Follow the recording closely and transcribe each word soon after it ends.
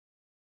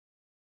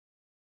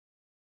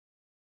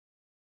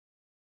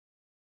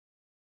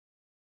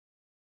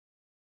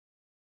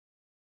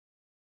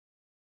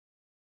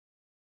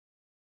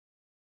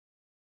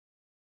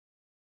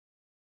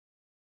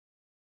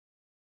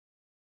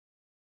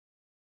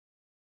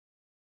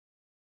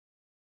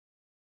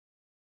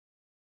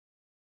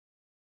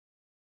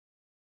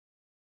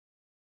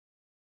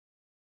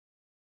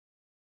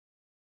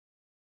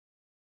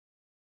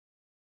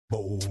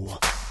bow,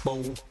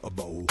 bow, a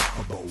bow,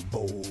 a bow,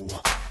 bow,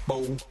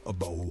 bow, a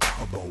bow,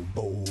 a bow,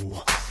 bow,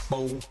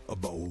 bow, a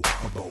bow,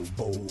 a bow,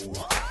 bow,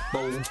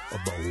 bow, a bow,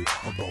 a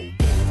bow,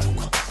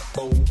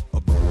 bow, a bow,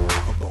 a bow,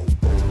 a bow, bow,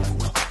 a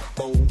bow,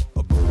 a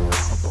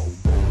bow,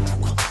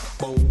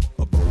 bow,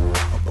 a bow,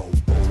 a bow,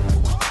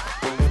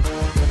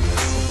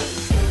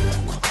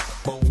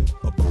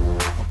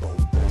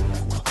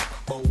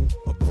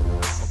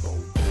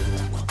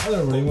 Hello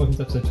everybody, welcome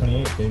to episode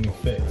 28 of Gaming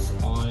Fix.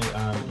 I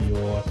am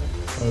your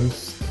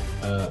host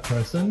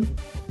person,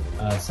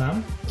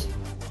 Sam.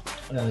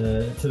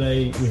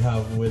 Today we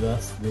have with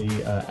us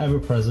the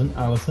ever-present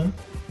Alison.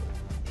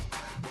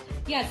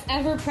 Yes,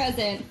 ever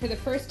present for the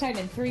first time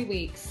in 3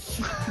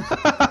 weeks.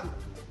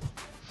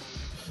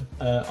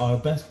 Our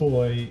best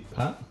boy,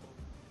 Pat.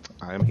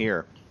 I'm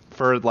here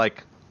for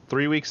like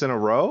 3 weeks in a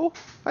row,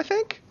 I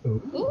think.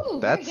 Ooh,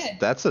 That's very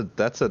good.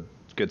 that's a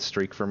good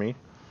streak for me.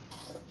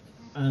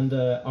 And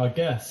our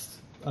guest,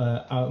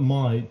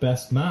 my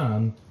best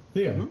man,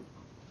 Theo.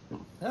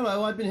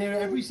 Hello, I've been here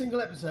every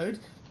single episode.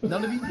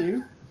 None of you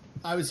knew.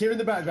 I was here in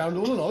the background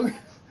all along.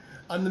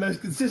 I'm the most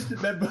consistent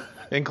member.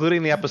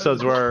 Including the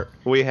episodes where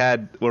we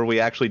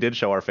actually did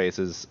show our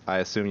faces. I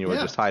assume you were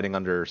just hiding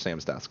under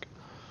Sam's desk.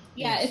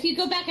 Yeah, if you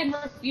go back and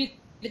review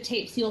the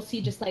tapes, you'll see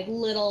just like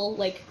little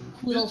tiny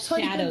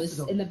shadows glimpses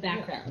of in the it,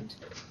 background.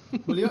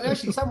 Well,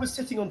 actually, Sam was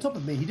sitting on top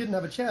of me. He didn't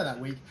have a chair that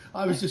week.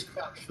 I was just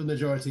crouched for the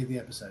majority of the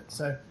episode.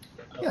 So,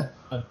 yeah.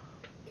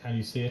 Can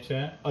you see a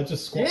chair? I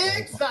just squat. the whole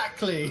time.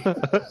 Exactly.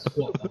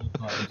 Squat the whole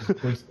time, just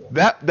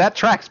freestyle. That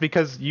tracks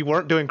because you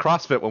weren't doing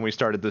CrossFit when we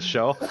started this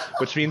show,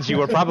 which means you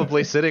were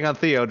probably sitting on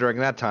Theo during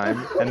that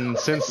time. And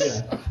since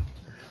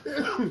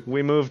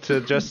we moved to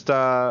just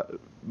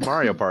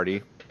Mario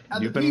Party,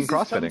 And you've the been pieces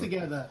come CrossFitting.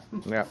 together.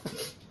 Yeah.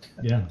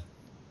 Yeah.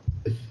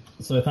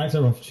 So thanks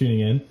everyone for tuning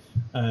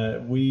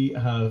in. We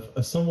have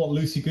a somewhat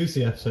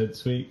loosey-goosey episode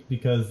this week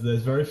because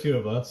there's very few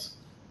of us,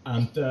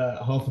 and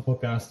half the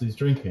podcast is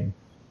drinking,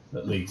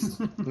 at least.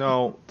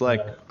 No,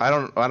 like I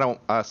don't.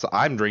 So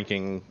I'm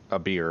drinking a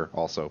beer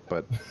also,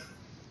 but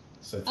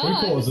So Oh, I'm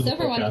three-quarters the of the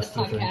sober one of podcast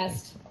the is drinking.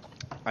 podcast.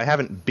 I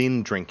haven't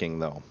been drinking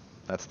though.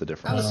 That's the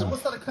difference. Alison,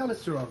 what's that a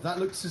canister of? That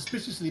looks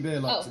suspiciously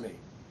beer-like Oh. to me.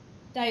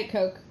 Diet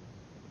Coke.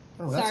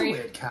 Oh, that's Sorry. a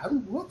weird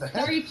can. What the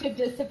heck? Sorry to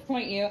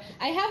disappoint you.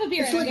 I have a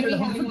beer It's and like I'm you're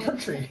going in to a be having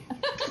different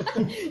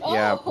one. country.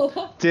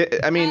 Oh.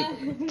 I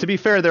mean, to be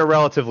fair, they're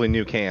relatively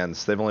new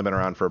cans. They've only been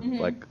around for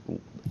like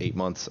 8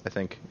 months, I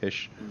think,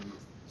 ish.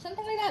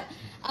 Something like that.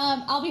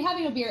 I'll be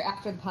having a beer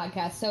after the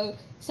podcast. So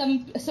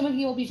some of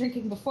you will be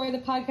drinking before the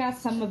podcast,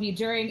 some of you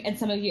during, and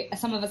some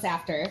of us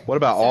after. What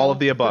about So- all of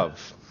the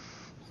above?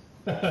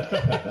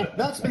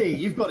 That's me.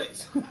 You've got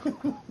it.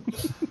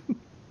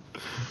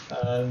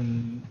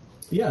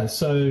 Yeah,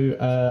 so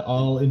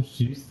I'll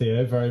introduce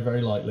Theo very,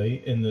 very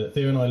lightly. In that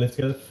Theo and I lived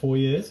together for 4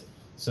 years,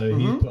 so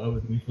he's put up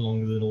with me for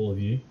longer than all of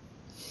you.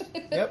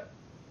 Yep.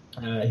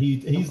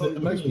 He's the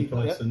Most only people,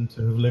 yeah. person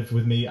to have lived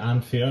with me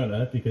and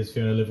Fiona, because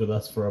Fiona lived with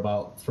us for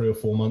about 3 or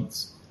 4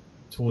 months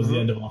towards the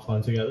end of our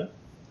time together.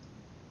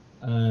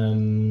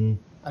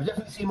 I've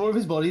definitely seen more of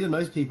his body than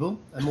most people,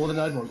 and more than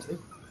I'd want to.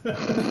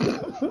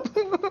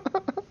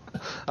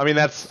 I mean,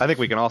 I think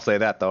we can all say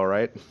that though,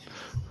 right?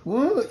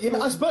 Well, yeah,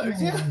 I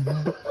suppose, yeah.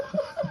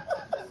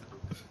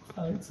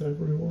 Thanks,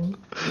 everyone.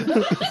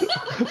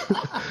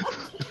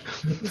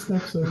 This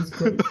episode is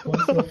great.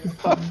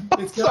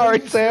 It's Sorry,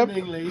 going Sam.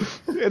 swimmingly.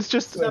 It's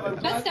just,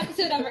 Best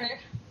episode ever.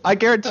 I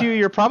guarantee you,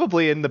 you're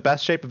probably in the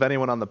best shape of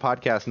anyone on the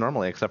podcast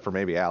normally, except for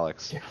maybe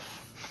Alex.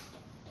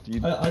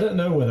 I don't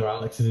know whether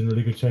Alex is in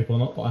really good shape or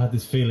not, but I had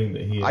this feeling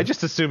that he is. I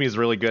just assume he's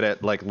really good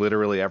at like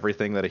literally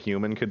everything that a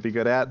human could be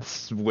good at,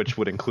 which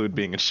would include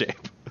being in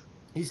shape.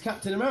 He's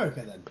Captain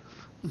America, then.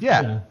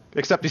 Yeah,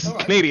 except he's right.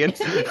 Canadian.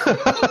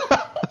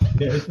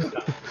 Yeah,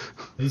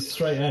 he's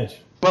straight edge.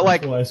 But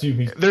like, That's why I assume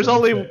he's there's straight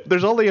only edge.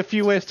 there's only a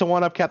few ways to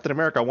one up Captain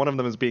America. One of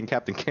them is being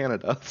Captain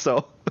Canada.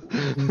 So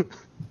True.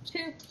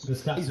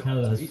 Because Captain He's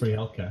Canada has alright. free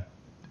healthcare.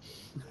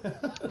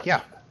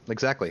 yeah,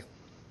 exactly.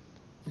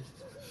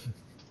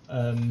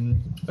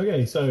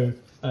 Okay, so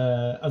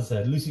as I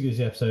said, Lucy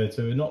Goosey episode.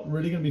 So we're not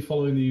really going to be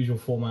following the usual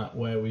format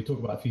where we talk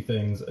about a few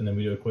things and then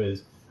we do a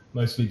quiz.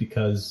 Mostly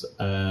because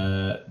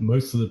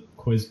most of the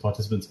quiz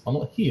participants are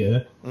not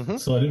here,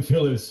 so I didn't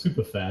feel it was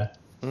super fair.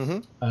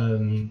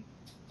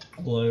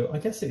 Although I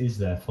guess it is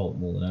their fault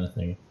more than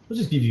anything. We'll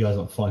just give you guys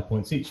like 5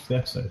 points each for the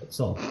episode. That's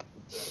all.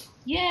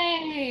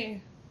 Yay!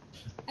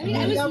 I mean,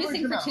 I Yeah, was work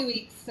missing them for out. 2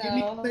 weeks, so... Give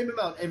me the same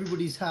amount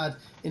everybody's had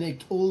in a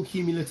all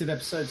cumulative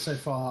episode so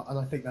far, and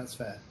I think that's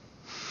fair.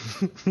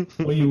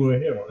 Well, you were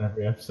here on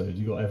every episode.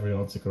 You got every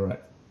answer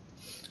correct.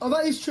 Oh,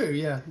 that is true,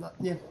 yeah.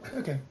 Yeah,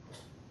 okay.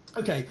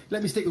 Okay,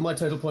 let me stick with my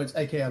total points,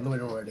 aka I'm the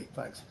winner already.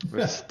 Thanks.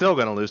 We're still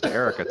gonna lose to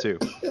Erica too.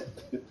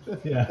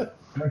 Yeah.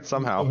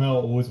 Somehow. Somehow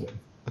it always wins.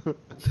 So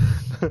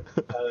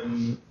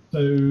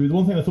the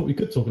one thing I thought we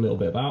could talk a little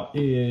bit about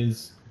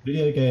is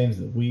video games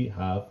that we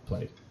have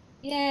played.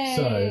 Yay!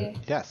 So,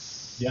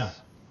 Yes. yeah,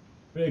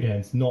 video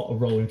games, not a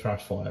rolling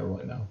trash fire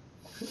right now.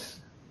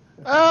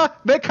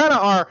 They kind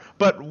of are,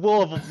 but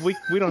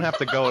we don't have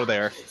to go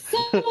there.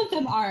 Some of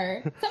them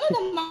are. Some of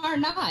them are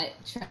not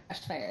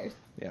trash fires.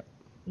 Yeah.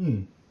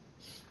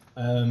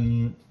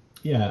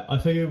 Yeah, I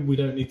figure we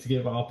don't need to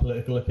give our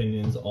political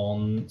opinions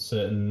on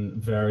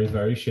certain very,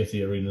 very shitty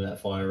ArenaNet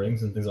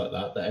firings and things like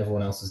that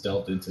everyone else has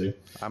delved into.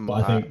 But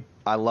I think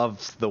I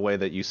love the way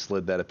that you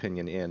slid that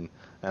opinion in,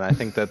 and I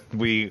think that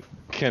we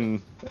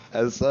can,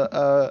 as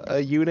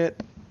a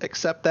unit,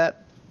 accept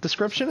that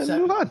description and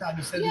move on.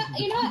 Yeah,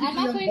 you know what? I'm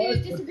not going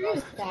to disagree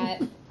with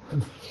that.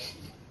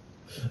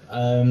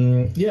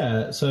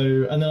 Yeah,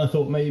 so, and then I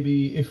thought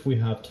maybe if we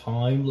have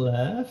time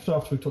left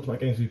after we've talked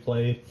about games we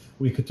played,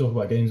 we could talk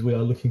about games we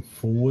are looking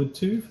forward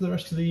to for the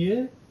rest of the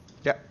year.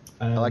 Yeah,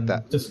 I like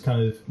that. Just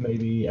kind of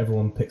maybe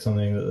everyone pick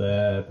something that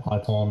they're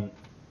hype on.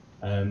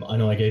 I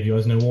know I gave you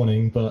guys no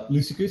warning, but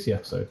Loosey Goosey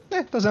episode.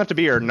 It doesn't have to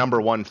be your number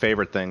one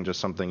favorite thing,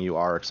 just something you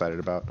are excited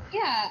about.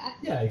 Yeah.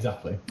 Yeah,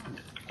 exactly.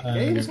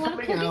 Games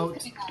coming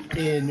out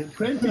in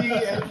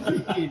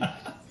 2018.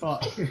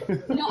 Fuck.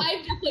 No, I'm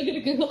definitely going to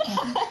Google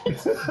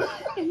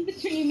that in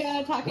between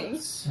talking.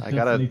 I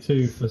got Definitely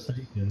two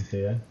Forsakens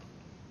here.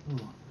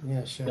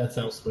 Yeah, sure. Dead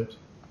Cell Switch.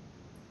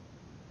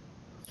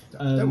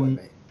 Don't worry,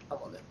 mate. I'm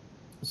on it.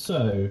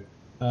 So,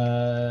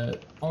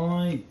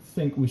 I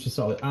think we should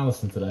start with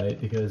Alison today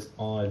because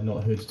I've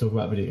not heard you talk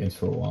about video games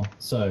for a while.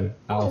 So,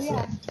 Alison.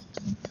 Yeah.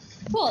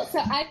 Cool. So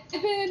I've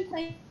been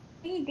playing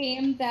a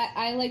game that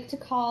I like to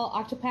call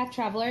Octopath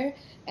Traveler,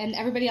 and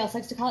everybody else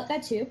likes to call it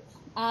that too.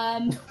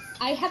 I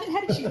haven't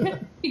had a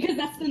chance, because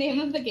that's the name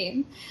of the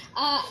game.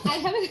 I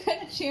haven't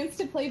had a chance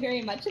to play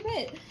very much of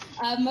it,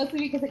 mostly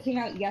because it came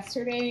out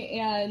yesterday,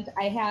 and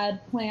I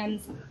had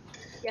plans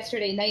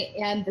yesterday night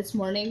and this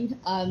morning.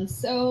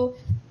 So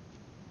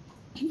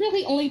I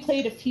really only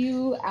played a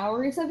few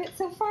hours of it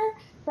so far,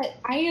 but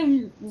I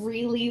am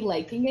really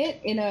liking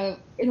it in a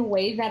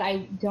way that I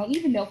don't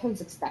even know if I was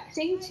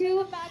expecting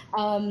to,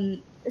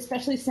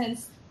 especially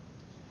since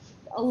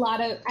a lot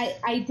of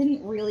I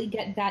didn't really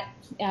get that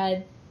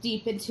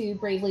deep into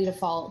Bravely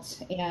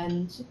Default,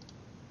 and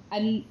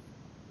I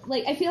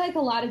feel like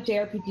a lot of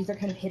JRPGs are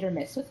kind of hit or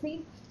miss with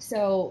me.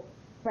 So,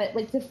 but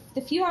like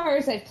the few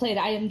hours I've played,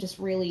 I am just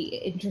really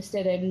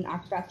interested in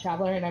Octopath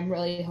Traveler, and I'm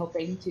really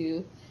hoping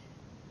to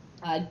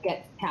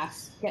get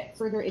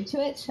further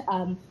into it.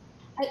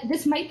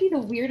 This might be the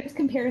weirdest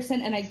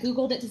comparison, and I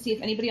googled it to see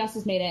if anybody else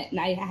has made it, and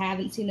I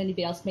haven't seen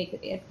anybody else make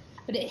it yet.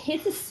 But it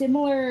hits a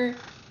similar,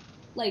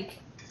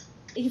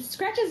 it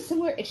scratches a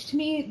similar itch to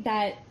me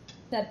that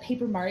the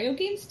Paper Mario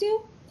games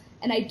do,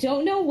 and I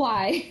don't know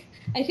why.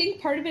 I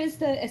think part of it is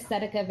the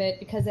aesthetic of it,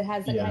 because it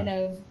has that kind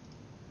of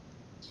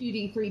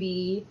 2D,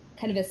 3D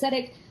kind of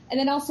aesthetic, and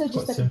then also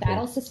just the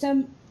battle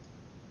system.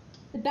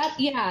 And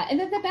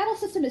then the battle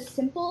system is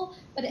simple,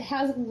 but it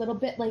has a little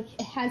bit,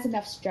 it has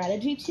enough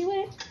strategy to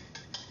it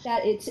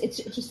that it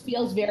just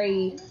feels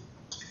very,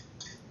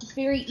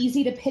 very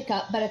easy to pick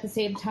up, but at the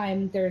same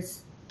time,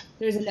 there's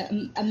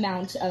an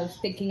amount of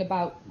thinking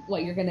about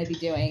what you're going to be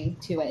doing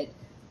to it.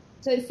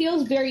 So it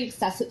feels very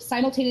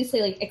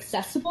simultaneously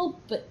accessible,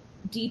 but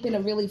deep in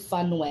a really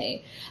fun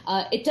way.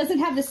 It doesn't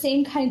have the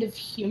same kind of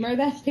humor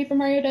that Paper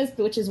Mario does,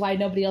 which is why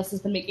nobody else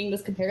has been making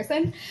this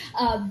comparison.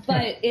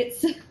 But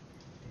it's,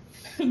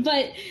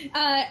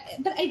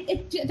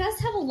 it does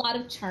have a lot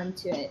of charm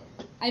to it.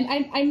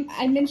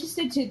 I'm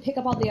interested to pick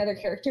up all the other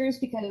characters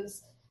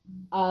because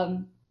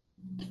I've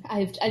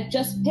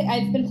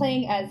been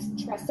playing as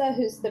Tressa,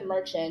 who's the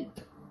merchant,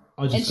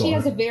 and she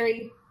has a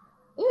very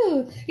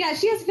she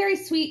has a very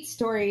sweet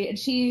story, and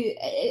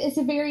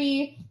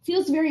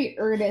feels very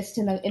earnest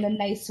in a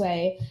nice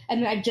way.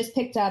 And I've just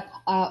picked up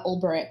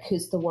Ulbrich,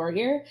 who's the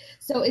warrior.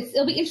 So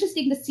it'll be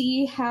interesting to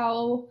see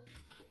how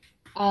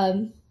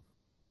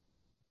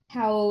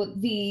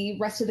the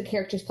rest of the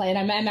characters play,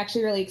 and I'm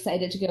actually really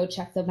excited to go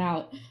check them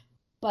out.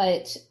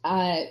 But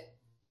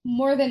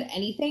more than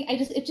anything,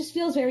 it just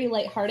feels very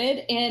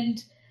lighthearted,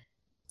 and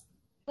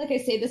like I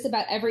say this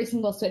about every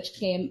single Switch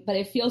game, but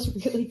it feels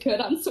really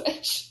good on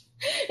Switch.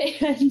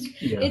 And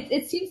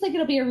it seems like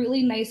it'll be a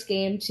really nice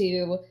game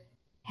to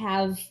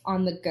have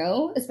on the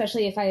go,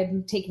 especially if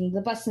I'm taking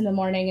the bus in the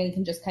morning and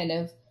can just kind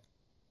of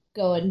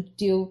go and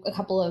do a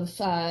couple of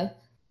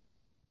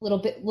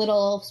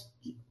little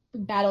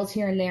battles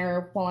here and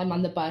there while I'm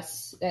on the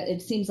bus.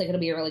 It seems like it'll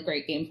be a really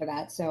great game for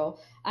that. So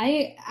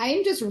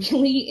I'm just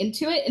really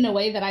into it in a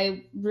way that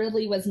I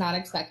really was not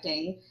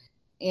expecting.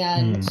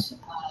 And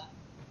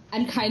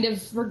I'm kind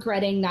of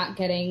regretting not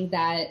getting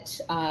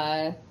that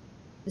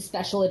the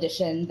special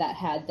edition that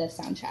had the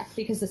soundtrack,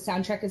 because the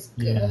soundtrack is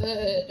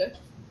good.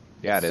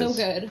 Yeah, it is. So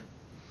good.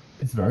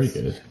 It's very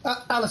good.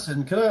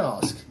 Alison, can I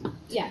ask?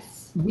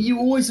 Yes. Were you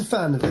always a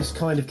fan of this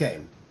kind of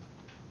game?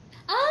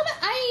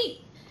 I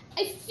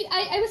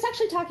was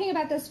actually talking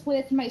about this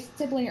with my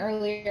sibling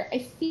earlier. I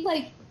feel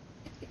like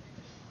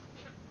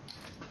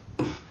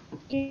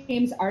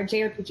games are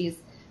JRPGs.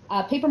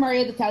 Paper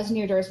Mario: The Thousand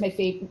Year Door is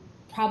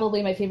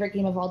probably my favorite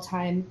game of all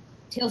time.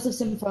 Tales of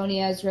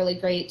Symphonia is really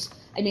great.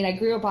 I mean, I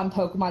grew up on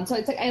Pokemon, so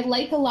it's like I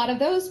like a lot of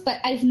those, but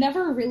I've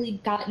never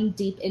really gotten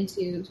deep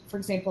into, for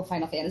example,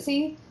 Final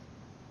Fantasy.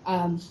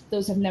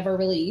 Those have never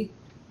really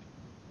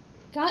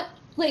got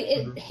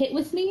it hit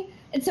with me,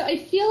 and so I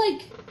feel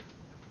like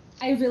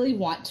I really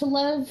want to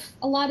love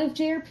a lot of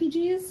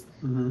JRPGs,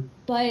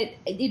 but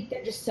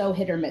they're just so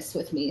hit or miss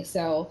with me.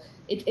 So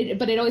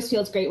but it always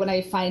feels great when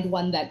I find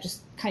one that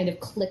just kind of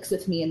clicks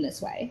with me in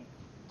this way.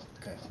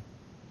 Okay.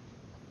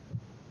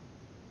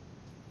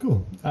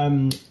 Cool.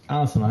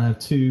 Alison, I have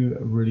two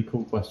really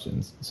cool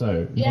questions.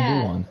 So,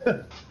 Yeah. number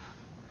one,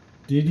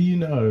 did you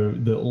know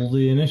that all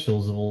the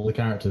initials of all the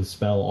characters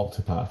spell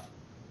Octopath?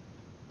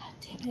 God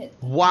damn it.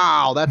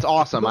 Wow, that's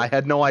awesome. I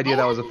had no idea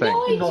that was a thing.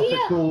 No Not idea.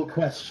 a cool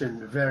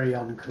question. Very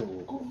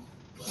uncool.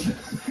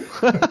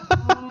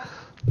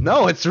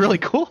 No, it's really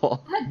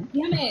cool. God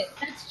damn it.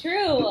 That's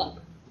true.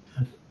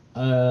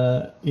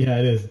 Yeah,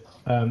 it is.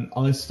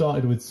 I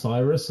started with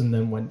Cyrus and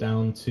then went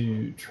down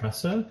to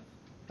Tressa.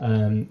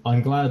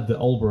 I'm glad that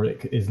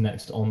Ulbrich is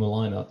next on the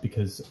lineup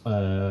because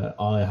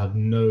I have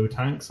no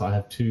tanks. I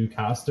have two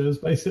casters,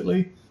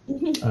 basically.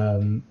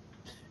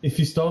 If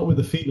you start with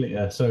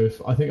Ophelia, so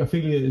I think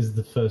Ophelia is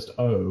the first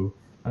O,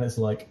 and it's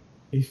like,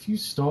 if you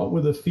start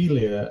with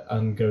Ophelia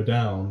and go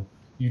down,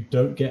 you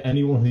don't get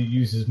anyone who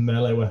uses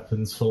melee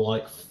weapons for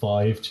like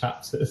 5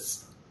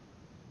 chapters.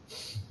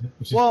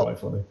 Which is Well, quite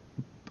funny.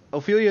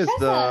 Ophelia is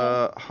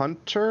the Tressa.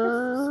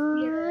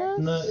 hunter.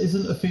 No,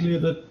 isn't Ophelia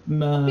the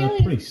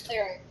Ophelia priest?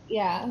 Cleric,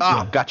 yeah.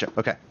 Ah, Yeah. gotcha.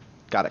 Okay,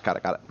 got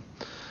it.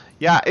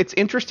 Yeah, it's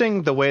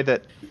interesting the way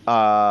that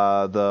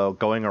the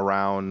going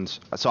around.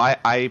 So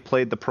I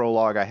played the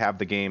prologue. I have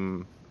the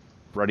game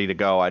ready to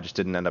go. I just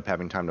didn't end up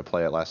having time to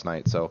play it last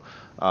night, so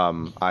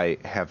I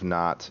have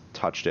not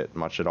touched it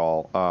much at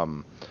all.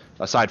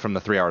 Aside from the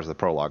 3 hours of the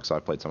prologue, so I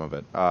played some of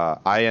it.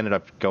 I ended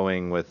up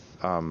going with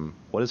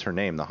what is her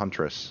name? The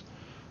huntress.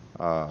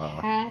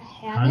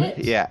 Hanit?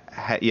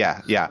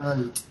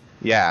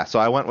 Yeah. So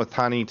I went with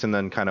Tanit and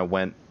then kind of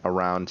went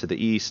around to the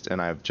east,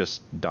 and I've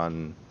just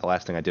done. The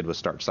last thing I did was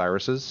start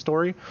Cyrus's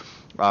story,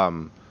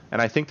 and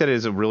I think that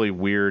is a really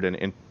weird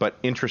but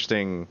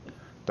interesting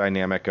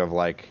dynamic of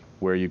like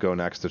where you go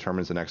next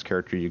determines the next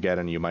character you get,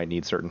 and you might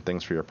need certain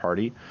things for your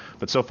party.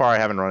 But so far, I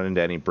haven't run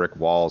into any brick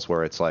walls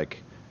where it's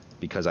like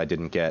because I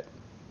didn't get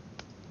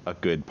a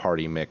good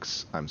party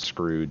mix, I'm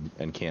screwed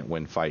and can't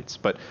win fights.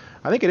 But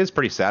I think it is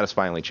pretty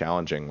satisfyingly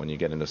challenging when you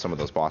get into some of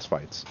those boss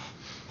fights.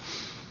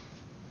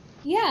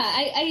 Yeah,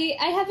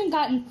 I haven't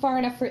gotten far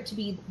enough for it to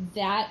be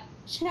that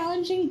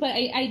challenging, but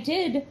I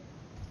did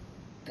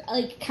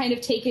like kind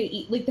of take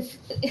it like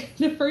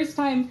the first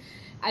time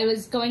I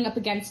was going up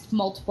against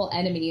multiple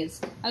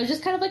enemies. I was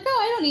just kind of like, oh,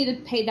 I don't need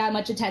to pay that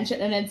much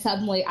attention, and then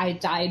suddenly I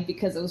died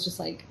because it was just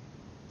like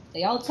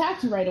they all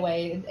attacked right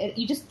away.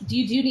 You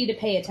do need to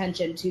pay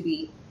attention to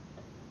the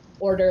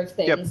order of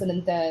things, Yep.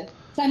 and then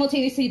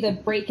simultaneously the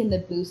break and the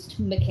boost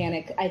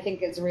mechanic I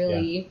think is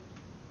really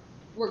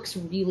works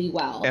really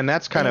well. And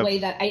that's kind in of a way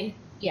that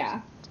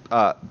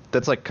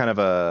that's like kind of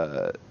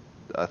a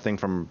thing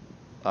from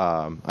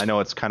I know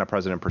it's kind of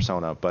present in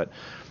Persona, but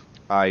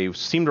I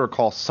seem to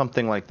recall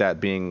something like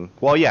that being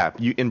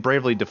in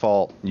Bravely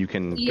Default you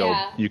can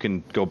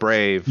go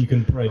brave. You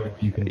can pray,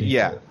 you can do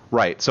Yeah,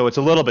 right. So it's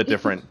a little bit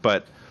different,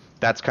 but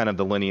that's kind of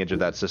the lineage of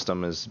that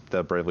system is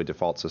the Bravely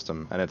Default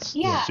system, and it's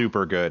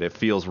super good. It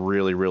feels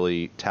really,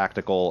 really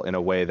tactical in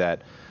a way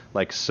that,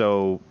 like,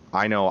 so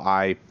I know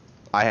I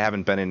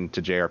haven't been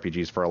into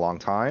JRPGs for a long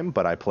time,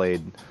 but I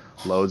played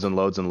loads and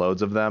loads and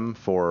loads of them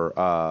for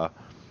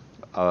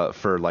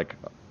like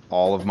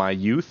all of my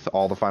youth,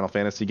 all the Final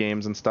Fantasy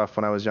games and stuff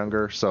when I was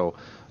younger. So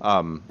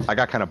I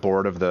got kind of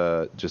bored of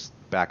the just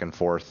back and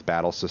forth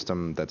battle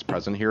system that's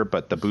present here,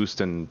 but the boost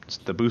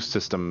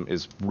system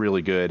is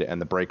really good, and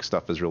the break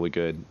stuff is really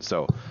good.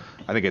 So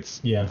I think it's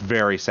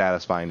very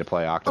satisfying to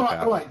play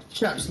Octopath. All right,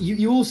 chaps,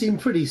 you all seem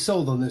pretty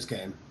sold on this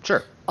game.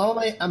 Sure.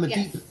 I am a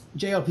deep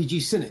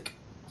JRPG cynic.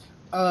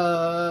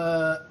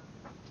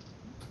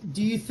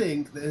 Do you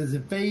think that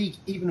there's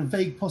even a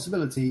vague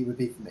possibility it would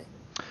be for me?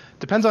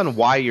 Depends on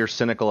why you're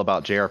cynical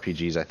about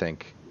JRPGs, I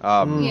think.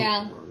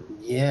 Yeah.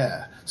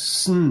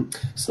 Some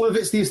of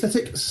it's the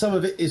aesthetic, some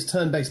of it is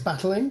turn-based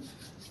battling.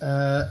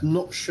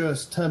 Not sure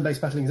turn-based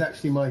battling is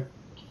actually my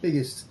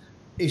biggest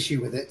issue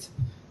with it.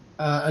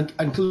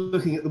 And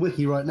looking at the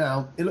wiki right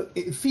now,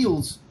 it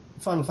feels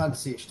Final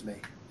Fantasy-ish to me.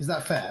 Is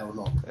that fair or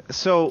not?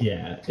 So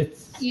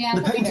it's the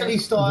painterly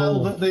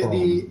style,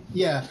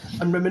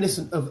 and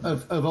reminiscent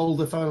of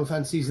older Final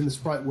Fantasies in the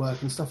sprite work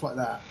and stuff like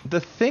that. The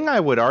thing I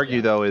would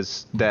argue, though,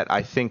 is that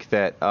I think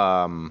that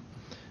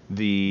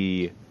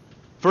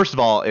first of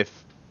all,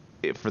 if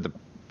for the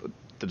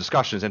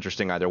discussion is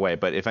interesting either way,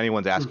 but if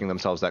anyone's asking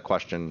themselves that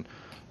question,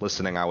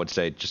 listening, I would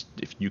say just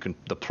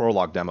the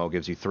prologue demo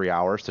gives you 3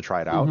 hours to try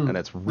it out, and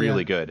it's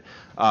really good.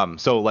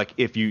 So like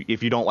if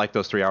you don't like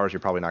those 3 hours, you're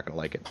probably not going to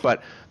like it.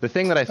 But the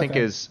thing that I think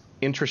is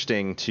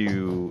interesting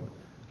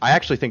I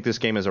actually think this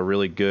game is a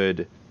really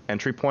good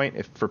entry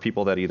point for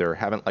people that either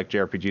haven't liked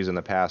JRPGs in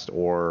the past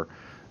or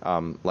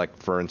Like,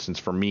 for instance,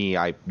 for me,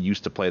 I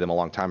used to play them a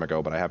long time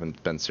ago, but I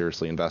haven't been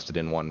seriously invested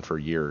in one for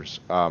years.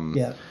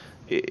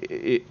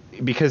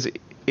 Because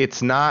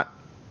it's not...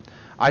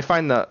 I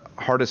find the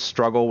hardest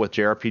struggle with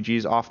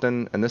JRPGs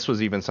often, and this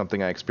was even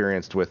something I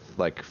experienced with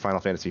like Final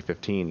Fantasy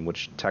 15,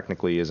 which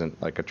technically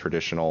isn't like a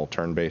traditional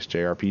turn-based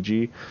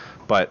JRPG,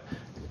 but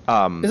is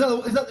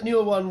that the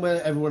newer one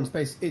where everyone's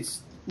based?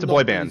 It's a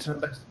boy band.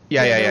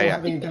 Yeah.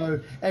 Having a go,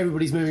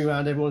 everybody's moving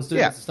around, everyone's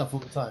doing this stuff all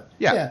the time.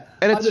 Yeah.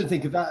 And I don't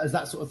think of that as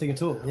that sort of thing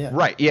at all. Yeah.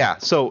 Right, yeah.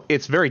 So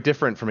it's very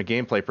different from a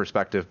gameplay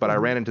perspective, but I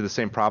ran into the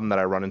same problem that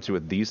I run into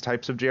with these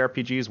types of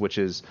JRPGs, which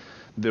is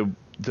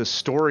the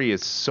story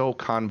is so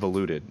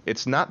convoluted.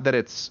 It's not that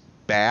it's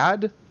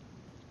bad,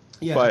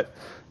 but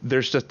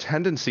there's just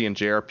tendency in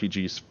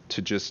JRPGs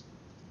to just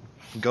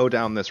go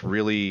down this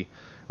really...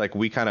 Like,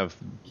 we kind of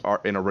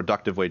are, in a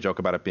reductive way, joke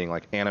about it being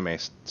like anime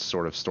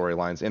sort of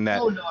storylines. In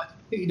that, oh no,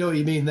 you know what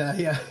you mean there,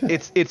 yeah.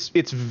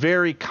 it's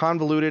very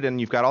convoluted,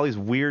 and you've got all these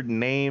weird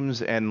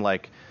names, and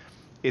like,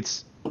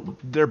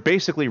 they're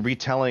basically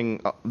retelling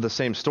the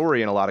same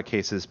story in a lot of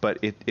cases, but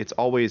it's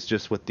always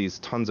just with these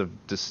tons of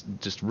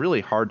just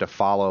really hard to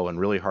follow and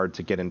really hard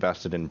to get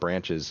invested in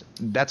branches.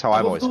 That's how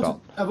I've always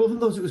felt. I've often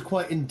thought it was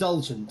quite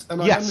indulgent,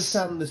 and yes, I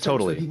understand the sense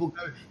totally. that people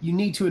go, you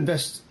need to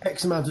invest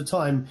X amount of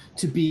time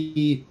to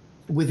be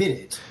within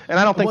it, and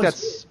I don't think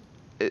that's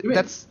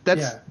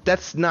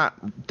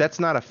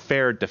not a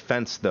fair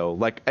defense, though.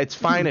 Like, it's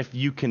fine if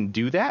you can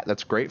do that,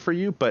 that's great for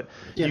you, but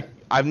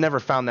I've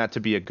never found that to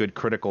be a good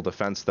critical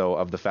defense, though,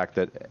 of the fact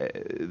that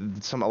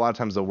a lot of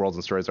times the worlds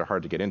and stories are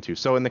hard to get into.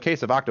 So in the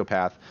case of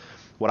Octopath,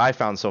 what I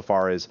found so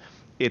far is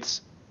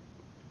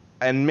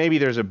and maybe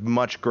there's a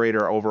much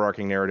greater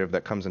overarching narrative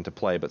that comes into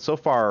play, but so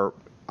far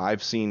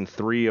I've seen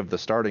 3 of the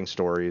starting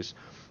stories,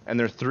 and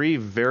they're 3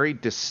 very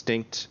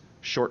distinct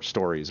short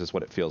stories is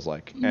what it feels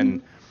like.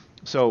 And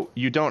so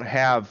you don't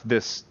have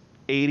this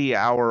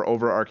 80-hour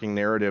overarching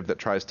narrative that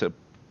tries to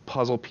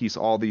puzzle piece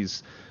all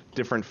these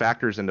different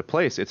factors into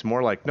place. It's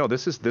more like, no,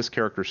 this is this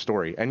character's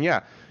story. And yeah,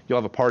 you'll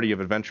have a party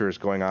of adventurers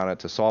going on it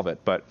to solve it,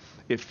 but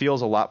it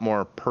feels a lot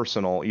more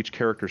personal. Each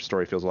character's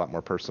story feels a lot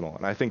more personal.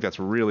 And I think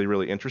that's really,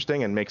 really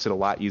interesting and makes it a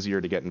lot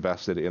easier to get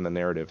invested in the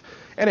narrative.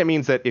 And it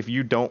means that if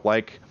you don't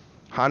like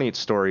Hanit's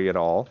story at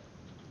all,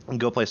 and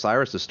go play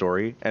Cyrus's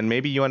story, and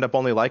maybe you end up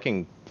only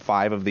liking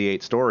 5 of the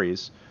 8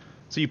 stories.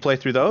 So you play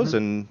through those,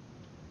 and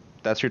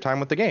that's your time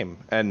with the game.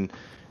 And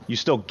you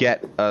still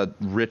get a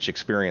rich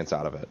experience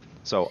out of it.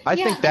 So I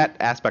think that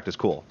aspect is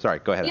cool. Sorry,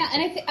 go ahead. Yeah,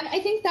 and I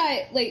think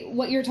that, like,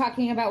 what you're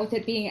talking about with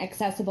it being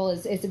accessible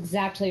is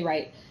exactly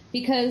right.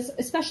 Because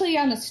especially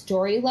on a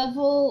story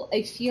level,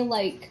 I feel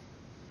like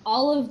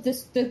all of the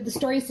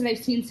stories that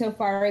I've seen so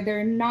far,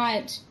 they're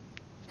not...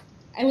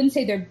 I wouldn't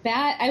say they're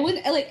bad. I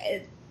wouldn't...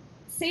 like.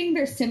 Saying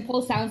they're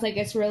simple sounds like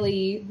it's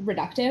really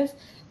reductive,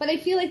 but I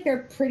feel like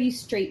they're pretty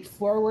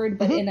straightforward,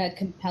 but in a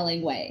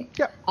compelling way.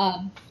 Yeah.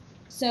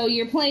 So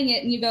you're playing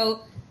it and you go,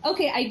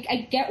 okay,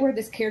 I get where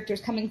this character's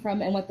coming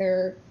from and what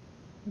their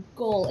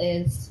goal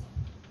is,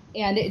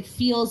 and it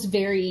feels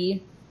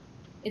very.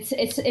 It's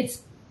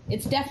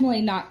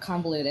definitely not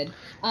convoluted.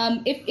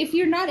 If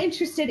you're not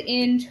interested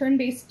in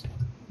turn-based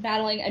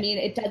battling, I mean,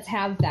 it does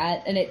have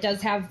that, and it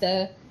does have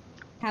the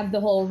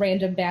whole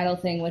random battle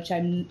thing, which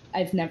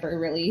I've never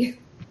really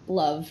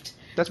loved.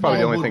 That's probably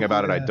the only thing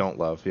about it I don't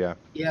love. Yeah.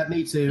 Yeah,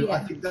 me too. Yeah. I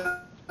think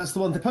that's the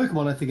one. The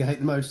Pokemon I think I hate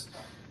the most.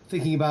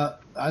 Thinking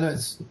about, I know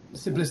it's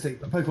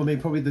simplistic, but Pokemon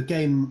being probably the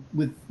game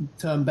with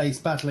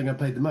turn-based battling I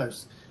played the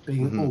most,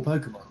 being all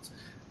Pokemon.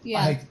 Yeah.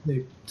 I hate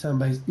the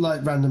turn-based,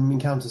 like random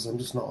encounters. I'm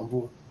just not on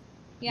board.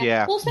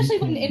 Yeah. Well, especially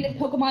when in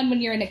Pokemon,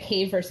 when you're in a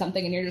cave or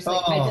something, and you're just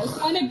like, I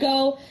just want to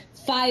go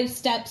 5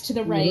 steps to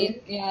the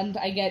right, and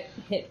I get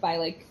hit by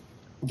like.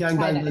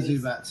 Gangbang the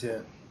Zubats, yeah.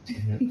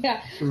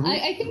 Yeah,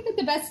 I think that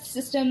the best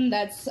system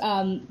that's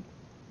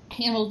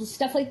handled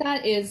stuff like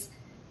that is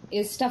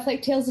stuff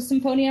like Tales of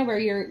Symphonia, where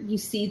you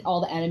see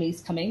all the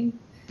enemies coming.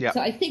 Yeah. So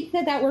I think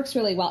that works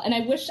really well, and I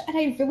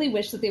really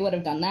wish that they would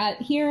have done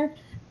that here,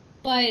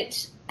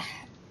 but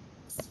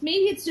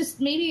maybe it's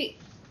just maybe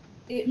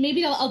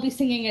I'll be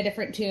singing a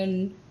different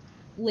tune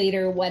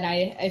later when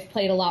I've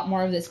played a lot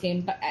more of this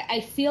game. But I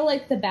feel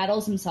like the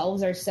battles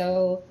themselves are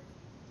so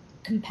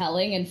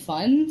compelling and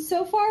fun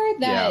so far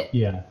that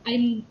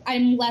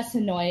I'm less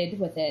annoyed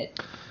with it.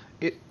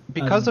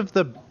 Because of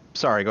the...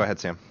 Sorry, go ahead,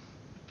 Sam.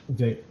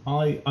 Okay,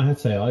 I have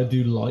to say, I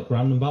do like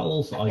random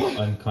battles.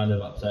 I'm kind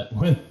of upset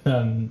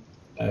when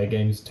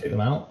games take them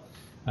out,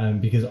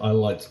 because I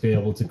like to be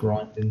able to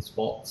grind in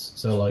spots.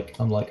 So, like,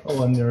 I'm like,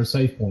 oh, I'm near a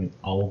save point.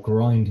 I'll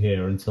grind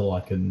here until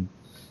I can,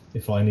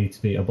 if I need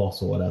to beat a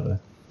boss or whatever.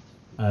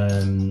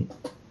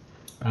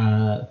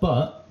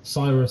 But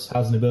Cyrus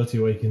has an ability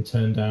where you can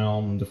turn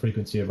down the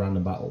frequency of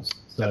random battles.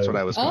 So, that's what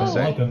I was going to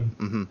say. Like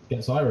them,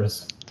 get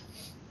Cyrus.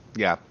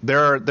 Yeah,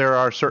 there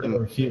are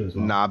certain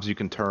knobs you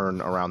can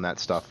turn around that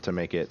stuff to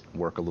make it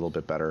work a little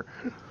bit better.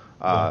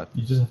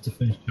 You just have to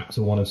finish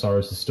chapter 1 of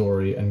Cyrus'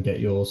 story and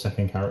get your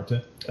second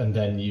character, and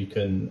then you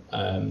can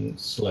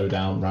slow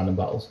down random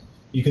battles.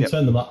 You can Yep.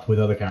 turn them up with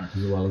other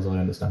characters as well, as I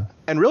understand.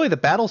 And really, the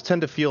battles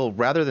tend to feel,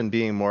 rather than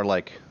being more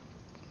like,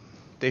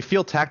 they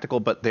feel tactical,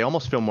 but they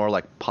almost feel more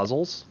like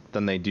puzzles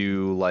than they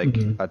do like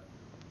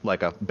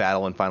a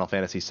battle in Final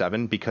Fantasy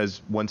VII.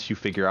 Because once you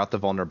figure out the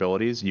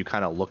vulnerabilities, you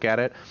kind of look at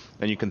it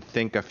and you can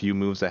think a few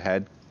moves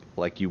ahead,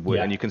 like you would,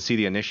 Yeah. and you can see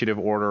the initiative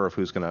order of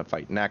who's going to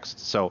fight next.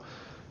 So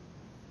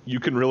you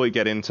can really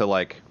get into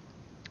like,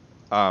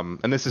 and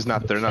this is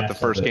not, they're not the chess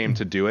of first it. game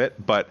to do it,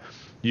 but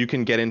you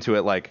can get into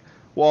it like,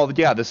 well,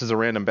 yeah, this is a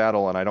random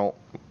battle and I don't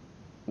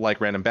like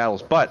random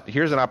battles, but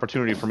here's an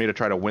opportunity for me to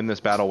try to win this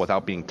battle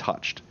without being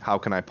touched. How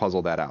can I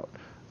puzzle that out?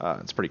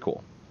 It's pretty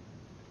cool.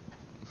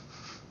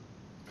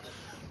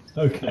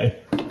 Okay.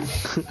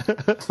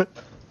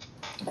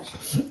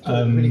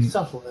 Really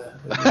subtle there.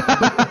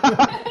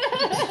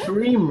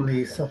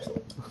 Extremely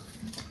subtle.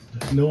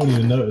 No one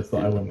even noticed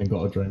that I went and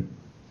got a drink.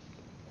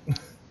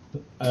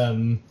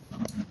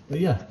 But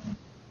yeah,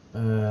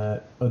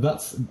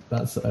 that's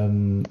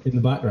in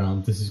the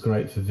background. This is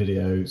great for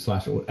video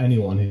 / or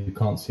anyone who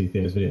can't see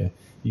Theo's video.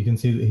 You can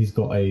see that he's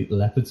got a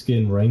leopard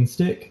skin rain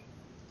stick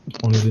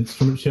on his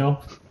instrument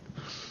shelf.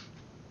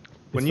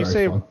 When It's you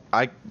very say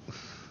fun.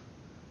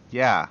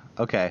 yeah,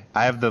 okay.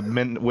 I have the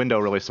window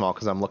really small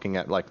because I'm looking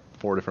at like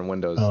 4 different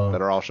windows Oh.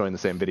 that are all showing the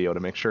same video to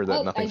make sure that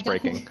Oh, nothing's I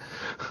breaking.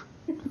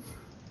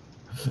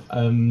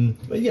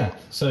 But yeah,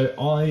 so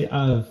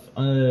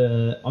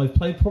I've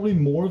played probably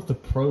more of the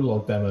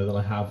prologue demo than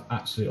I have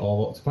actually of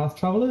Octopath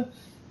Traveler,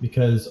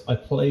 because I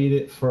played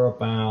it for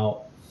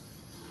about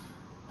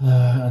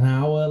an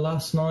hour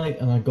last night,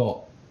 and I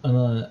got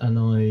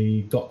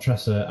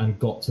Tressa and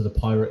got to the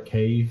pirate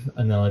cave,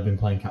 and then I've been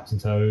playing Captain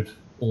Toad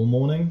all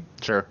morning.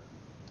 Sure.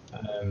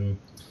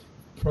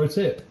 Pro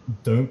tip: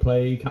 don't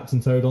play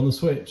Captain Toad on the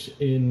Switch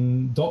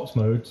in docked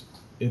mode.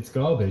 It's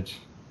garbage.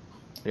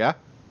 Yeah.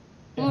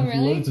 It Oh, has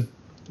really?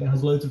 It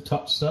has loads of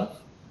touch stuff.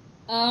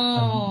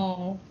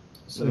 Oh.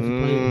 So if you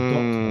play it in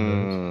docked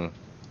mode,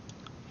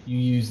 you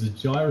use the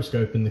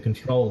gyroscope in the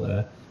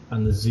controller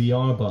and the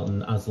ZR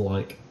button as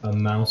like a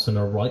mouse and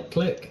a right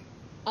click.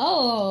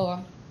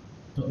 Oh.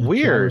 But the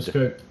Weird.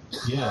 Gyroscope,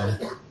 yeah,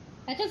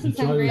 That doesn't The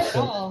sound great at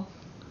gyroscope. all.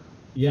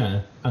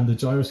 yeah, and the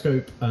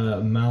gyroscope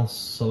mouse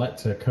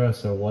selector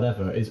cursor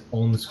whatever is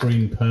on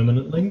screen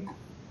permanently,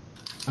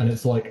 and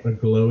it's like a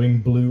glowing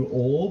blue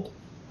orb,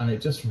 and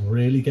it just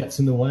really gets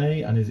in the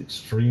way and is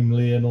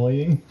extremely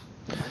annoying.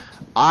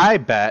 I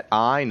bet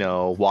I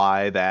know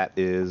why that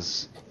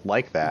is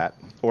like that.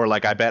 Or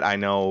like I bet I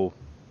know.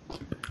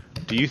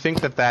 Do you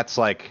think that that's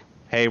like,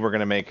 hey, we're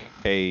gonna make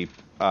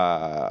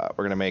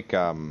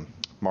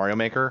Mario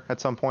Maker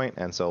at some point,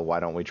 and so why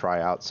don't we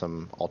try out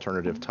some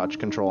alternative touch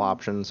control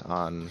options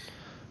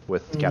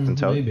with Captain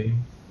Toad? Maybe.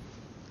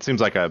 Seems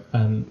like a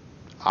And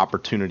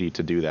opportunity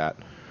to do that.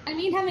 I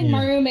mean, having Yeah.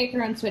 Mario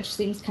Maker on Switch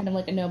seems kind of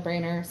like a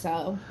no-brainer,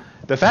 so...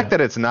 The fact that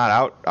it's not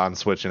out on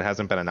Switch and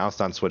hasn't been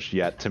announced on Switch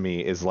yet, to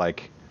me, is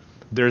like,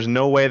 there's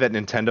no way that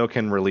Nintendo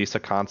can release a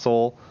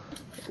console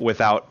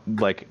without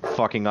like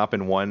fucking up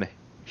in one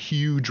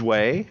huge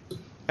way.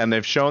 And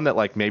they've shown that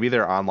like maybe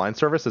their online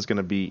service is going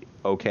to be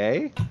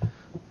okay,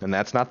 and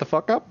that's not the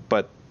fuck up.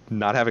 But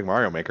not having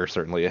Mario Maker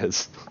certainly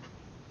is.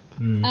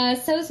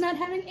 So is not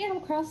having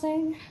Animal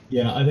Crossing.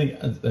 yeah, I think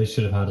they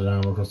should have had an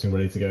Animal Crossing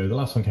ready to go. The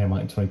last one came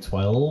out in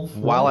 2012.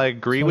 While right? I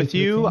agree with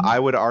you,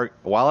 2013?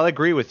 while I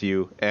agree with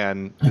you,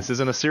 and this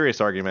isn't a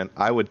serious argument,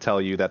 I would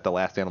tell you that the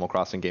last Animal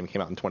Crossing game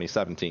came out in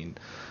 2017,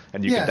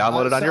 and you Yeah, can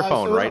download it on so your I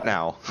phone saw right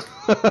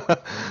that. now.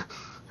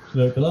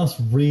 Look, the last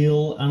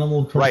real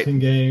Animal Crossing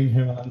game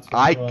came out in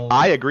 2012.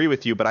 I agree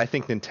with you, but I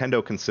think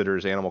Nintendo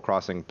considers Animal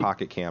Crossing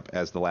Pocket Camp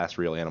as the last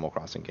real Animal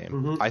Crossing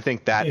game. I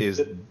think that If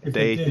is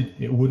they did,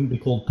 it wouldn't be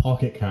called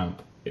Pocket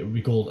Camp. It would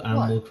be called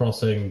Animal Right.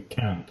 Crossing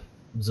Camp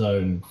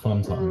Zone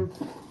Fun Time.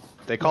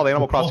 they call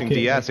Animal Crossing Pocket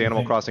DS makes me Animal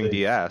think Crossing that-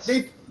 DS.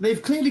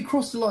 They've clearly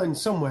crossed the line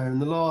somewhere in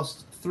the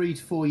last 3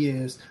 to 4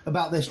 years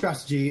about their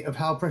strategy of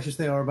how precious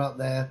they are about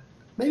their,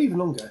 maybe even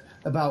longer,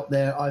 about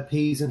their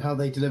IPs and how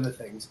they deliver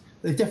things.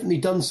 They've definitely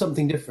done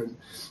something different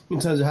in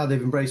terms of how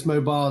they've embraced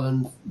mobile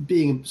and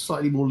being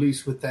slightly more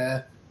loose with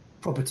their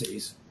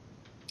properties.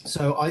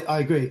 So I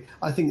agree.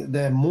 I think that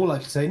they're more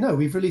likely to say, no,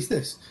 we've released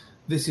this.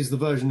 This is the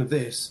version of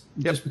this.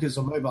 Yep. Just because it's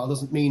on mobile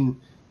doesn't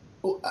mean...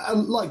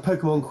 Like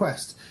Pokemon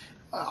Quest,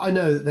 I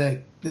know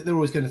that they're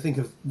always going to think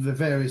of the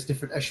various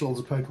different echelons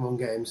of Pokemon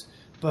games,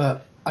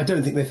 but I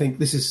don't think they think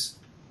this is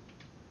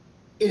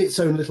in its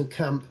own little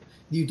camp.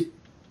 You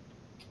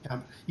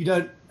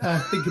don't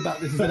think about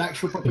this as an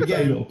actual proper It's a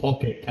game. little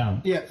Pocket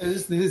Camp. Yeah,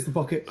 this is the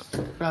pocket.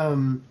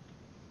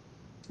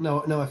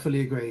 No, I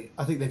fully agree.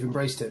 I think they've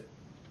embraced it.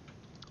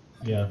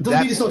 Yeah. It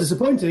doesn't mean it's not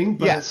disappointing,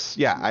 but Yes,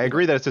 yeah, I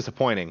agree that it's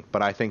disappointing,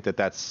 but I think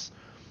that's.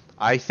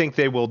 I think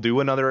they will do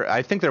another.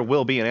 I think there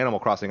will be an Animal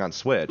Crossing on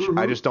Switch.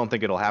 I just don't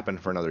think it'll happen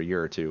for another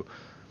year or two.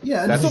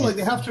 yeah, and it's That's- not like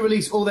they have to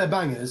release all their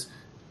bangers.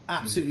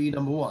 Absolutely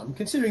number one.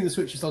 Considering the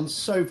Switch has done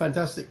so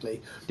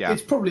fantastically, Yeah.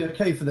 it's probably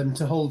okay for them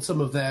to hold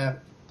some of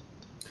their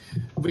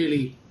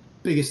really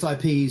biggest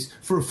IPs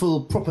for a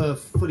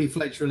fully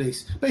fledged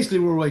release. Basically,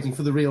 we're all waiting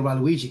for the real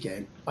Waluigi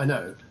game. I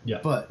know, Yeah.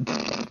 but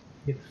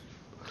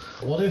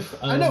What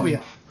if I know we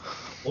are.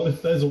 What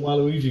if there's a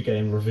Waluigi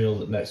game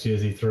revealed at next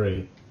year's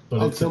E3, but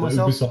I'll it's kill at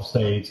the myself. Ubisoft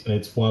stage and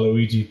it's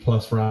Waluigi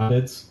plus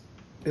Rabbids?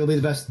 It'll be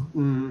the best.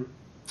 No.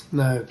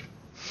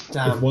 It's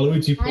Damn.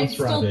 Waluigi I'd plus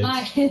still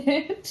buy Rabbids.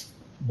 it.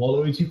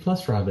 Waluigi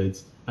plus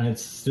Rabbids, and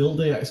it's still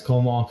the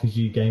XCOM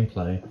RPG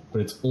gameplay,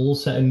 but it's all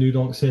set in New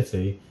Donk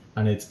City,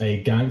 and it's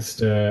a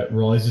gangster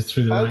rises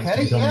through the ranks to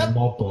Okay, become yep. a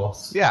mob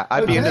boss. Yeah,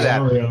 I'd be Okay. into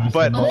that. Mario is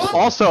But the mob boss.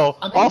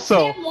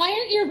 also, Sam, why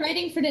aren't you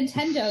writing for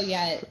Nintendo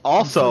yet?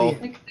 also,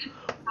 Like,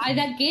 buy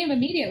that game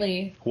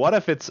immediately. what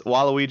if it's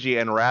Waluigi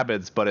and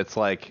Rabbids, but it's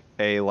like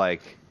a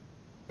like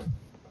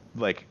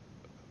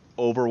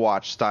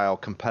Overwatch style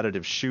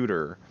competitive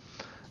shooter,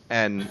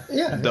 and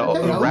Yeah, the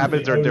okay, I'll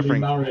Rabbids are Only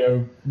different.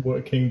 Mario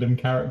Kingdom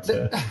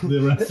character.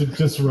 The rest are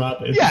just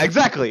Rabbids. Yeah,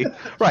 exactly.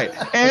 Right,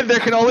 and there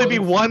can only be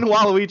one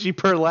Waluigi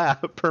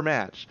per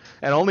match,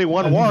 and only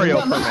one And Wario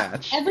you- per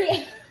match.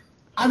 Every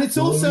And it's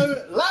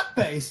also lap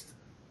based.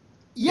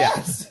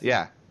 Yes.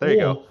 Yeah, there you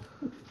go.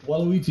 Or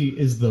Waluigi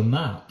is the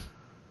map,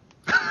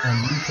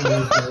 and you play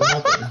as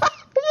the Rabbid.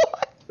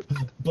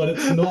 But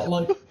it's not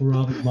like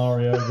Rabbid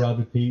Mario,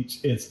 Rabbid Peach.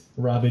 It's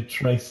Rabbid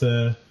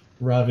Tracer,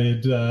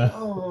 Rabbid,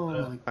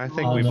 Oh my I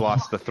think we've no.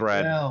 lost the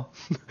thread. God.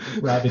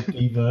 Rabbid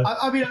Diva.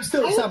 I mean, I'm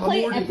still I Sam. would play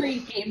I'm already. every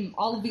game,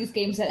 all of these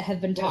games that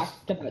have been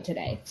talked about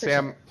today. for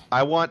Sam, sure.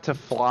 I want to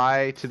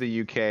fly to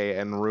the UK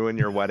and ruin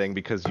your wedding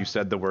because you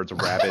said the words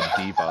Rabid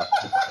Diva.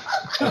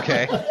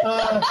 Okay?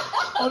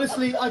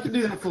 Honestly, I can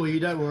do that for you.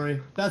 Don't worry.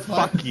 That's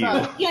fine. Fuck you.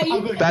 Yeah,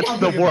 you- That's I'll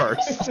the do it.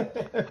 worst.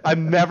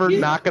 I'm never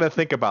not going to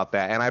think about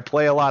that, and I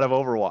play a lot of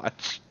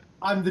Overwatch.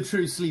 I'm the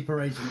true sleeper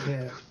agent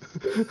here.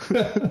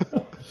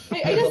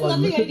 I just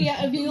love the idea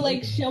of you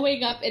like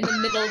showing up in the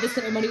middle of the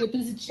ceremony with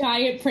this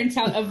giant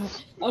printout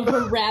of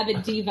a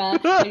rabid diva,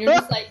 and you're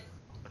just like,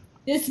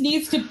 "This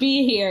needs to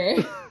be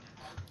here."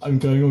 I'm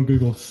going on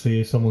Google to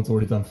see if someone's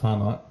already done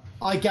fan art.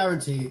 I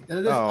guarantee.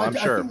 Oh, I'm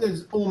sure. I think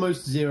there's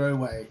almost zero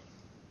way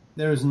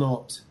there is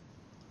not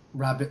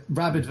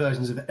rabid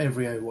versions of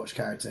every Overwatch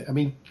character. I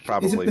mean,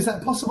 Probably. is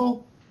that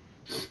possible?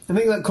 I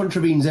think that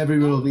contravenes every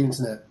rule of the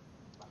internet.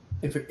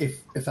 If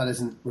that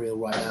isn't real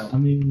right I now.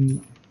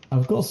 mean,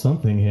 I've got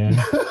something here.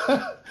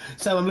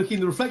 So I'm looking in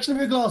the reflection of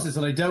your glasses,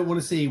 and I don't want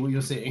to see what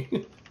you're seeing.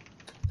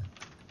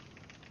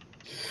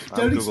 I'm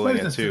Don't googling expose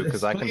it us to too this,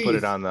 because I can put please.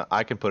 it on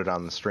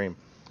the stream.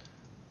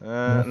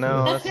 Yeah.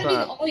 No, That's that's gonna be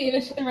the not. only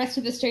image for the rest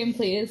of the stream,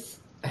 please.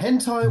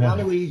 Hentai, Yeah.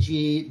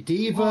 Waluigi,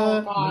 Diva.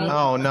 Oh, God.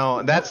 Oh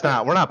no, that's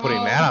not. We're not putting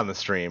Oh. that on the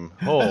stream.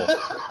 Oh,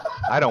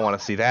 I don't want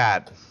to see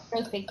that.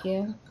 Oh, thank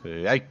you.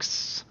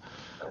 Yikes.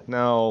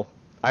 No,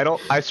 I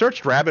don't. I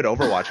searched Rabid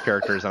Overwatch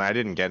characters and I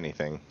didn't get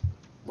anything.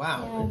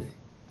 Wow. Yeah. Really?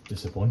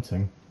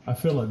 Disappointing. I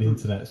feel like the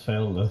internet's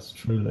failed us,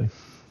 truly.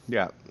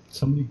 Yeah.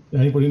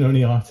 Anybody know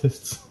any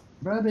artists?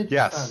 Rabid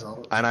Yes, fan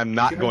art. and I'm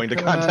not going to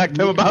Joker, contact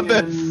them about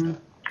this. Minion.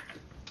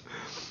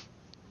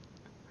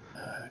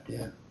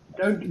 Yeah.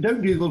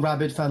 Don't Google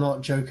Rabid fan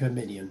art Joker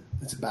Minion.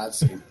 It's a bad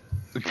scene.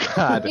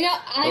 God. You know,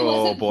 I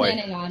Oh, wasn't boy.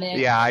 planning on it.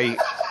 Yeah, I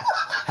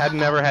had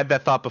never had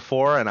that thought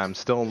before, and I'm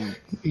still.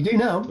 You do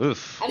now.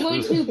 Oof. I'm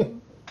going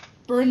to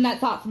burn that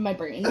thought from my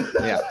brain.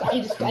 Yeah.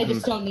 I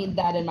just don't need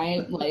that in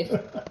my life.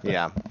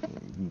 Yeah.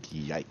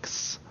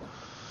 Yikes.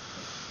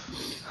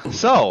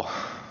 So,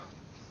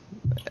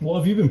 What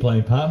have you been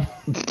playing, Pat?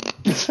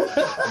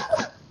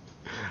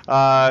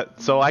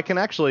 so I can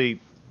actually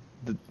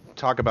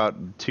talk about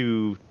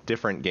two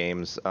different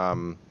games.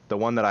 The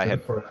one that I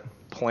had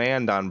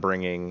planned on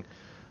bringing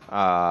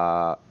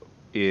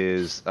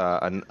is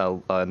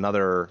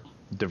another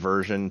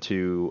diversion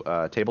to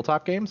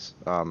tabletop games.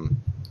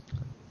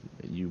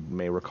 You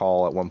may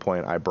recall at one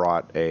point I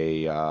brought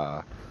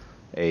a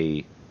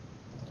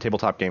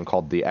tabletop game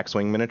called the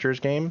X-Wing Miniatures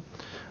game.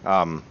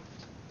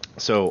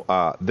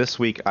 So this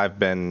week I've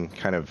been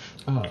kind of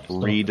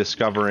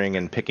rediscovering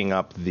and picking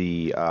up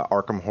the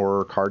Arkham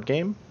Horror card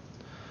game.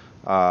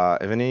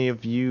 Have any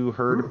of you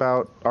heard of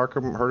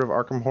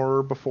Arkham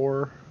Horror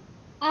before?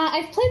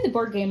 I've played the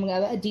board game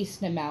a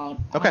decent amount.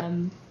 Okay.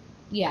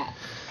 Yeah.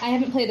 I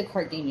haven't played the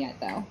card game yet,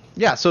 though.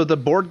 Yeah, so the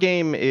board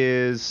game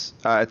is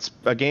it's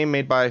a game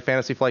made by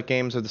Fantasy Flight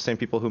Games, or the same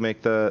people who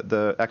make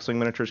the X-Wing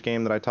Miniatures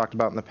game that I talked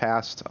about in the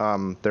past.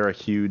 They're a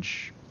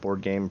huge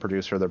board game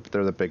producer.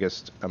 They're the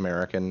biggest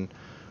American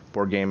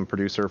board game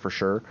producer for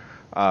sure.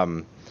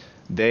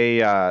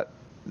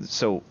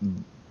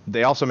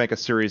 They also make a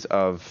series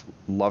of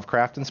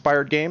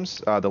Lovecraft-inspired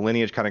games. The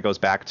lineage kind of goes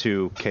back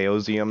to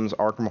Chaosium's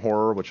Arkham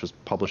Horror, which was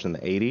published in the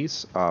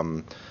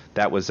 80s.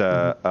 That was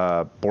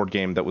a board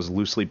game that was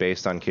loosely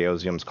based on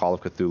Chaosium's Call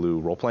of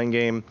Cthulhu role-playing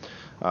game.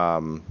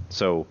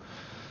 So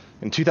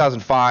in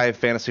 2005,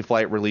 Fantasy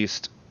Flight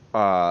released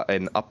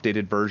an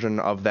updated version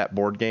of that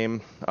board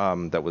game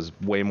that was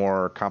way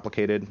more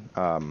complicated.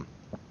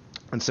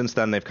 And since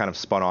then, they've kind of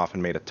spun off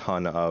and made a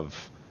ton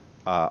of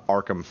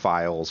Arkham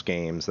Files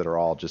games that are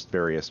all just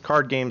various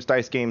card games,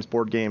 dice games,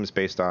 board games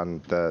based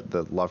on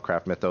the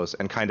Lovecraft mythos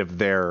and kind of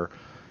their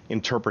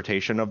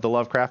interpretation of the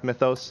Lovecraft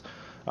mythos,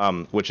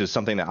 which is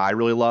something that I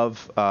really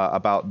love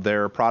about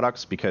their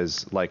products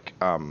because, like,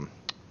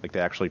 Like, they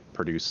actually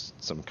produce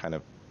some kind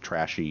of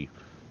trashy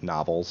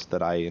novels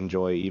that I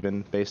enjoy,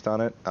 even based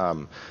on it,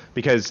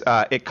 because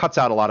it cuts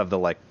out a lot of the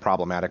like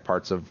problematic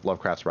parts of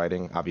Lovecraft's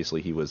writing.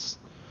 Obviously, he was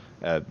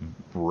a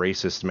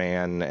racist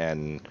man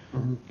and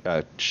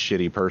a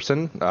shitty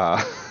person.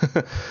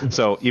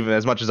 So even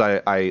as much as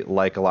I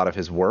like a lot of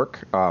his work,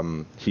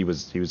 he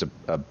was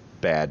a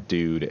bad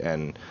dude,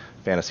 and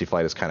Fantasy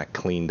Flight has kind of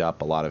cleaned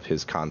up a lot of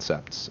his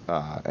concepts,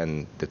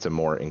 and it's a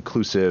more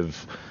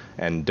inclusive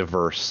and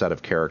diverse set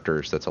of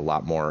characters that's a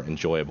lot more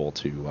enjoyable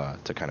to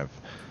kind of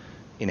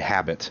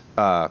inhabit.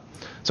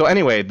 So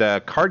anyway,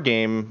 the card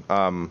game.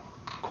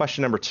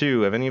 Question number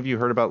 2: have any of you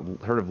heard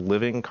of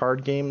living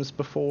card games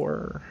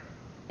before?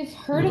 I've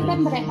heard of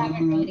them, but I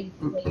haven't really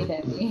played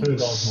any. Heard of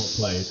not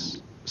played.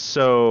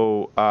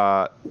 So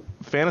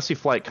Fantasy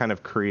Flight kind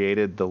of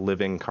created the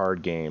living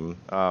card game.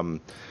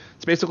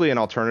 It's basically an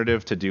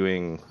alternative to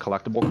doing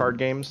collectible card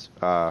games.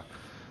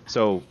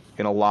 So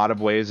in a lot of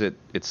ways,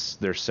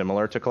 they're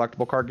similar to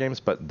collectible card games,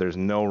 but there's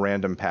no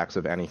random packs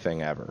of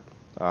anything ever.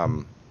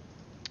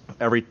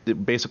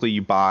 Basically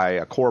you buy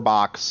a core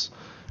box,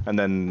 and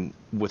then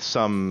with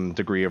some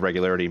degree of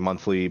regularity,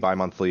 monthly,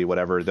 bi-monthly,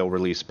 whatever, they'll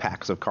release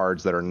packs of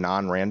cards that are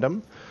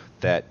non-random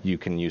that you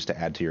can use to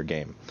add to your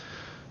game.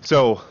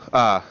 So,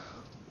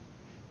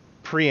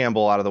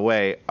 preamble out of the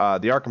way,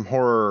 the Arkham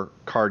Horror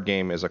card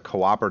game is a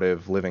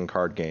cooperative living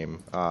card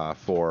game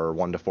for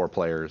 1 to 4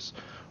 players,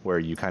 where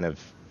you kind of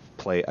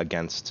play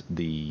against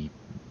the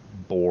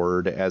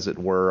board, as it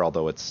were,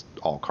 although it's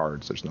all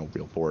cards. There's no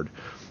real board.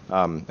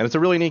 And it's a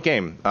really neat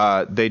game.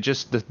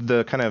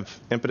 The kind of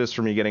impetus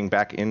for me getting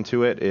back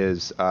into it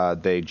is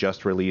they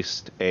just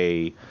released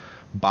a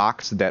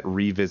box that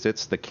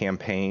revisits the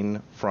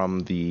campaign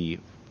from the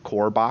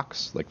core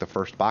box, like the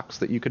first box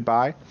that you could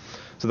buy.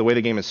 So the way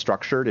the game is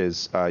structured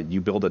is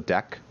you build a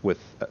deck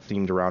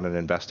themed around an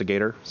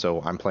investigator.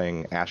 So I'm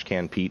playing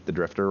Ashcan Pete the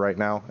Drifter right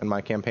now in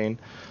my campaign.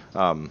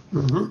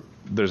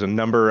 There's a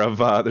number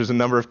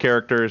of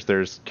characters.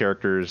 There's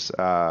characters.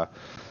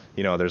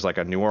 There's like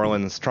a New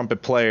Orleans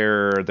trumpet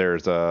player.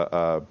 There's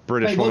a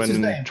British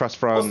woman trust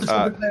fund. What's the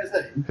trumpet player's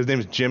name? His name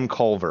is Jim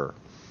Culver.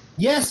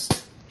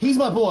 Yes, he's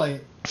my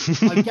boy.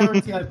 I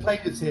guarantee I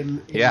played with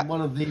him in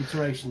one of the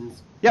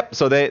iterations. Yep.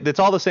 So it's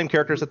all the same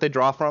characters that they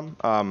draw from.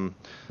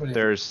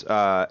 There's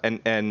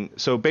and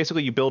so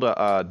basically you build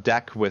a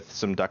deck with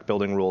some deck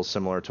building rules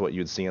similar to what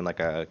you'd see in like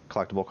a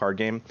collectible card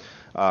game,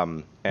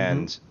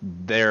 and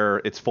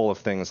it's full of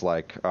things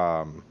like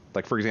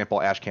for example,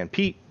 Ashcan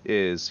Pete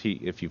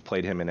if you've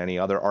played him in any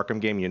other Arkham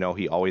game,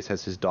 he always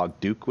has his dog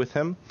Duke with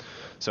him.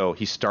 So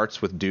he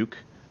starts with Duke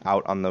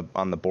out on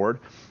the board,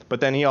 but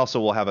then he also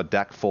will have a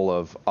deck full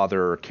of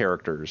other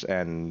characters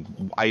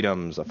and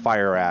items, a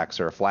fire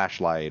axe or a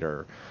flashlight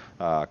or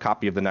a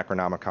copy of the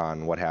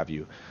Necronomicon, what have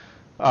you.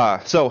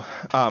 So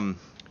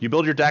you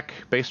build your deck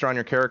based around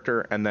your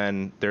character, and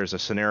then there's a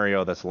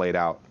scenario that's laid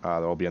out.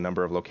 There will be a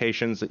number of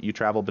locations that you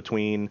travel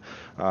between,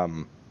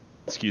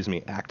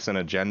 acts and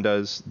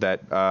agendas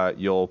that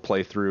you'll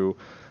play through,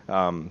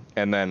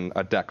 and then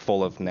a deck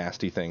full of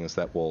nasty things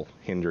that will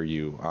hinder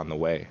you on the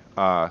way.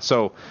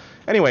 So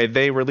anyway,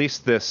 they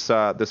released this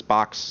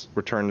box,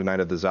 Return to Night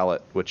of the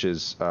Zealot, which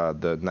is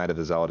the Night of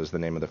the Zealot is the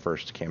name of the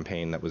first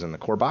campaign that was in the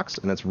core box,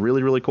 and it's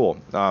really, really cool.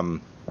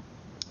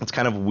 It's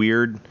kind of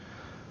weird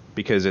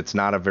because it's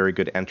not a very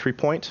good entry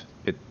point.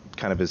 It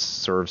kind of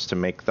serves to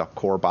make the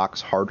core box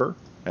harder,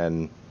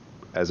 and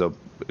as a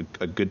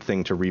good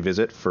thing to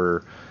revisit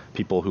for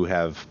people who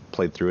have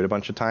played through it a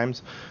bunch of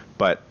times.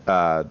 But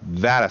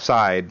that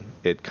aside,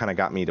 it kind of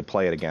got me to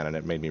play it again, and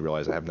it made me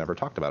realize I have never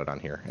talked about it on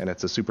here. And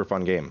it's a super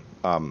fun game.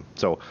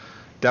 So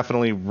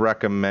definitely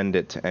recommend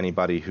it to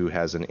anybody who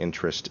has an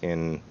interest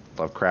in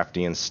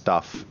Lovecraftian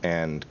stuff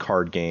and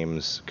card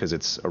games, because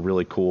it's a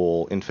really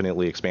cool,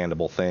 infinitely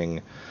expandable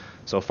thing.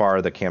 So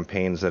far, the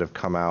campaigns that have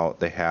come out,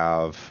 they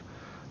have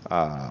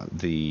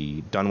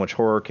the Dunwich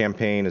Horror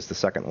campaign is the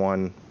second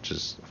one, which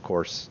is, of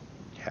course,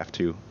 you have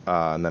to.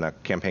 And then a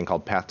campaign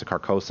called Path to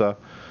Carcosa.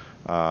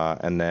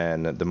 And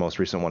then the most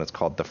recent one is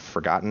called The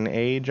Forgotten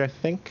Age, I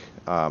think.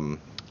 I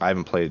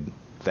haven't played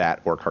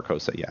that or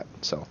Carcosa yet,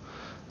 so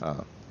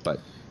but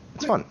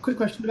it's fun. Quick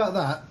question about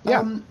that.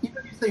 Yeah. You're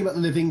saying about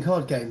the living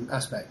card game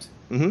aspect,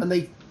 and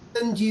they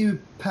send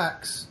you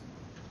packs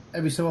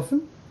every so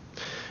often?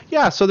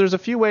 Yeah, so there's a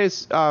few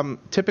ways.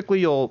 Typically,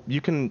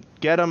 you can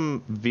get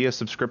them via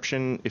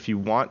subscription if you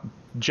want.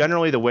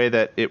 Generally, the way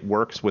that it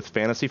works with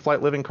Fantasy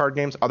Flight living card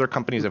games, other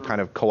companies have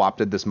kind of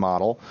co-opted this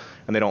model,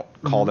 and they don't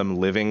call them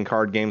living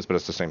card games, but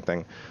it's the same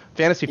thing.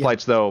 Fantasy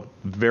Flights, though,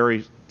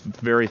 very,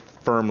 very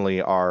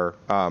firmly are.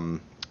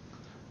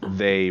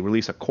 They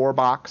release a core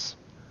box,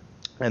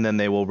 and then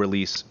they will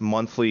release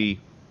monthly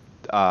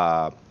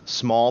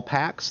small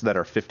packs that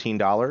are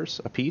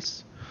 $15 a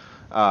piece,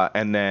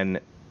 and then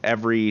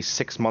every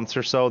 6 months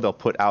or so, they'll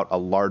put out a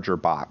larger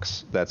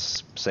box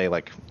that's, say,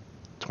 like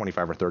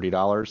 $25 or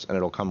 $30, and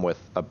it'll come with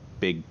a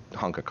big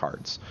hunk of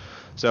cards.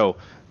 So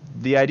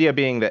the idea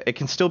being that it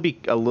can still be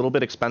a little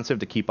bit expensive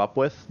to keep up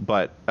with,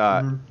 but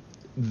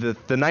the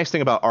nice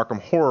thing about Arkham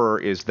Horror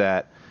is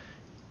that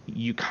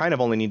you kind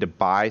of only need to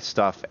buy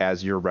stuff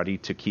as you're ready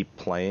to keep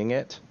playing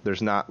it.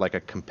 There's not like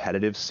a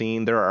competitive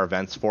scene. There are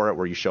events for it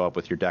where you show up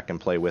with your deck and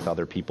play with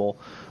other people.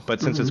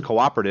 But since it's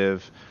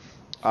cooperative,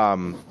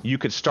 you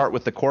could start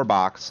with the core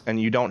box and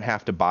you don't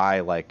have to buy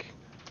like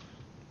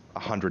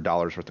 $100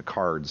 worth of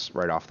cards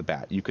right off the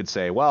bat. You could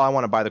say, well, I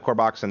want to buy the core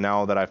box, and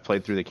now that I've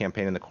played through the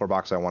campaign in the core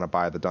box, I want to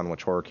buy the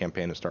Dunwich Horror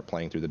campaign and start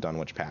playing through the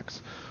Dunwich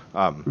packs.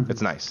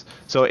 It's nice.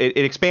 So it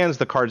expands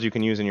the cards you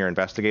can use in your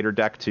investigator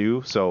deck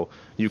too. So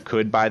you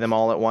could buy them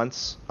all at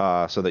once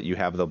so that you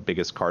have the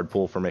biggest card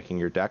pool for making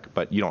your deck,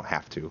 but you don't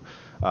have to.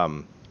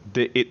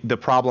 The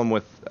problem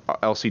with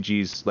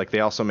LCGs, like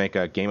they also make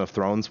a Game of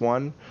Thrones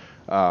one.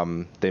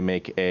 They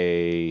make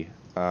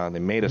they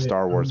made a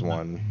Star Wars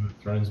one. Game of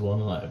Thrones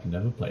one, I've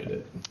never played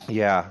it.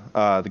 Yeah,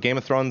 the Game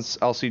of Thrones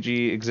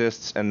LCG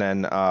exists, and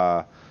then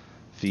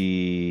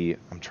they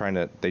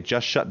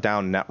just shut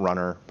down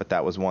Netrunner, but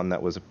that was one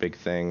that was a big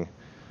thing.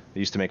 They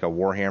used to make a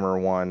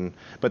Warhammer one,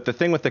 but the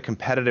thing with the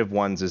competitive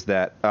ones is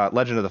that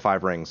Legend of the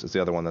Five Rings is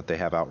the other one that they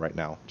have out right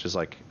now, which is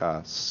like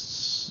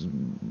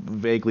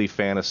vaguely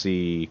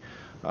fantasy,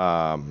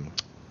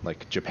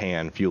 like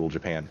Japan, feudal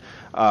Japan.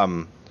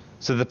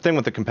 So the thing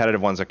with the competitive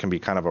ones that can be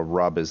kind of a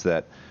rub is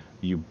that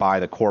you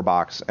buy the core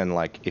box, and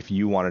like if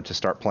you wanted to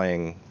start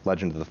playing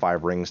Legend of the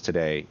Five Rings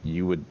today,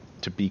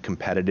 to be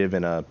competitive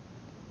in a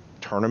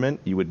tournament,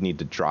 you would need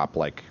to drop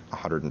like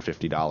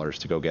 $150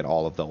 to go get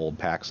all of the old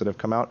packs that have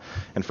come out.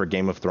 And for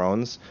Game of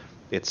Thrones,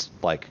 it's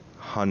like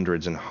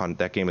hundreds and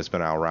that game has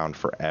been around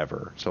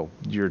forever. So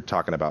you're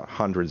talking about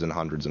hundreds and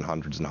hundreds and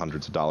hundreds and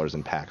hundreds of dollars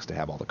in packs to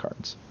have all the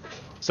cards.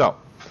 So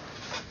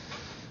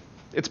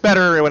it's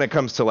better when it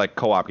comes to like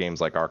co-op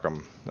games like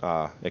Arkham.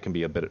 It can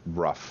be a bit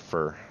rough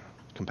for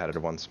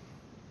competitive ones.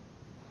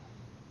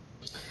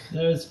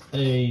 There's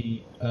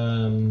a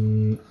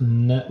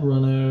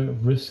Netrunner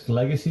Risk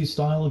Legacy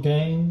style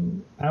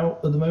game out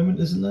at the moment,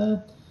 isn't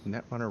there?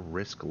 Netrunner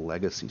Risk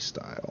Legacy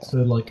style. So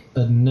like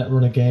a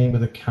Netrunner game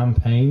with a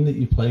campaign that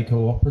you play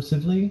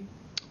cooperatively?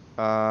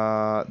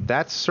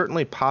 That's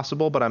certainly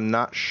possible, but I'm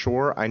not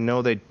sure. I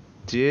know they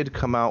did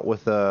come out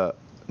with a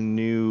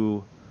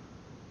new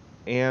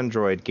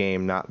Android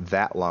game not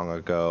that long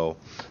ago.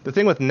 The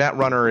thing with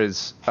Netrunner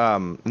is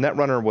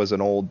Netrunner was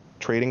an old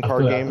trading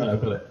card game. I've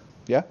got it.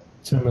 Yeah?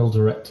 Terminal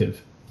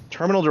Directive.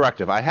 Terminal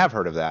Directive. I have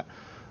heard of that.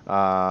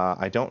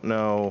 I don't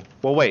know.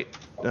 Well, wait.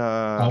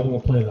 I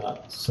want to play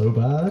that so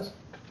bad.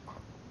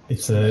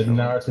 It's a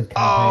narrative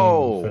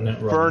campaign for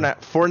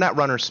Netrunner. For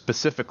Netrunner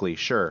specifically,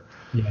 sure.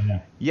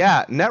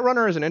 Yeah,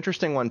 Netrunner is an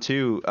interesting one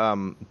too.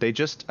 They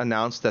just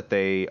announced that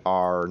they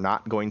are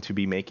not going to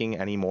be making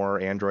any more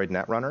Android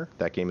Netrunner.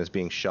 That game is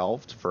being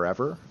shelved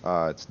forever.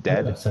 It's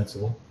dead. That's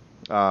sensible.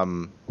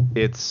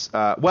 It's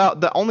well,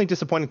 the only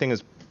disappointing thing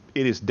is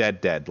it is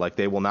dead. Like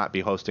they will not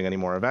be hosting any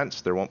more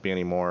events. There won't be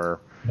any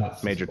more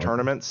major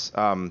tournaments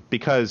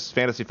because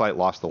Fantasy Flight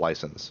lost the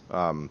license.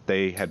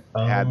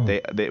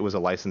 It was a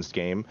licensed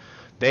game.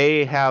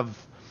 They have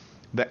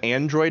the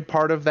Android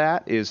part of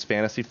that is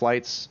Fantasy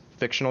Flight's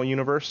fictional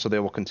universe, so they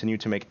will continue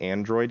to make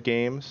Android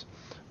games.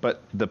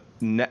 But the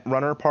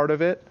Netrunner part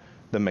of it,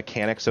 the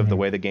mechanics of the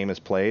way the game is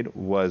played,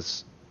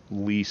 was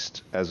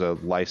leased as a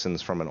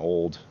license from an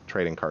old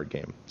trading card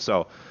game.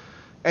 So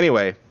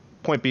anyway,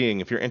 point being,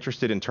 if you're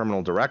interested in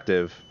Terminal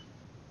Directive,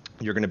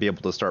 you're going to be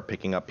able to start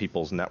picking up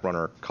people's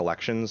Netrunner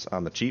collections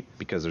on the cheap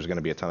because there's going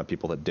to be a ton of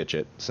people that ditch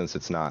it since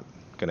it's not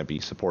going to be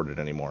supported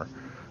anymore,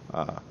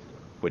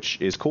 which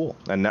is cool.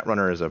 And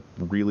Netrunner is a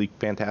really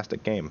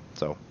fantastic game,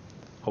 so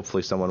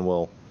hopefully someone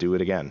will do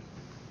it again.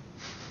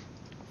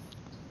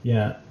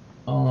 Yeah,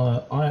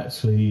 I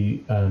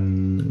actually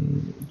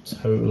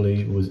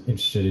totally was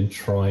interested in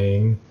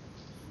trying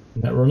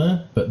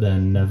Netrunner, but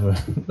then never.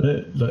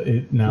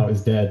 Now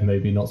it's dead,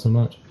 maybe not so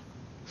much.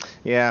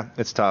 Yeah,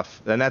 it's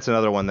tough. And that's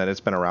another one that it's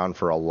been around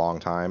for a long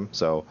time,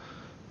 so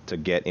to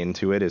get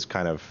into it is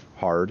kind of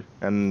hard.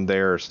 And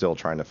they're still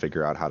trying to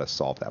figure out how to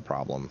solve that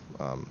problem.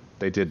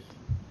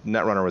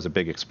 Netrunner was a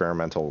big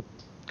experimental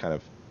kind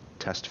of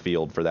test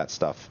field for that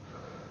stuff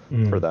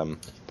for them.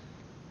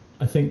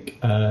 I think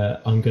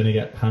I'm going to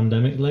get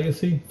Pandemic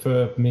Legacy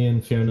for me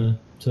and Fiona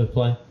to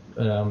play.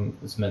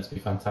 It's meant to be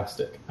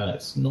fantastic, and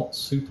it's not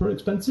super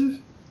expensive.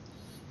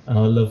 And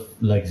I love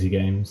legacy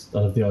games. I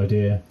love the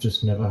idea.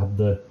 Just never had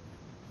the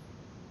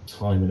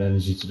time and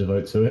energy to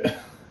devote to it.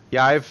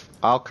 Yeah,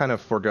 I'll kind of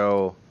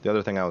forego. The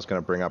other thing I was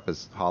going to bring up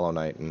is Hollow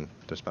Knight, and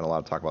there's been a lot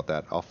of talk about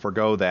that. I'll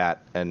forego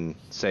that and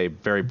say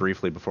very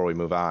briefly before we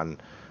move on.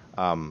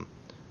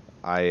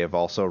 I have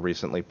also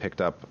recently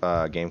picked up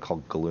a game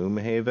called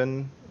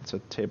Gloomhaven. It's a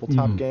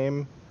tabletop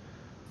game.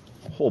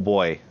 Oh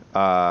boy.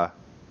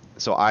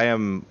 So I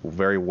am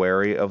very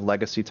wary of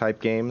legacy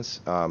type games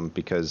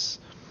because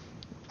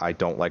I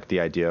don't like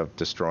the idea of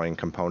destroying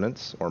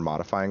components or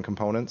modifying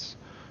components.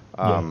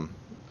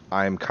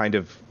 I'm kind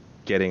of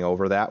getting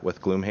over that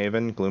with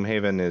Gloomhaven.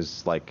 Gloomhaven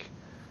is like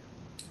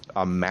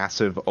a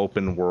massive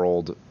open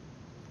world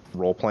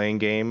role-playing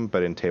game,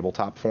 but in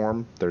tabletop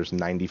form. There's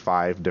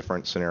 95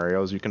 different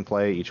scenarios you can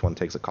play. Each one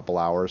takes a couple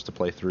hours to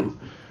play through.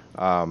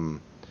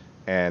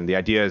 And the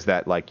idea is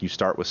that like you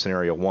start with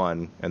scenario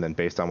 1, and then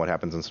based on what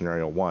happens in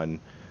scenario 1,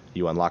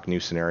 you unlock new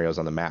scenarios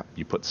on the map.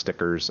 You put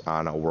stickers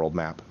on a world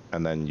map,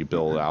 and then you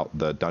build out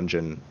the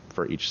dungeon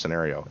for each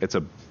scenario. It's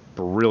a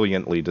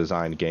brilliantly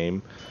designed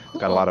game.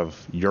 Got a lot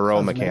of Euro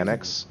Sounds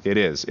mechanics. It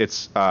is.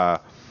 It's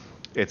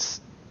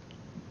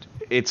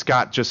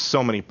got just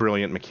so many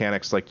brilliant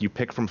mechanics. Like you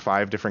pick from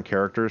 5 different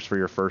characters for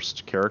your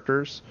first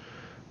characters,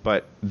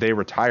 but they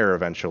retire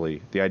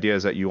eventually. The idea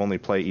is that you only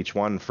play each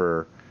one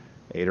for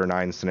 8 or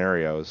 9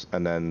 scenarios,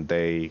 and then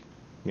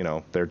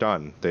they're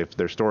done.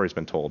 Their story's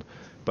been told.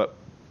 But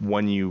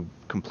when you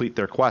complete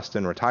their quest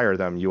and retire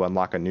them, you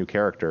unlock a new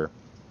character,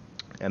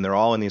 and they're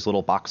all in these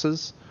little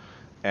boxes,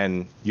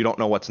 and you don't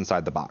know what's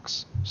inside the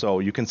box. So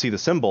you can see the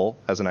symbol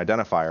as an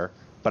identifier,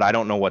 but I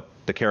don't know what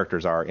the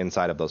characters are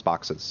inside of those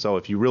boxes. So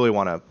if you really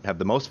want to have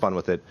the most fun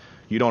with it,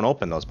 you don't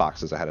open those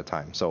boxes ahead of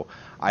time. So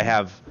I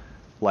have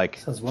like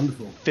Sounds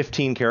wonderful.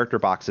 15 character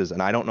boxes,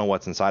 and I don't know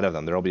what's inside of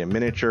them. There'll be a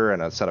miniature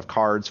and a set of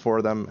cards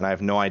for them, and I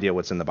have no idea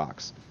what's in the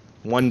box.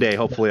 One day,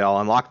 hopefully, I'll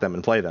unlock them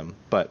and play them.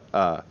 But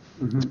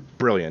it's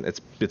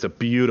brilliant. It's a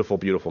beautiful,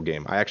 beautiful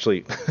game. I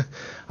actually,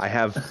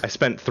 I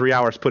spent 3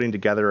 hours putting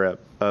together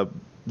a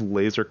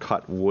laser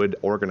cut wood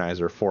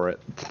organizer for it,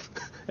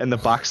 and the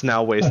box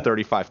now weighs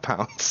 35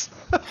 pounds.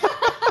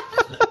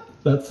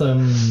 That's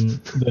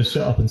the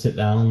Shut Up and Sit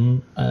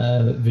Down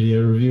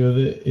video review of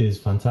it is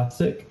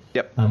fantastic.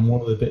 Yep. And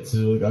one of the bits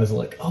is the guys are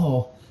like,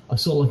 "Oh, I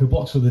saw like a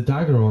box with a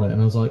dagger on it,"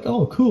 and I was like,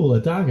 "Oh, cool,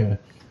 a dagger."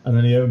 And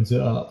then he opens it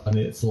up, and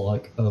it's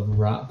like a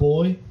rat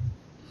boy.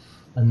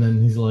 And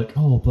then he's like,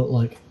 "Oh, but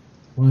like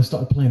when I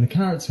started playing the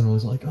character, I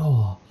was like,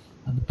 oh,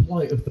 and the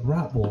plight of the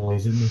rat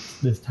boys in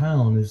this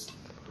town is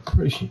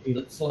pretty shitty.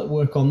 Let's like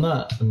work on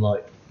that." And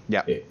like,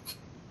 yeah,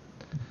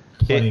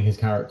 playing his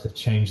character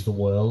changed the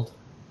world.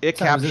 It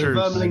So captures is it a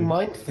vermling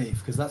mind thief?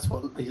 Because that's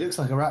what he looks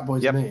like, a rat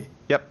boy to me.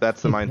 Yep,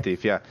 that's the Mind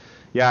Thief. Yeah,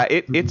 yeah.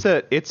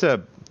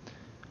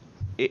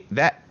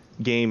 That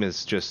game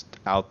is just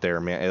out there,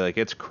 man. Like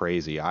it's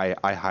crazy.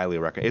 I highly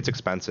recommend. It's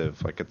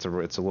expensive. Like it's a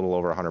little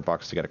over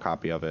 $100 to get a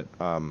copy of it.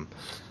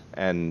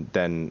 And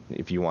then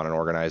if you want an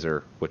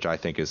organizer, which I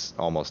think is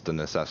almost a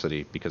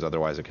necessity because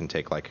otherwise it can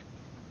take like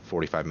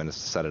 45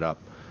 minutes to set it up.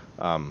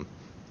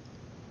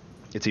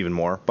 It's even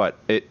more, but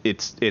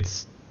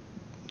it's.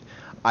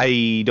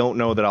 I don't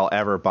know that I'll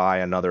ever buy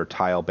another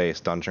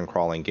tile-based dungeon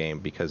crawling game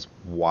because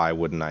why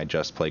wouldn't I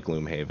just play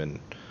Gloomhaven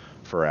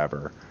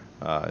forever?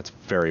 It's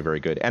very, very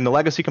good. And the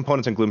legacy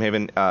components in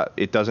Gloomhaven,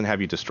 it doesn't have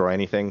you destroy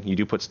anything. You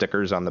do put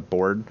stickers on the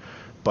board,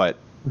 but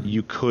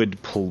you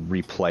could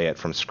replay it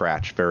from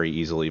scratch very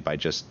easily by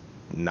just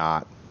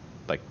not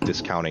like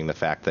discounting the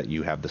fact that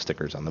you have the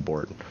stickers on the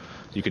board.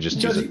 You could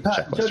just use a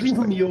checklist. Judging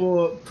from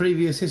your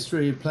previous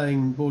history of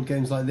playing board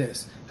games like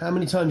this, how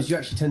many times do you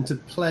actually tend to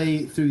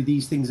play through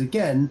these things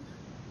again,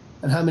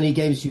 and how many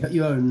games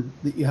you own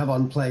that you have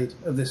unplayed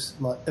of this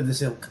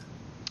ilk?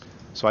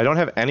 So I don't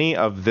have any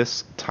of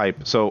this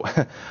type. So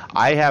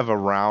I have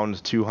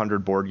around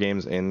 200 board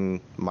games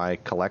in my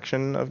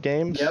collection of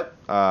games. Yep.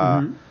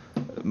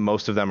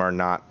 Most of them are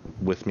not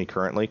with me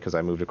currently because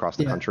I moved across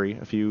the country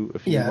a few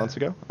months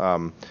ago.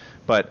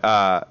 But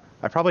I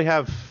probably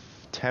have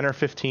 10 or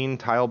 15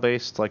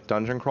 tile-based like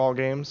dungeon crawl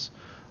games.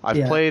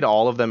 I've played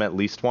all of them at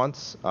least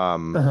once,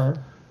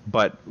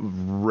 but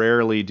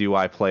rarely do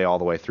I play all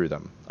the way through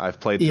them. I've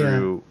played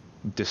through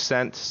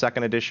Descent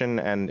 2nd Edition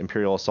and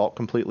Imperial Assault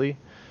completely.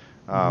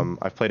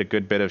 I've played a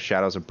good bit of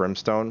Shadows of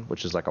Brimstone,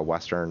 which is like a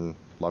Western,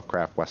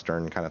 Lovecraft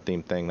Western kind of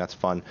themed thing. That's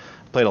fun.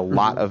 I've played a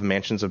lot of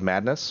Mansions of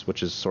Madness,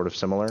 which is sort of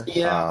similar.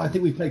 Yeah, I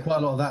think we played quite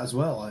a lot of that as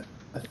well.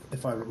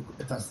 If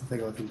that's the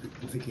thing I'm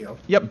thinking of.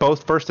 Yep,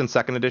 both 1st and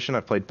 2nd edition.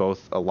 I've played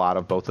a lot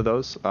of both of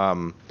those.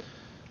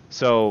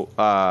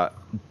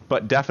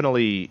 But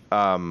definitely,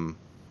 I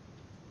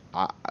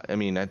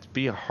mean, it'd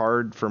be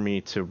hard for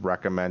me to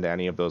recommend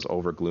any of those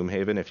over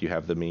Gloomhaven if you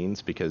have the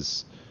means,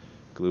 because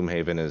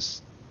Gloomhaven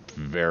is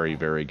very,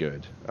 very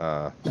good.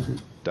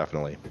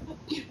 Definitely.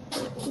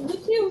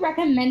 Would you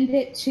recommend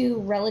it to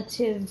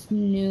relative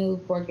new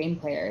board game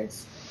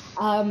players?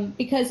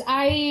 Because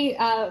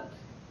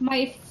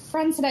my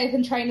friends and I have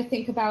been trying to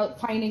think about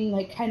finding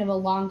like kind of a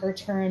longer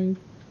term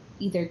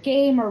either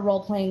game or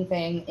role playing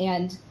thing,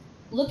 and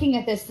looking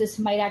at this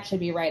might actually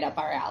be right up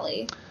our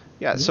alley.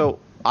 Yeah, so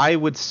I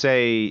would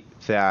say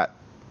that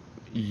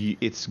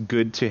it's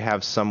good to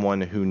have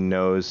someone who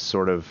knows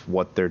sort of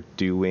what they're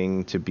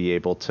doing to be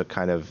able to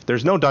kind of.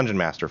 There's no dungeon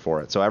master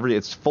for it, so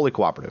it's fully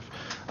cooperative.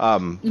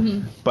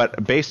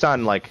 But based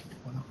on like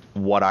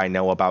what I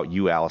know about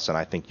you, Allison,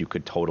 I think you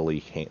could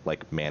totally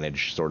like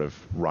manage sort of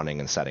running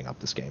and setting up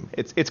this game.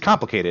 It's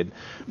complicated,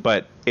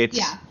 but it's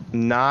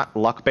not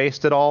luck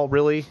based at all,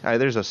 really.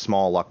 There's a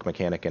small luck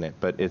mechanic in it,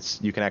 but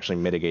you can actually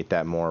mitigate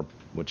that more,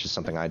 which is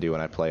something I do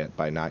when I play it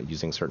by not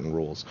using certain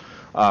rules.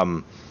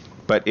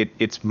 But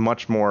it's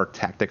much more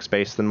tactics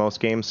based than most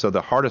games. So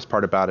the hardest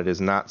part about it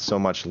is not so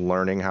much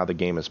learning how the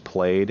game is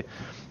played,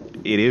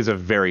 It is a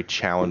very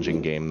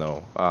challenging game,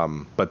 though.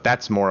 But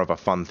that's more of a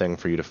fun thing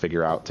for you to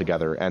figure out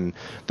together. And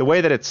the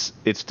way that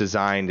it's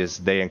designed is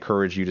they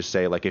encourage you to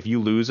say, like, if you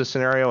lose a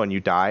scenario and you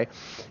die,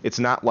 it's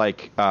not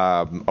like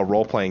a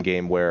role-playing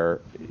game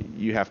where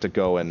you have to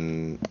go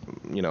and,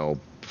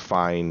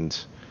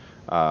 find,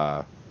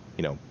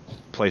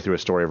 play through a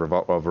story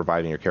of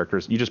reviving your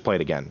characters. You just play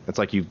it again. It's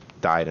like you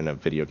died in a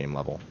video game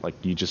level. Like,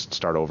 you just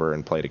start over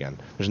and play it again.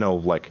 There's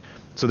no,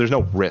 so there's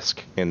no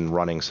risk in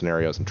running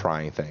scenarios and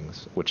trying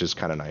things, which is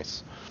kind of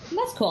nice.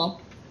 That's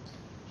cool.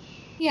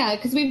 Yeah,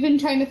 because we've been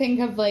trying to think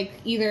of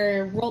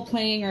either role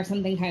playing or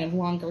something kind of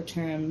longer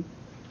term,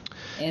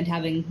 and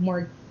having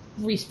more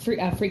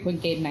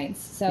frequent game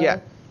nights. So yeah,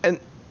 and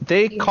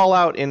they call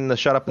out in the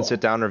Shut Up and Sit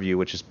Down review,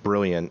 which is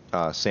brilliant.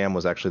 Sam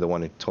was actually the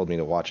one who told me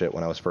to watch it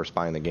when I was first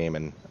buying the game,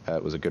 and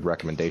it was a good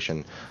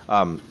recommendation.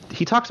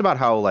 He talks about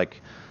how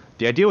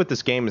the idea with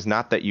this game is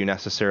not that you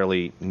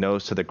necessarily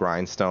nose to the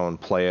grindstone,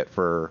 play it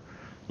for,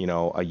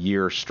 a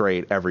year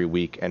straight every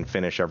week and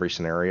finish every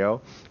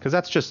scenario, because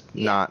that's just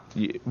not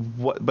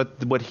what.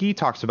 But what he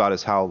talks about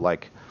is how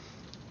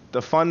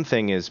the fun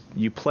thing is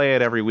you play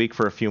it every week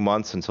for a few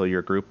months until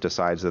your group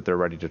decides that they're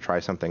ready to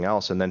try something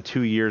else, and then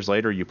 2 years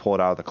later you pull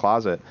it out of the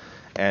closet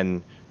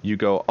and you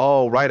go,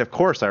 oh right, of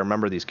course I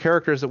remember these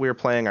characters that we were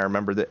playing. I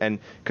remember that, and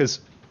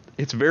because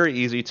it's very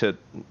easy to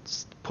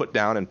put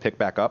down and pick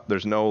back up.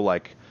 There's no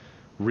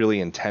really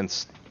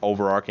intense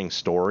overarching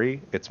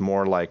story. It's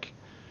more like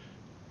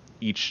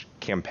each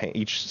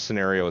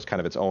scenario is kind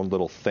of its own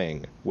little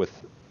thing,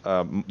 with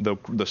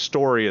the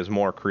story is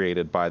more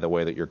created by the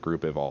way that your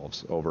group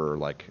evolves over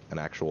an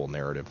actual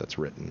narrative that's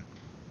written.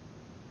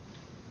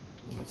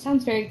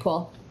 Sounds very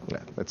cool.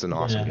 Yeah, it's an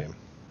awesome game.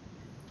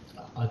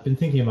 I've been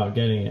thinking about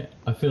getting it.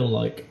 I feel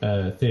like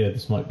Theo,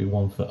 this might be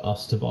one for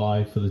us to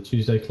buy for the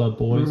Tuesday Club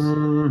boys.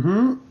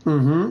 I'm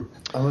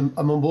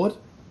on board.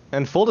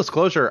 And full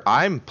disclosure,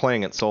 I'm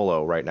playing it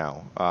solo right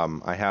now.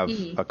 I have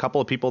a couple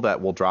of people that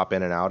will drop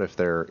in and out if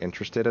they're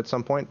interested at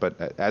some point,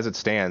 but as it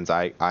stands,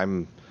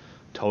 I'm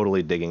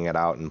totally digging it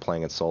out and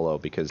playing it solo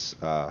because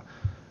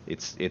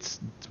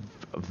it's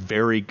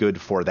very good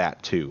for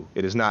that too.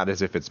 It is not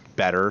as if it's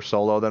better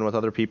solo than with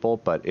other people,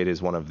 but it is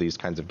one of these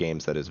kinds of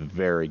games that is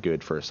very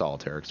good for a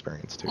solitaire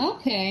experience too.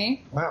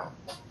 Okay. Wow.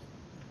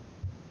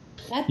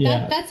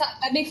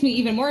 That makes me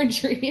even more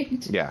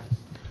intrigued. Yeah.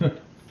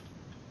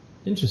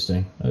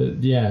 Interesting.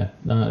 Again,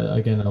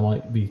 I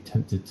might be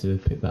tempted to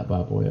pick that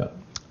bad boy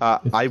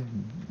up.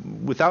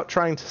 Without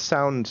trying to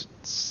sound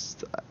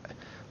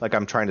like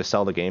I'm trying to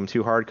sell the game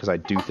too hard, because I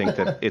do think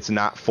that it's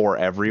not for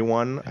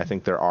everyone. I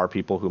think there are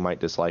people who might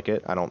dislike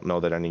it. I don't know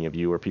that any of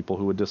you are people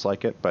who would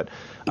dislike it, but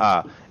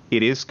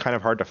it is kind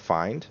of hard to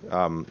find.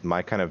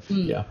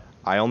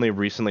 I only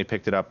recently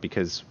picked it up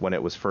because when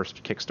it was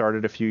first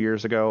kickstarted a few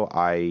years ago,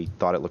 I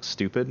thought it looked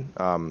stupid.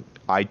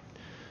 I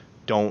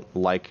don't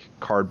like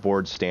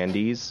cardboard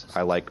standees.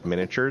 I like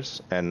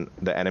miniatures, and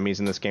the enemies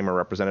in this game are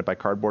represented by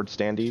cardboard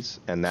standees,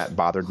 and that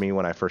bothered me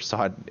when I first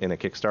saw it in a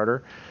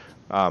Kickstarter.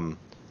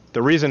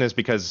 The reason is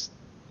because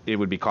it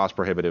would be cost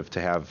prohibitive to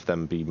have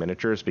them be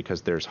miniatures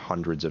because there's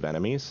hundreds of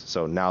enemies.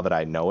 So now that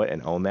I know it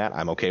and own that,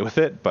 I'm okay with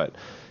it. But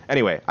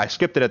anyway, I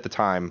skipped it at the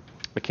time.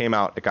 It came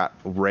out, it got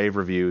rave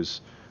reviews,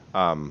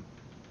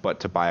 but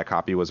to buy a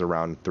copy was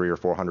around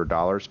 $300 or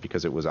 $400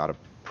 because it was out of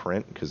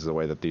print, because the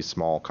way that these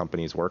small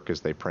companies work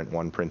is they print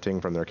one printing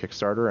from their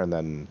Kickstarter and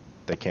then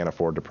they can't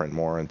afford to print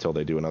more until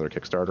they do another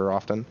Kickstarter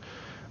often.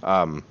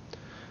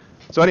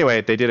 So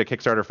anyway, they did a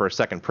Kickstarter for a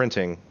second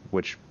printing,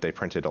 which they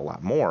printed a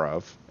lot more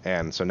of,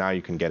 and so now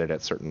you can get it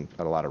at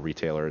a lot of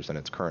retailers, and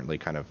it's currently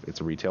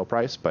it's a retail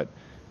price, but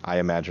I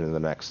imagine in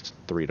the next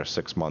 3 to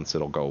 6 months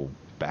it'll go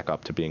back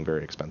up to being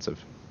very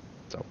expensive.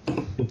 So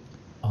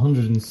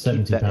 £170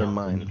 keep that in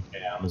mind.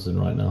 Amazon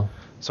right now.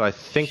 So I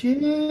think,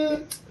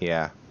 Shit.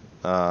 yeah.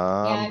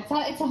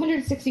 It's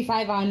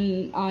 165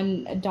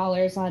 on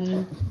dollars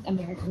on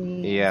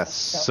American. Yes,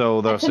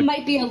 so that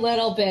might be a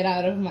little bit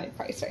out of my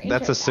price range.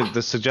 That's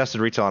the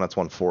suggested retail on it's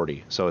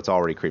 $140, so it's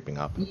already creeping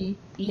up. Mm-hmm.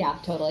 Yeah,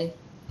 totally.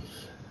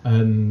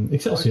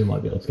 Excelsior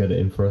might be able to get it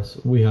in for us.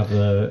 We have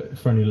a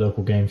friendly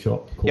local game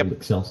shop called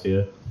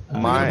Excelsior.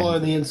 My boy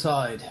on the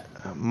inside.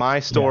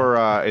 My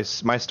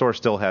store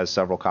still has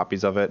several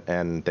copies of it,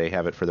 and they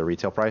have it for the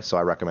retail price. So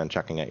I recommend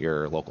checking at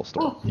your local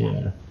store. Oh,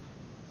 yeah,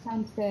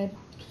 sounds good.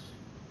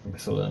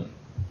 Excellent.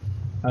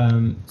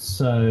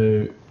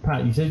 So,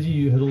 Pat, you said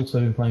you had also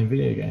been playing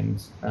video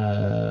games.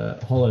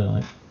 Hollow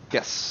Knight.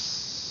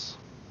 Yes.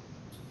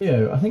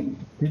 Theo, I think,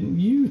 didn't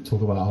you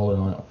talk about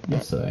Hollow Knight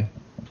yesterday?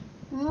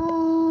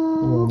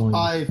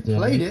 I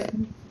played it,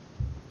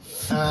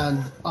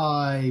 and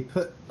I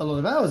put a lot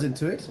of hours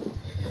into it.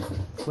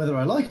 Whether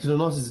I like it or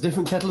not is a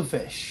different kettle of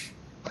fish.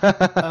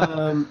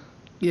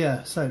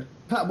 Yeah, so,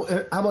 Pat,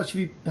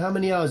 how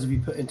many hours have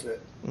you put into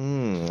it?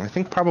 I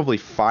think probably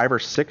 5 or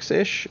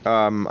 6-ish.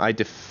 I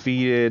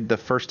defeated the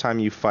first time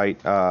you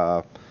fight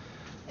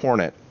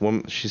Hornet.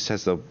 She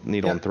says the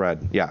needle and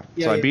thread. Yeah.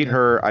 So I beat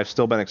her. I've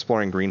still been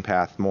exploring Green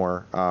Path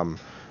more.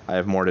 I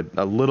have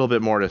a little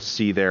bit more to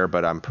see there,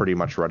 but I'm pretty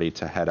much ready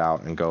to head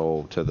out and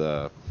go to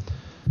the.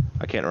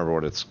 I can't remember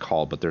what it's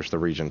called, but there's the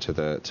region to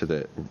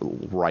the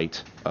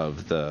right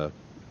of the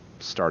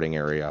starting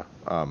area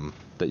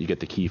that you get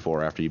the key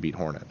for after you beat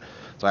Hornet.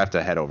 So I have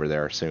to head over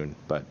there soon.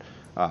 But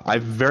I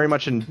very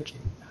much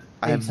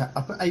I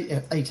have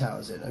 8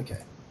 hours in. Okay,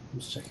 I'm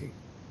just checking.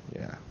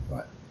 Yeah.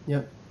 Right.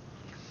 Yep.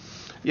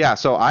 Yeah,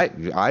 so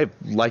I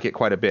like it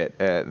quite a bit.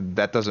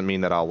 That doesn't mean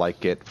that I'll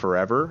like it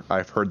forever.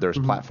 I've heard there's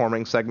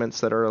platforming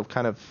segments that are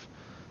kind of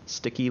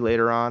sticky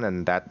later on,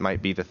 and that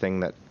might be the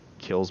thing that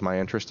kills my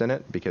interest in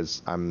it,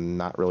 because I'm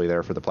not really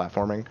there for the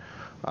platforming.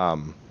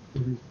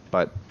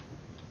 But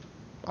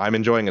I'm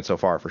enjoying it so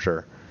far, for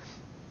sure.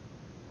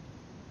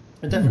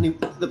 And definitely,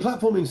 the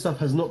platforming stuff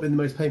has not been the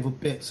most painful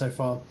bit so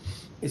far.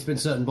 It's been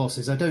certain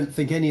bosses. I don't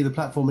think any of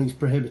the platforming is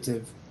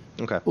prohibitive.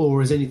 Okay.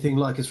 Or is anything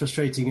like as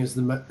frustrating as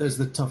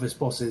the toughest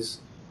bosses.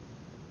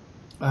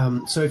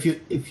 So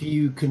if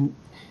you can,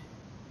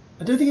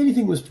 I don't think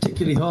anything was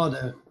particularly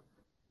harder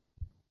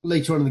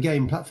later on in the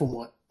game,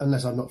 platform-wise,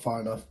 unless I'm not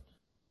far enough.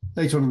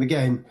 Later on in the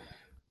game,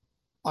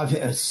 I've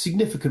hit a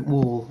significant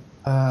wall.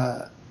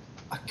 I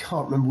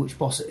can't remember which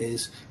boss it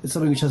is. It's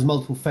something which has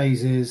multiple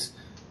phases.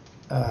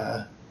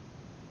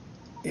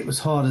 It was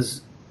hard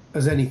as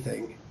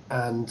anything,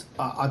 and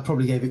I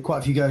probably gave it quite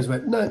a few goes.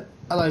 Went no.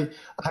 And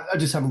I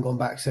just haven't gone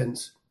back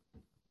since.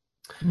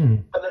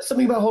 And there's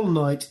something about Hollow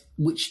Knight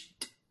which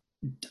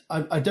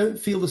I don't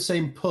feel the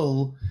same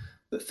pull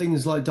that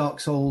things like Dark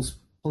Souls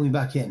pull me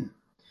back in.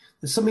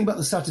 There's something about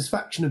the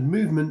satisfaction of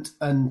movement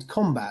and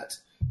combat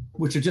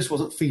which I just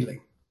wasn't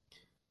feeling.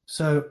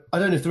 So I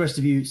don't know if the rest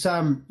of you,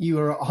 Sam, you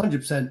are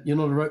 100%.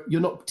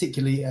 You're not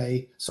particularly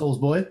a Souls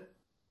boy.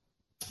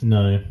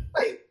 No.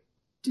 Wait,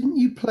 didn't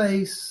you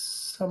play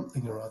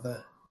something or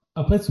other?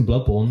 I played some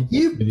Bloodborne.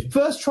 You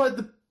first tried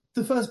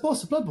the first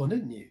boss of Bloodborne,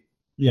 didn't you?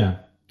 Yeah.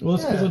 Well,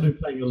 that's because I've been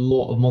playing a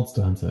lot of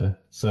Monster Hunter,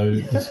 so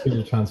the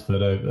skill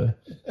transferred over.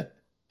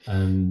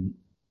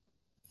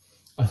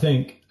 I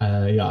think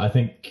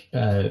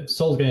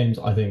Souls games,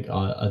 I think,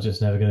 are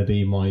just never going to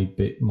be my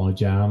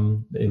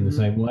jam in the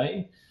same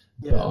way.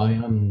 Yeah. But I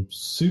am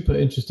super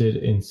interested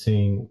in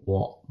seeing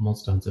what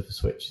Monster Hunter for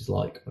Switch is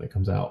like when it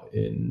comes out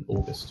in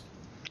August.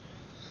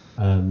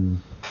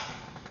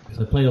 Because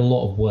I played a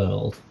lot of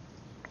World,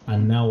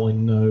 and now I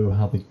know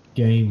how the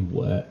game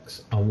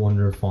works. I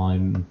wonder if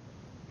I'm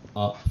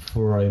up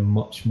for a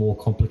much more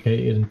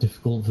complicated and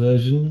difficult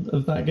version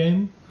of that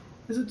game.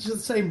 Is it just the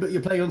same, but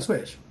you're playing on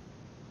Switch?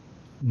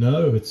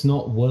 No, it's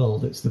not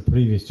World. It's the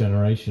previous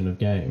generation of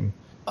game.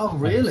 Oh,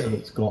 really? So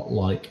it's got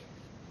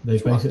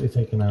they've basically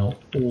taken out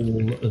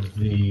all of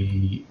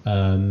the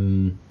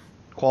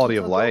quality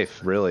of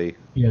life, really.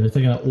 Yeah, they're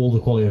taking out all the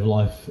quality of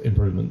life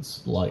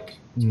improvements. Like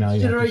now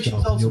you have to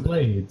sharpen your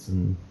blades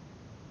and.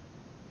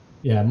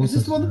 Yeah, is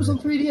this the one that was on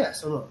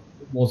 3DS or not?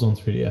 It was on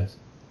 3DS.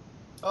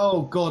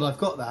 Oh god, I've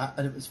got that,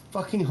 and it was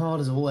fucking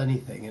hard as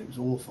anything, and it was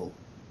awful.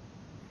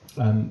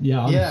 I'm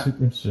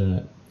super interested in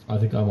it. I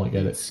think I might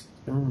get it.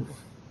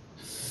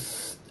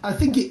 I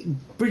think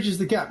it bridges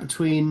the gap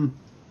between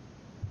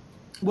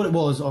what it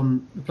was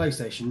on the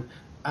PlayStation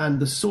and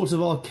the sort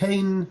of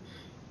arcane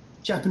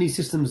Japanese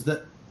systems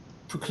that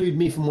preclude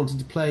me from wanting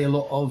to play a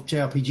lot of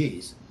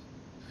JRPGs.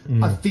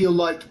 I feel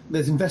like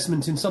there's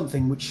investment in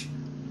something which...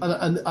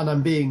 And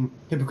I'm being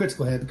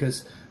hypocritical here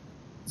because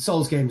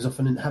Souls games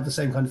often have the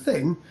same kind of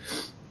thing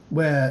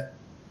where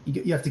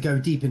you have to go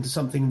deep into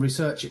something and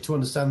research it to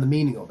understand the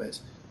meaning of it.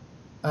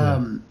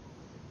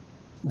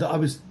 That I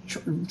was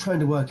trying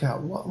to work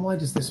out, why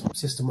does this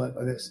system work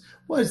like this?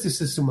 Why does this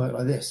system work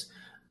like this?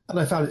 And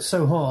I found it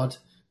so hard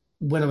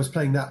when I was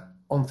playing that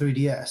on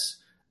 3DS,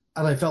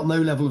 and I felt no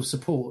level of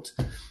support.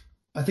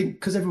 I think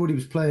because everybody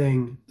was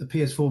playing the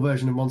PS4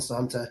 version of Monster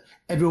Hunter,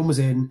 everyone was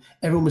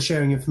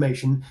sharing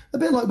information, a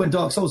bit like when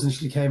Dark Souls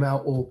initially came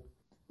out, or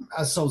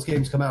as Souls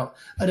games come out,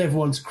 and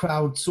everyone's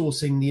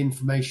crowdsourcing the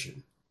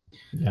information.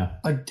 Yeah,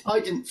 I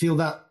didn't feel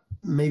that,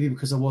 maybe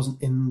because I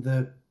wasn't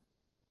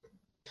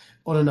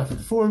on enough of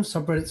the forums,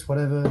 subreddits,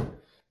 whatever,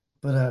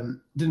 but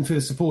didn't feel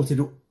supported,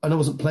 and I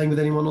wasn't playing with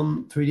anyone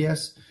on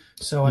 3DS,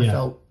 so I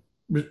felt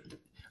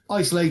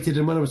isolated.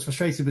 And when I was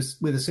frustrated with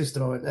the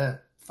system, I went,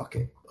 fuck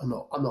it, I'm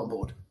not on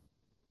board.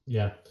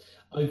 Yeah,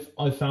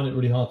 I've found it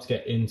really hard to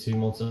get into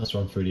Monster Hunter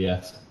on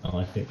 3DS, and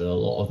I think that a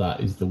lot of that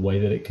is the way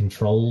that it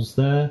controls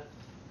there.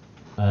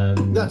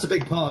 That's a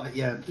big part of it.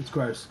 Yeah, it's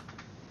gross.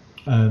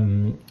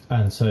 And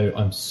so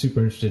I'm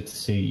super interested to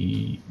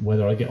see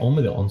whether I get on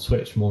with it on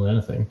Switch more than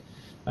anything.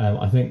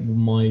 I think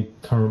my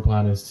current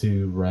plan is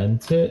to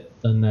rent it,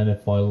 and then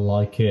if I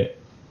like it,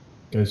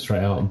 go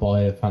straight out and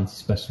buy a fancy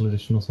special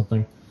edition or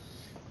something.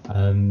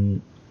 I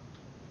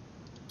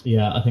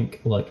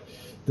think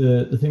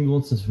the thing with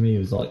Monster Hunter for me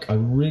was I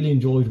really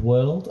enjoyed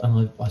World,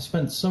 and I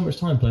spent so much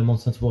time playing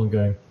Monster Hunter 1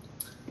 going,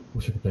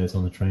 wish I could play this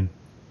on the train.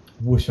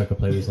 Wish I could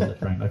play this on the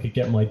train. I could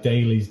get my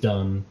dailies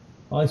done.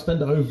 I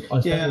spent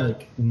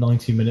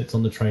 90 minutes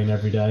on the train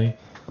every day.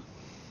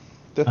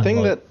 The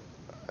thing that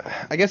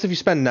I guess if you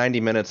spend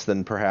 90 minutes,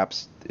 then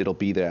perhaps it'll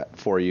be that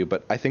for you.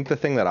 But I think the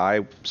thing that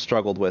I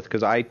struggled with,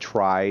 because I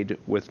tried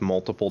with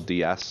multiple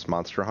DS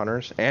Monster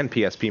Hunters and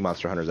PSP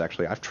Monster Hunters,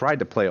 actually. I've tried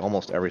to play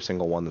almost every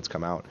single one that's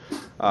come out.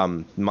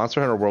 Monster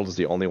Hunter World is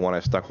the only one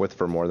I've stuck with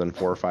for more than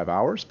 4 or 5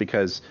 hours,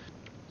 because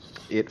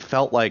it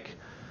felt like,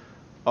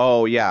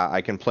 oh, yeah,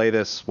 I can play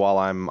this while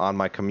I'm on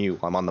my commute.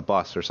 I'm on the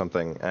bus or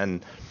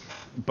something.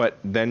 But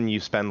then you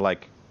spend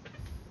like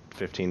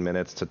 15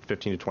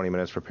 to 20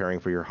 minutes preparing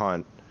for your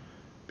hunt,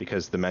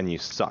 because the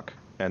menus suck,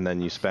 and then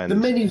you spend... The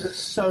menus are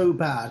so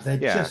bad, they're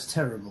just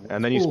terrible.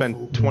 And then you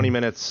spend 20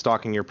 minutes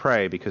stalking your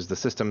prey, because the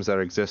systems that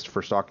exist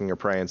for stalking your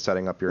prey and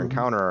setting up your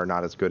encounter are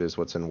not as good as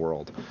what's in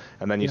World.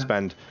 And then you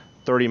spend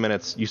 30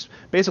 minutes...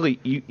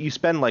 You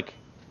spend like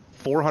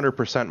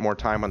 400% more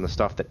time on the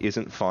stuff that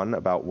isn't fun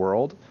about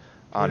World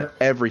on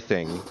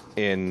everything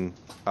in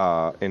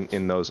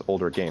those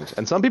older games.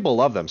 And some people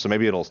love them, so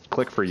maybe it'll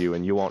click for you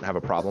and you won't have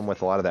a problem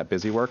with a lot of that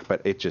busy work,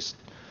 but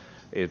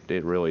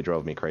it really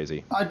drove me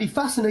crazy. I'd be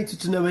fascinated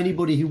to know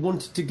anybody who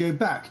wanted to go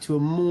back to a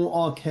more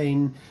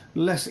arcane,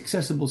 less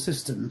accessible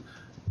system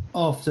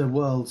after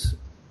Worlds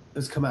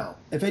has come out.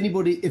 If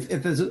anybody,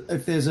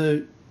 if there's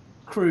a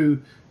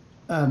crew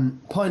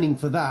pining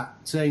for that,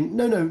 saying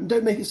no,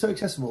 don't make it so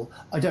accessible.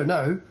 I don't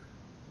know,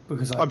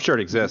 because I'm sure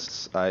it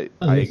exists. I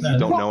don't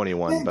know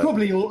anyone, but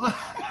probably all.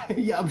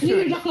 Yeah, I'm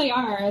sure. You definitely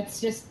are.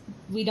 It's just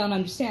we don't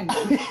understand.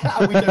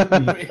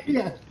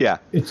 Yeah.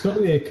 It's got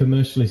to be a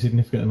commercially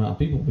significant amount of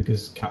people,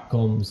 because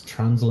Capcom's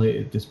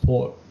translated this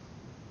port.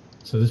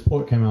 So this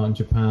port came out in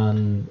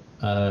Japan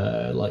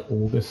like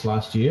August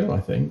last year, I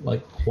think,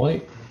 like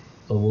quite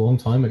a long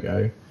time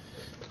ago.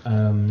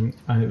 And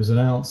it was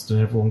announced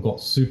and everyone got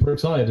super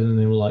excited, and then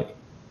they were like,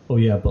 oh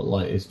yeah, but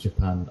like it's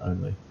Japan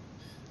only.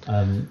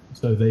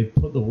 So they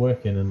put the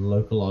work in and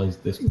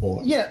localized this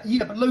port. Yeah,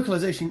 but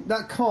localization,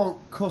 that can't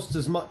cost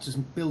as much as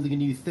building a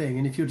new thing.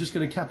 And if you're just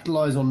going to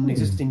capitalize on an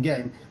existing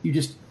game, you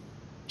just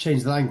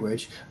change the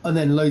language. And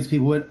then loads of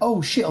people went,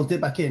 oh shit, I'll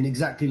dip back in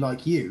exactly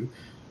like you.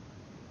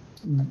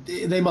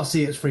 They must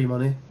see it's free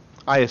money.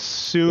 I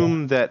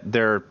assume that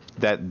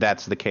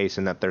that's the case,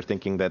 and that they're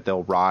thinking that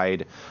they'll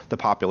ride the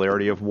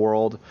popularity of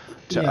World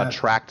to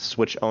attract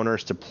Switch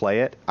owners to play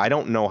it. I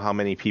don't know how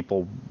many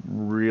people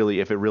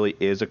really, if it really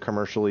is a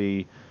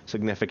commercially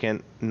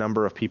significant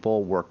number of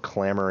people, were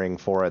clamoring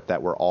for it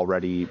that were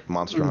already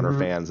Monster Hunter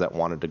fans that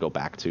wanted to go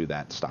back to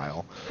that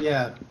style.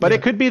 Yeah. But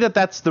it could be that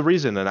that's the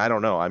reason, and I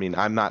don't know. I mean,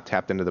 I'm not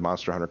tapped into the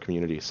Monster Hunter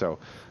community, so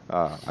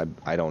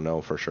I don't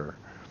know for sure.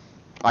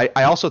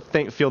 I also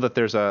feel that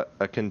there's a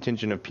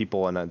contingent of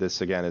people, and this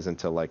again isn't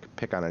to like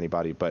pick on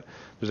anybody, but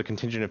there's a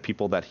contingent of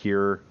people that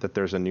hear that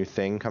there's a new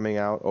thing coming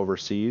out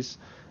overseas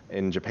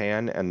in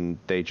Japan, and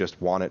they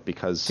just want it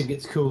because I think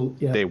it's cool.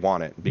 Yeah. They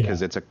want it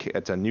because it's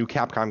a new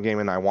Capcom game,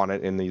 and I want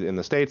it in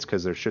the States,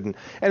 because there shouldn't.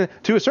 And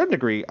to a certain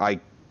degree, I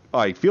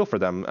feel for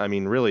them. I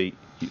mean, really,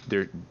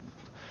 their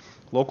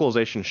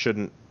localization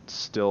shouldn't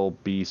still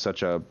be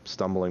such a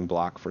stumbling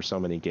block for so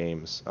many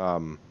games.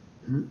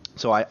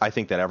 So I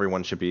think that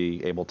everyone should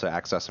be able to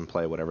access and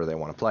play whatever they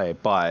want to play.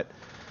 But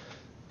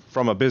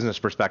from a business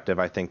perspective,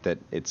 I think that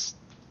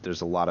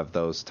there's a lot of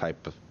those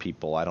type of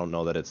people. I don't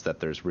know that it's that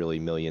there's really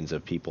millions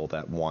of people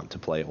that want to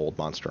play old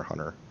Monster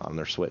Hunter on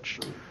their Switch.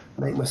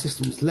 Make my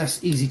systems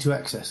less easy to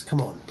access. Come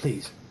on,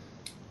 please.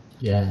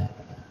 Yeah.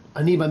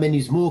 I need my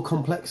menus more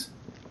complex.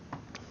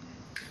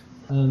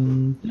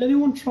 Did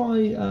anyone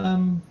try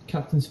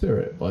Captain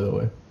Spirit, by the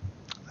way?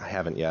 I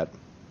haven't yet.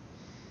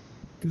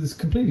 Because it's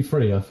completely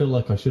free. I feel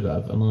like I should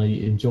have, and I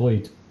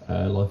enjoyed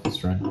Life is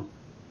Strange.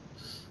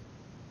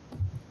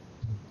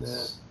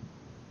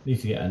 Need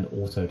to get an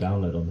auto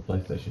download on the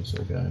PlayStation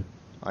still going.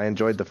 I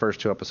enjoyed the first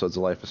 2 episodes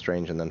of Life is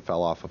Strange and then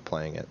fell off of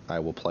playing it. I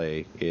will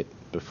play it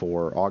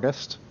before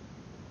August.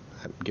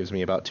 That gives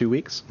me about 2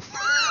 weeks.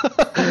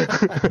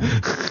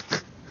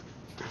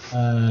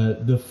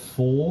 The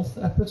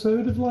 4th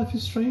episode of Life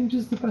is Strange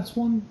is the best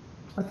one,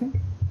 I think.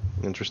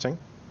 Interesting.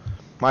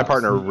 My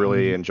partner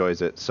really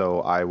enjoys it,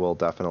 so I will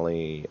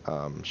definitely...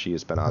 she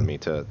has been on me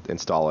to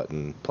install it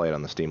and play it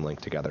on the Steam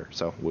Link together,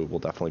 so we will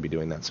definitely be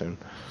doing that soon.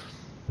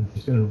 I'm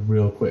just going to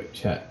real quick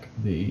check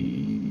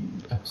the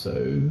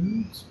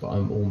episodes, but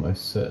I'm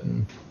almost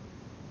certain.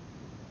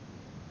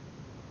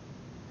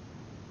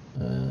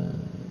 So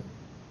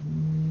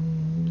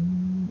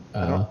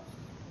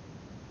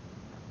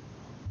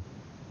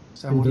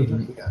what are you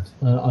looking at?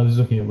 I was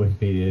looking at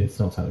Wikipedia. It's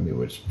not telling me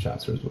which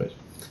chapter is which.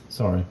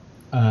 Sorry.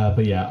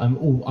 But yeah,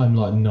 I'm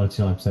like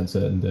 99%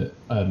 certain that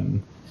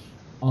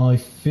I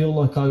feel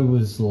like I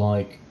was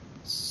like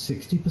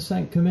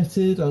 60%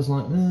 committed. I was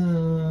like,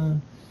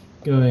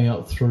 going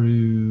up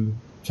through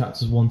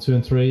chapters 1, 2,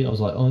 and 3. I was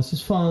like, oh, this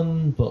is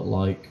fun, but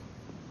like,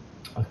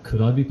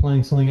 could I be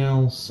playing something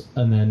else?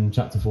 And then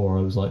chapter 4,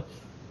 I was like,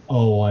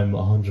 oh, I'm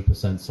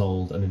 100%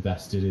 sold and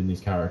invested in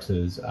these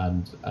characters,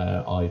 and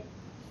I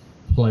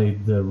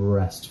played the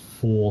rest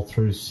 4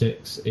 through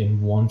 6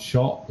 in one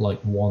shot, like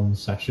one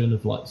session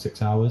of like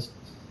 6 hours,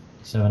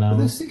 7 hours. Are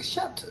there 6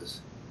 chapters?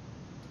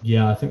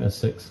 Yeah, I think there's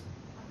 6.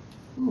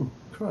 Ooh,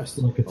 Christ.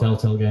 Like a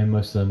Telltale game,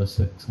 most of them are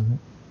 6. I think.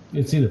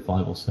 It's either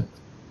 5 or 6.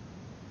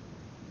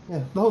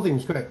 Yeah, the whole thing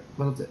was great.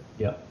 I loved it.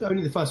 Yeah.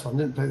 Only the first one.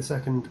 Didn't play the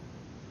second.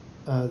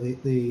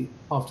 The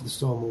After the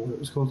Storm, or what it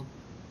was called.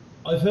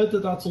 I've heard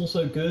that that's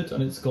also good,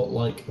 and it's got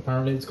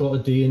apparently it's got a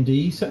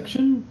D&D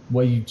section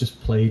where you just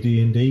play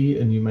D&D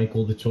and you make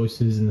all the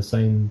choices in the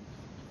same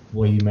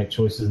way you make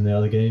choices in the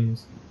other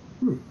games.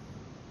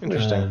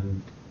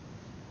 Interesting.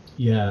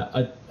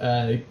 Yeah,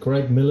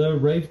 Greg Miller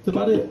raved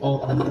about it.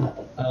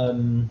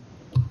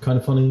 Kind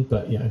of funny,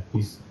 but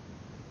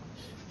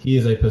he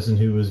is a person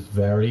who was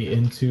very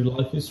into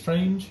Life is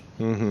Strange.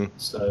 Mm-hmm.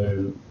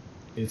 So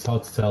it's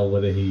hard to tell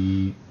whether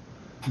he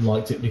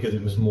liked it because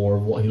it was more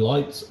of what he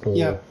liked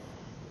or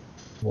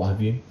what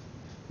have you.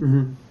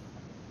 Mm-hmm.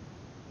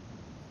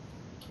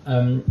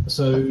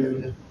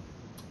 So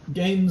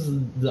games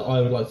that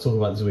I would like to talk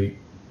about this week.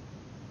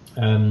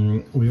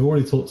 We've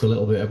already talked a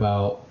little bit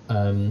about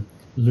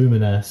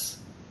Lumines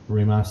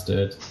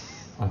Remastered.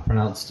 I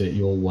pronounced it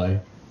your way.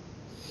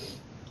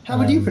 How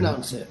would you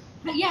pronounce it?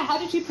 Yeah, how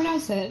did you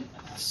pronounce it?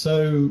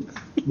 So,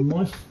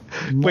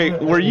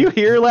 Wait, were you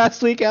here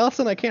last week,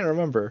 Allison? I can't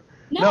remember.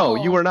 No.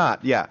 You were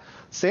not. Yeah.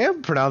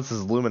 Sam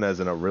pronounces Lumines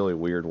in a really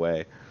weird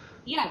way.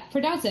 Yeah,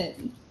 pronounce it.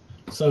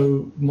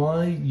 So,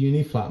 my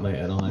uni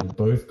flatmate and I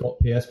both got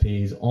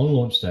PSPs on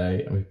launch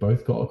day, and we've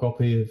both got a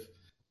copy of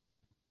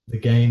the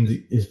game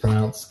that is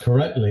pronounced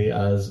correctly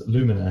as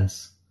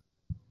Lumines.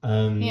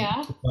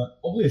 Yeah. But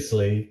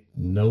obviously,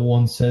 no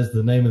one says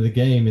the name of the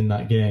game in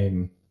that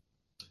game.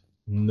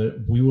 No,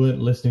 we weren't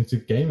listening to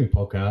gaming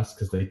podcasts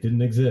because they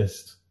didn't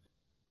exist.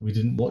 We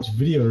didn't watch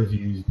video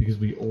reviews because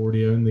we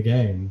already owned the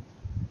game.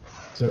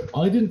 So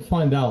I didn't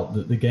find out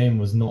that the game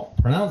was not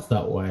pronounced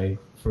that way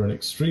for an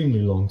extremely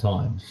long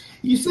time.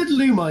 You said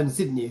Lumines,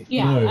 didn't you?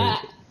 Yeah. No.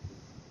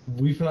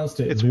 We pronounced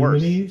it It's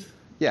worse. Lumines.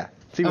 Yeah.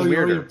 It's even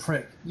You're weirder. a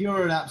prick.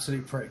 You're an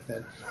absolute prick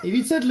then. If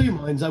you'd said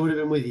Lumines, I would have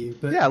been with you.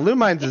 But Yeah,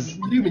 Lumines is...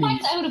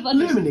 Lumines. I would have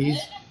understood. Lumines.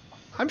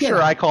 I'm Yeah,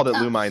 sure I called it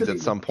Lumines absolutely.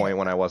 at some point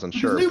when I wasn't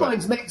Because sure.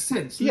 Lumines But makes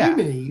sense. Yeah.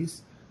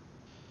 Lumines,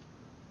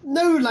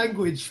 no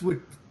language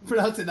would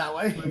pronounce it that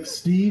way. Like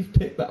Steve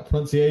picked that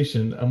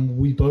pronunciation, and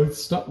we both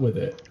stuck with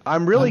it.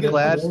 I'm really And then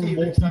glad... more and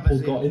more people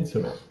got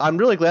into it. I'm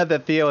really glad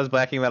that Theo is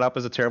backing that up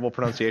as a terrible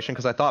pronunciation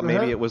because I thought maybe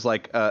Uh-huh. it was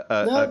like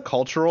a No.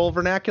 cultural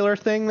vernacular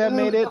thing that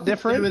made it Nothing to do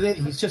different. with it.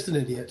 He's just an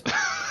idiot.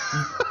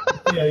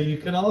 Yeah, you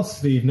can ask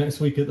Steve next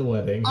week at the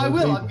wedding. I He'll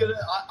will. be-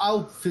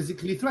 I'll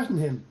physically threaten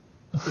him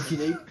if you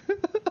need.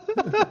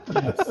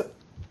 Yes.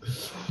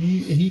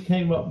 He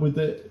came up with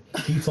it.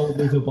 He told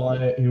me to buy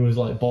it. He was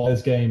like, buy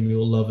this game,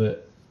 you'll love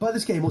it. By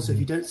this game, also, if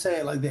you don't say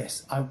it like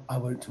this, I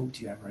won't talk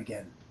to you ever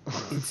again.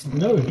 It's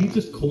No, he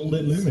just called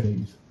it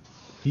Lumines.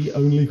 He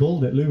only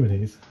called it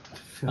Lumines.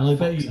 And I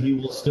bet you he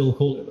will still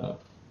call it that.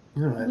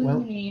 all right. Well,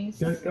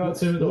 Go out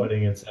to him at the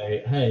wedding and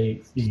say,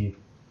 hey, Steve.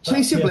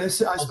 chase your that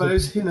bliss, I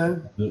suppose. You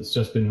know. That's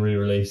just been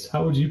re-released.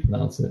 How would you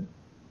pronounce it?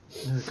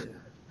 Oh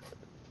dear.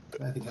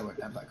 I think I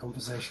won't have that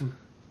conversation.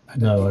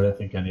 No, I don't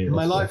think any of In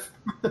my us life.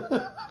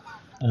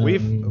 will.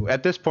 We've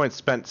at this point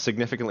spent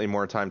significantly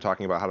more time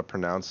talking about how to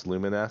pronounce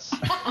Lumines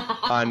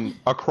on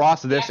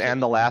across this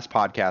and the last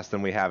podcast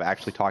than we have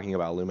actually talking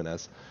about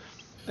Lumines.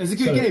 It's a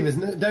good So- game,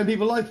 isn't it? Don't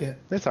people like it?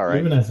 It's all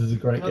right. Lumines is a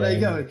great Oh, game. there you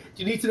go. Do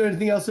you need to know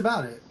anything else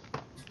about it?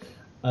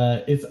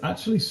 It's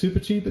actually super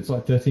cheap. It's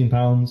like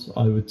 £13.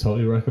 I would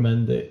totally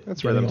recommend it.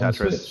 That's getting Rhythm it on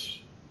Tetris.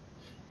 Switch.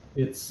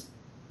 It's,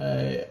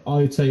 I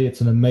would say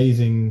it's an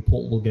amazing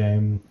portable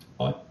game.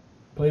 I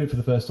played it for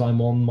the first time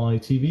on my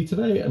TV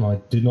today, and I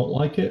did not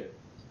like it.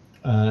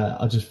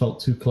 I just felt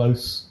too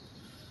close,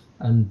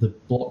 and the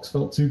blocks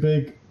felt too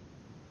big.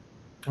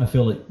 I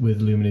feel like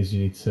with Lumines,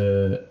 you need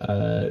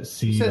to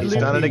see. said He's the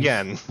done it Lumines.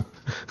 again.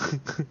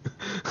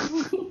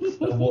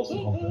 That wasn't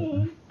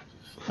on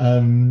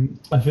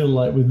there. I feel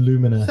like with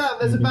Lumines, Sam,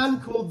 there's a you need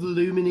band called the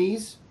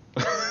Lumines.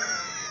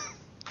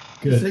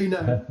 Good. So you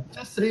know.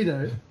 Just so you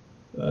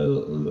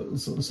know.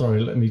 Sorry,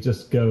 let me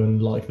just go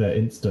and like their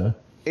Insta.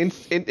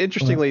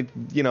 Interestingly,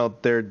 you know,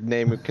 their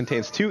name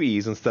contains 2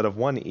 E's instead of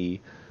 1 E.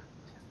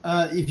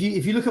 If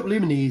you look up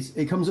Lumines,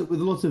 it comes up with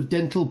a lot of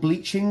dental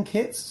bleaching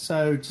kits.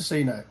 So just so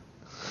you know.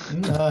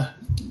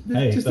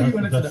 Hey, just so you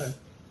wanted to know.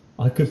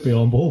 I could be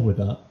on board with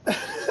that.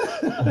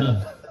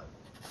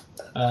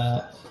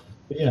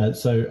 Yeah,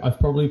 so I've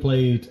probably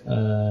played.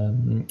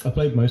 I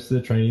played most of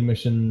the training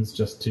missions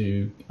just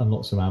to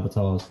unlock some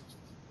avatars,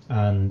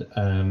 and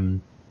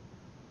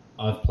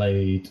I've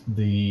played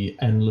the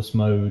endless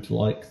mode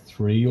like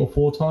 3 or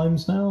 4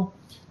 times now.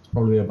 It's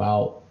probably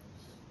about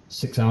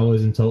 6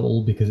 hours in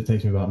total because it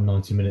takes me about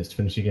 90 minutes to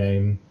finish a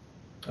game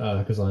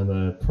because I'm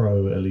a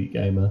pro elite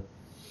gamer.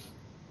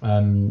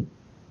 But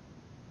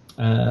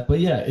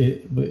yeah,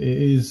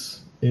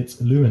 it's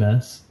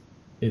Lumines.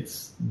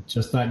 It's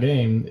just that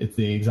game. It's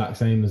the exact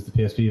same as the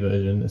PSP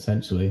version,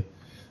 essentially.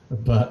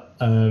 But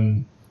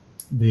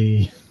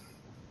yeah,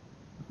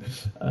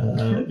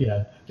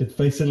 it's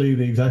basically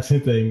the exact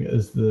same thing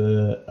as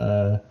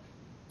the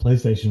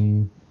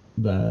PlayStation,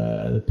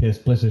 the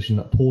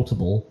PlayStation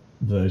Portable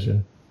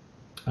version.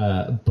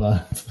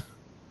 But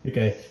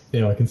Okay,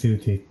 yeah, I can see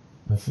the teeth.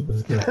 That's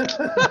good.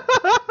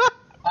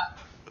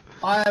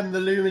 I am the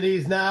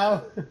Lumines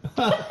now.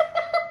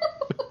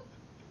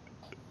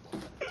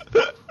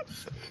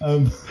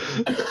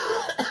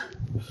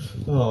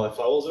 Oh, if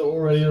I wasn't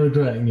already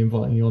regretting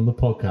inviting you on the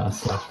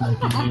podcast,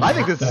 making you I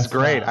think this is best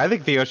great. man. I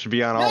think Theo should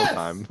be on all Yes! the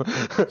time.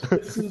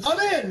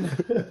 I'm in.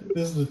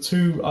 This is the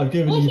two. I've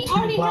given Well, you he two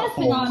already has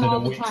been platforms on in all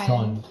a the week's time.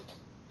 time.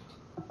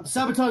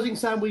 Sabotaging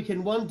Sam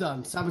Weekend 1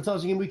 done.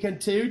 Sabotaging in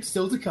Weekend 2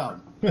 still to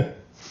come.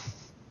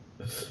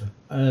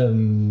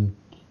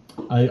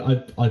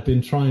 I've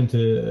been trying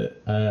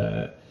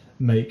to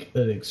make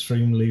an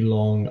extremely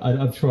long.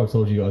 I'm sure I've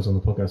told you guys on the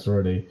podcast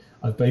already.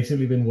 I've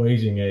basically been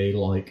waging a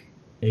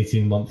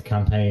 18-month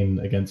campaign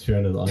against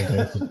Fiona that I'm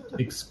going to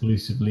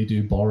exclusively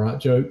do Borat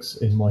jokes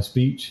in my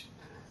speech.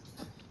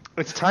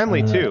 It's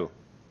timely too.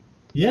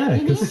 Yeah,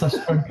 because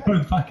Sacha Baron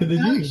Cohen's back in the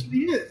It news. actually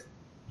is.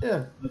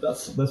 Yeah.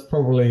 That's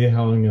probably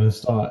how I'm going to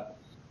start.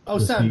 Oh,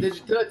 the Sam,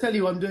 speech. did I tell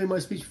you I'm doing my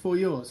speech before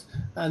yours?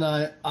 And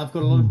I've got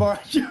a lot of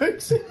Borat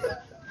jokes.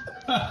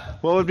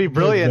 What would be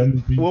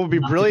brilliant? What would be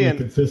brilliant,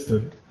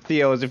 Consistent.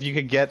 Theo, is if you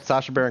could get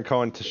Sacha Baron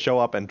Cohen to show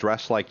up and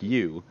dress like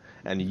you,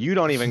 and you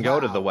don't even go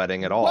to the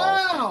wedding at all.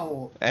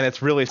 Wow! And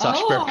it's really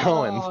Sacha Baron Oh.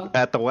 Cohen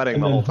at the wedding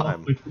And the then whole time.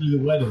 halfway through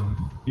the wedding,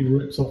 he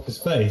rips off his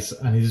face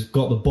and he's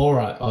got the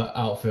Borat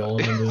outfit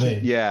on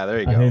underneath. Yeah,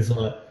 there you And go. he's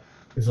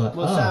like,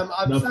 Well, Sam, now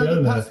I've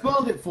Fiona.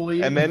 spoiled it for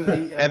you. And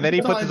then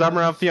he puts his arm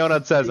around Fiona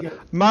and says,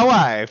 "My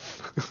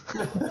wife."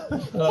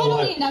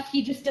 Funnily enough,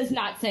 he just does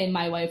not say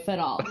 "my wife" at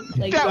all.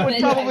 Like That would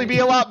probably be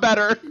a lot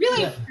better.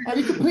 really. And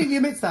he completely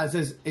admits that and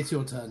says, "It's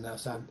your turn now,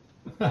 Sam."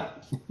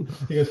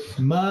 He goes,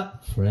 my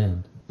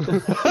friend.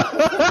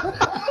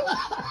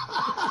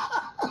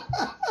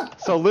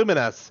 So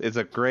Lumines is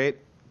a great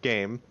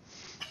game.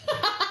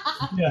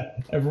 Yeah,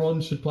 everyone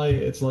should play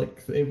it. It's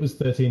like, it was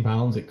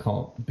 £13. It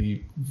can't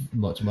be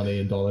much money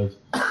in dollars.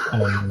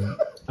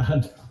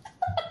 And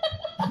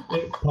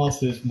it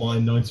passes my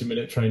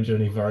 90-minute train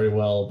journey very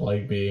well by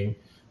being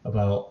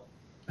about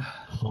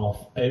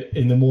half.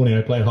 In the morning,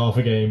 I play half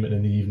a game, and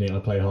in the evening, I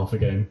play half a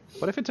game.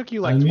 What if it took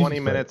you And like music's 20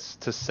 great. minutes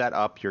to set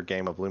up your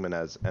game of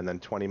Lumines and then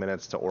 20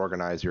 minutes to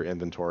organize your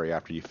inventory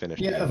after you finish?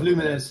 Yeah, of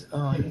Lumines.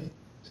 Oh, yeah.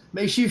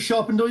 Make sure you've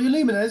sharpened all your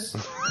Lumines.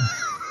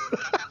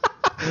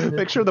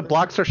 Make sure the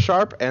blocks are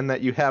sharp and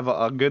that you have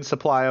a good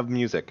supply of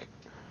music.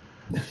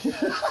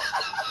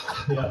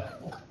 Yeah.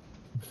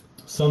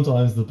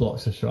 Sometimes the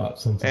blocks are sharp.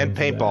 Sometimes And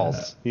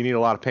paintballs. You need a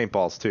lot of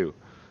paintballs too.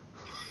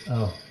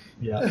 Oh,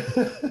 yeah.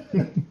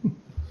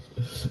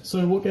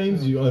 So, what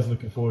games are you guys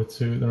looking forward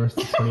to in the rest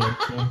of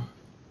 2018?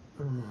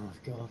 Oh,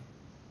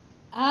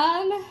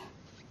 God.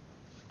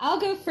 I'll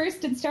go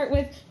first and start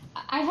with.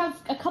 I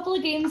have a couple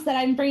of games that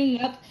I'm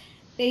bringing up.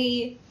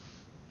 They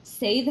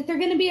say that they're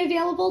going to be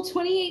available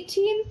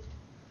 2018.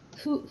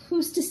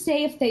 Who's to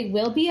say if they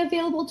will be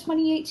available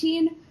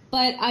 2018?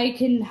 But I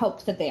can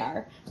hope that they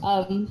are.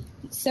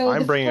 So I'm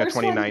the bringing a first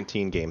one-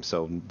 2019 game,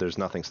 so there's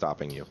nothing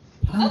stopping you.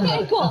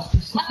 Okay, cool.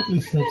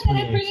 Specifically said That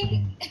I'm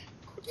bringing- 2018.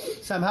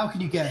 Sam, how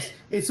can you guess?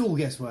 It's all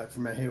guesswork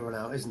from here on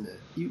out, isn't it?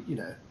 You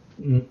know.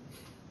 Mm.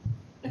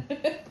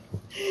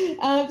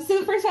 So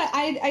the first one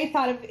I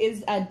thought of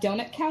is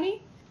Donut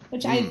County,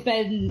 which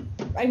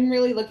I'm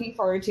really looking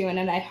forward to,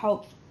 and I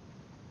hope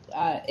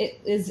it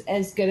is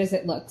as good as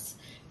it looks.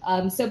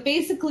 So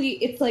basically,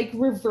 it's like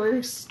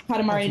reverse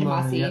Katamari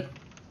Damacy. Yep.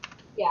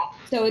 Yeah.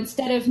 So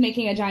instead of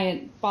making a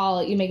giant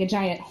ball, you make a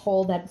giant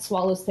hole that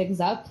swallows things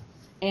up,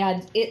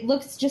 and it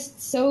looks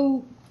just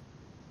so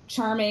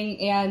charming.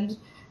 And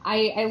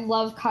I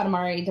love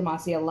Katamari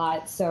Damacy a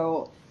lot,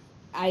 so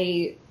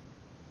I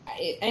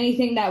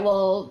anything that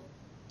will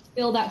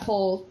fill that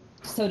hole,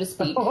 so to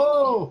speak.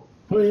 Oh!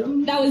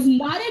 That was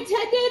not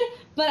intended,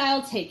 but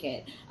I'll take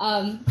it.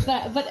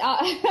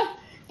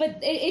 But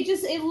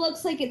it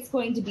looks like it's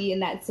going to be in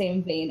that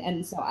same vein,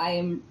 and so I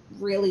am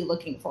really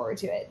looking forward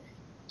to it,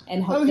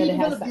 and hope Oh, that he it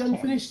has developed that. the charm.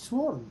 Unfinished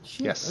Swan.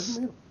 Shit, Yes.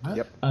 I didn't realize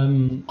Yep.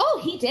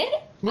 Oh, he did?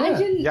 I Yeah.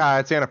 didn't. Yeah,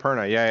 it's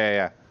Annapurna. Yeah.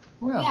 that.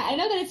 Wow. Yeah, I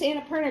know that it's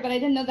Annapurna, but I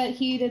didn't know that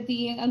he did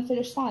the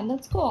Unfinished Swan.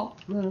 That's cool.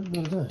 No.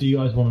 Do you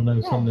guys want to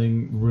know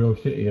something real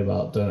shitty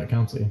about Donut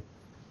County?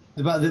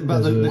 About the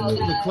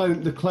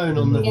clone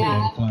on the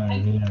Yeah.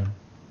 Clone, yeah.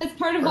 That's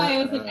part of why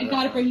I was like, I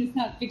gotta bring this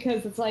up,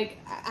 because it's like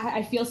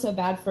I feel so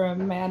bad for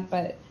him, man.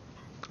 But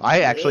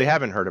I actually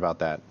haven't heard about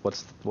that.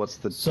 What's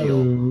the deal?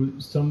 So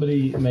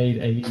somebody made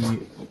a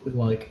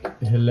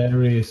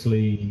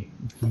hilariously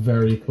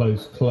very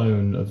close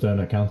clone of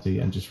Donut County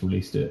and just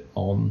released it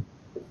on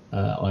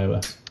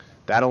iOS.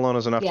 That alone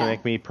is enough to Yeah.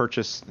 make me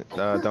purchase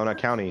Donut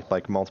County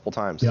like multiple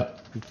times. Yep.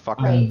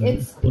 Fuck Right. me. And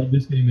it's-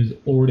 this game is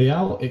already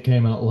out. It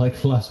came out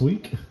like last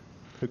week,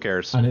 Who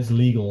cares? and it's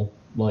legal.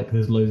 Like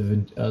there's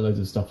loads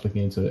of stuff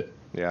looking into it,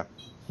 Yeah.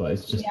 but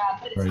it's just yeah,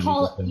 but very it's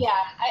called. interesting. Yeah,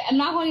 I'm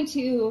not going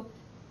to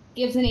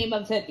give the name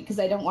of it because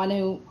I don't want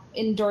to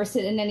endorse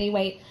it in any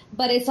way.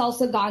 But it's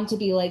also gone to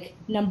be like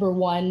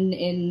 #1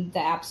 in the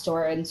App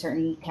Store in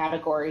certain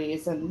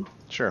categories, and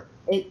Sure.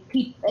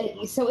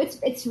 so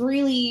it's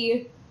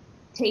really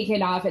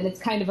taken off, and it's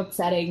kind of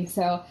upsetting.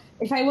 So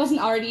if I wasn't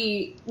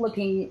already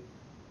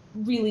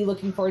really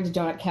looking forward to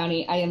Donut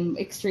County, I am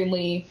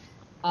extremely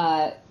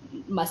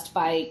must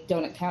buy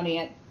Donut County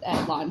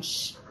at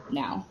launch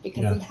now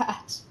because of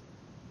that.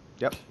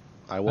 Yep,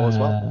 I will as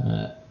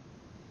well.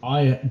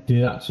 I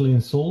did actually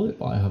install it,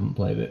 but I haven't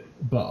played it.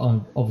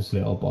 But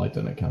obviously, I'll buy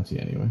Donut County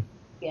anyway.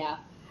 Yeah,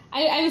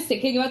 I was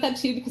thinking about that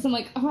too because I'm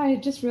like, oh, I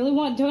just really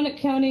want Donut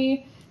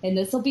County, and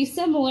this will be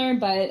similar,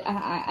 but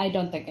I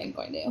don't think I'm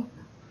going to.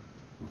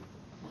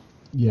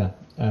 Yeah,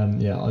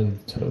 I'm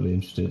totally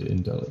interested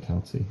in Donut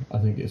County. I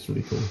think it's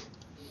really cool.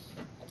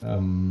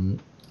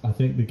 I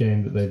think the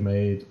game that they've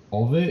made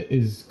of it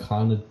is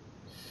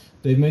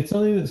they've made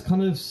something that's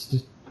kind of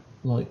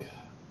like,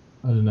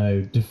 I don't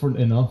know, different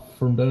enough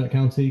from Donut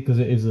County because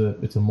it's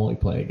a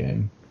multiplayer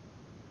game.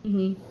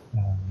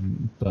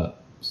 Mm-hmm.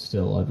 But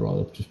still, I'd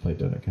rather just play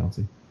Donut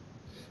County.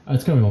 And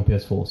it's coming on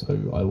PS4, so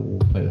I will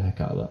play the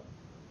heck out of that.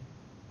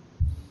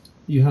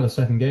 You had a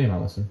second game,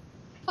 Alison.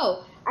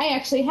 Oh, I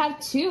actually have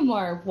two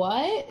more.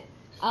 What?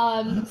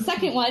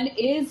 Second one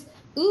is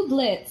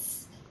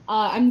Ooblets.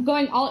 I'm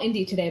going all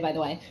indie today, by the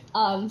way.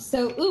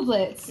 So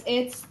Ooblets,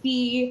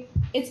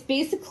 it's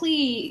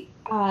basically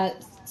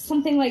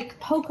something like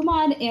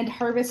Pokemon and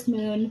Harvest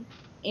Moon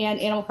and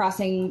Animal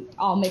Crossing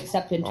all mixed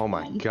up into one. Oh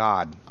my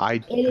god.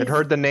 I had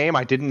heard the name,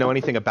 I didn't know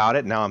anything about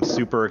it, now I'm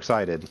super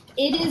excited.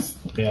 It is...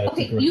 Yeah,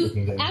 okay,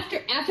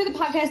 after the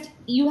podcast,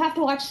 you have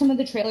to watch some of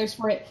the trailers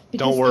for it.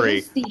 Don't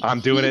worry, I'm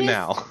doing it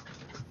now.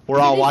 We're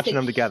all watching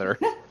them together.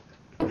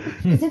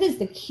 It is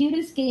the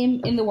cutest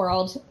game in the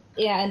world,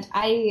 and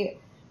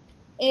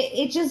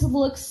it just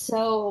looks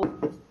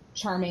so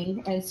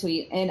charming and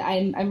sweet, and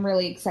I'm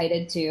really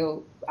excited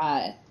to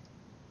try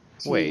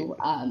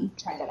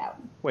that out.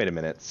 Wait a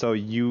minute. So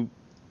you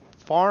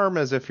farm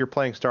as if you're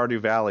playing Stardew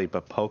Valley,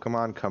 but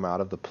Pokemon come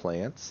out of the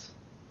plants?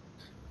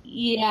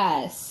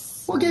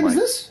 Yes. What game is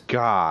this?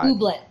 God.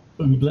 Ooblet.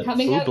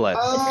 Coming out. Ooblet.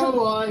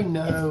 Oh, I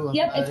know.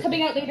 Yep, it's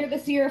coming out later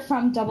this year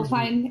from Double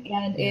Fine,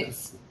 and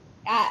it's.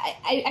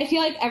 I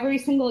feel like every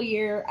single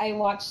year I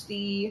watch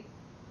the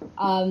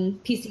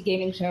PC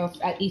gaming show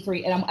at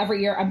E3, and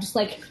every year I'm just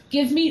like,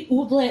 give me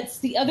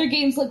Ooblets. The other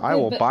games look good, I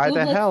will buy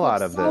the hell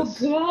out of so this.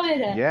 Good.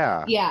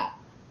 Yeah. Yeah.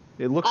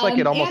 It looks like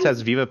it almost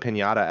has Viva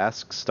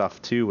Pinata-esque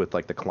stuff too, with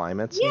like the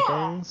climates and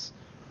things.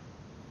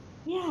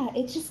 Yeah,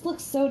 it just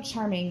looks so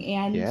charming,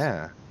 and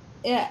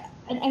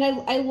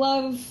I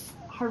love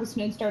Harvest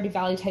Moon, Stardew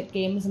Valley type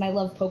games, and I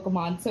love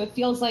Pokemon, so it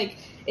feels like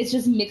it's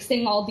just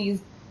mixing all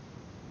these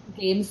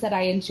games that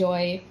I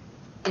enjoy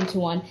into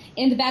one.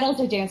 And the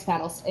battles are dance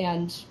battles,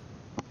 and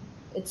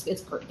it's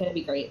gonna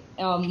be great.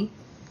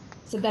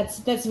 So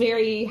that's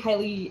very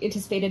highly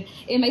anticipated.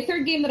 And my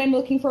third game that I'm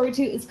looking forward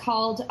to is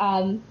called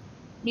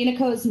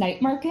Minako's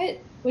Night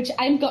Market, which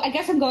I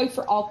guess I'm going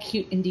for all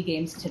cute indie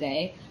games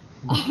today.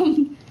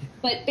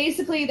 But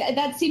basically,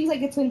 that seems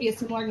like it's going to be a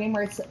similar game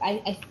where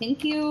I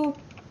think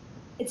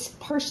it's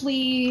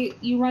partially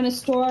you run a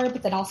store,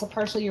 but then also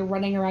partially you're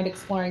running around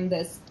exploring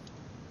this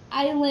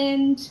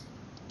island,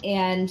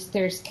 and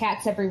there's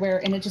cats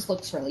everywhere, and it just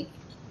looks really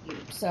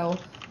cute. So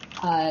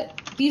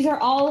these are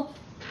all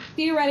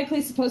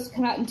theoretically supposed to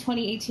come out in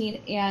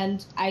 2018,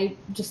 and I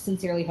just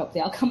sincerely hope they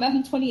all come out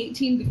in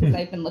 2018 because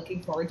I've been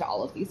looking forward to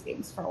all of these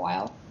games for a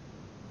while.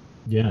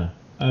 Yeah.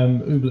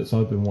 Ooblets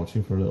I've been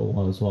watching for a little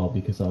while as well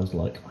because I was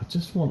like, I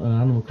just want an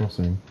Animal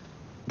Crossing.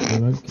 They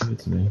won't give it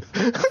to me.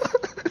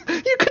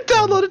 You could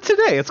download it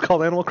today. It's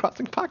called Animal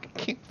Crossing Pocket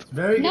Camp.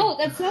 Very good. No,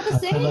 that's not the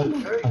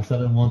same. I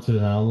said I wanted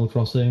an Animal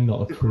Crossing,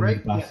 not a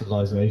crude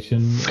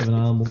bastardization of an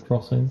Animal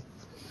Crossing.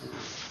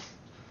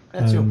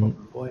 That's your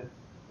problem, boy.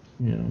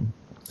 Yeah.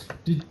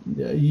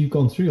 You've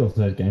gone through your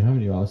third game,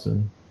 haven't you,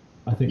 Alison?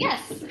 I think.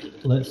 Yes.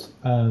 Let's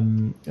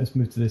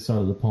move to this side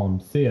of the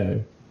pond.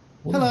 Theo,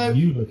 what are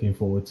you looking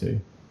forward to?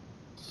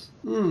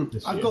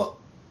 I've got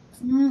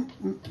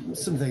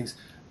some things.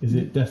 Is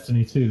it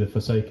Destiny 2: The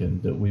Forsaken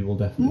that we will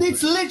definitely?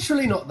 It's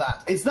literally not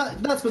that. It's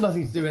that. That's got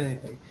nothing to do with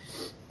anything.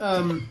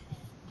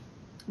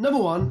 Number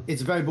one,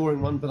 it's a very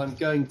boring one, but I'm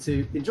going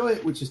to enjoy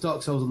it, which is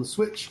Dark Souls on the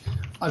Switch.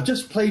 I've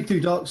just played through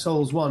Dark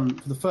Souls 1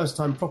 for the first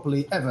time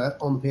properly ever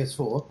on the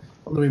PS4,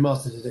 on the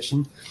Remastered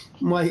Edition.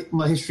 My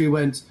history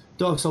went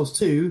Dark Souls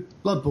 2,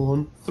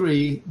 Bloodborne,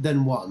 3,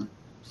 then 1.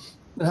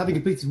 And having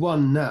completed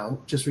 1 now,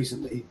 just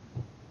recently,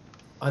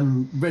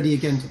 I'm ready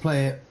again to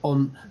play it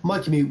on my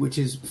commute, which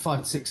is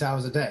 5 to 6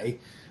 hours a day.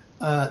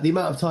 The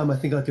amount of time I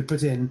think I could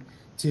put in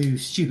to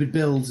stupid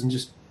builds and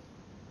just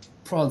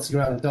prancing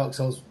around in Dark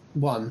Souls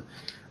 1,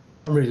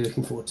 I'm really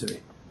looking forward to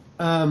it.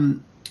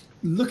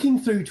 Looking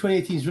through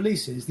 2018's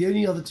releases, the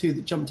only other two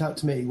that jumped out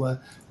to me were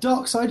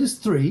Darksiders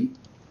 3.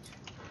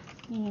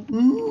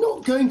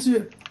 Not going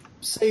to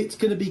say it's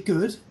going to be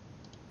good,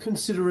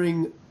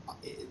 considering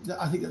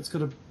that I think that's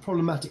got a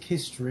problematic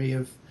history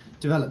of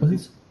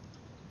development.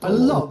 I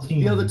love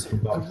the other two.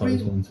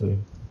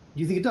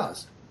 You think it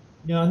does?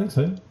 Yeah, I think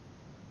so.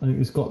 I think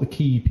it's got the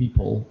key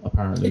people,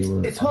 apparently.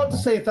 It's hard to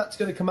say if that's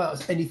going to come out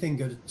as anything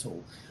good at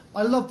all.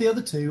 I love the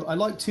other two. I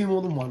like 2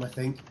 more than 1, I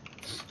think.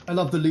 I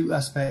love the loot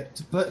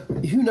aspect, but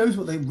who knows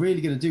what they're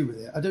really going to do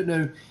with it? I don't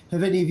know.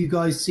 Have any of you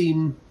guys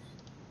seen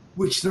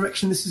which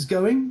direction this is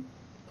going?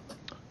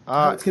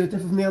 How it's going to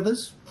differ from the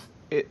others?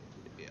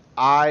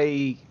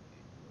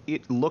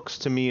 It looks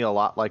to me a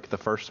lot like the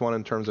first one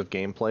in terms of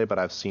gameplay, but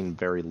I've seen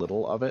very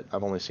little of it.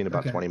 I've only seen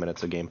about 20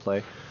 minutes of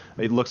gameplay.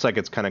 It looks like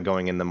it's kind of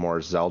going in the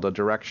more Zelda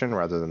direction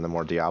rather than the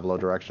more Diablo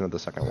direction of the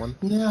second one.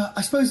 Yeah,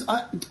 I suppose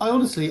I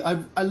honestly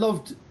I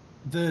loved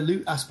the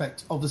loot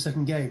aspect of the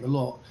second game a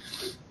lot,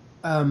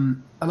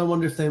 and I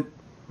wonder if they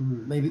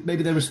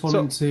maybe they're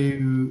responding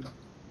to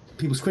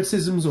people's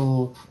criticisms,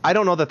 or I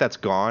don't know that that's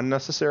gone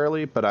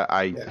necessarily, but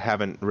I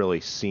haven't really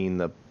seen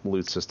the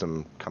loot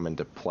system come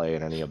into play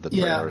in any of the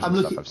trailers and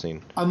stuff I've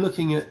seen. I'm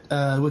looking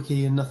at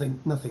Wiki, and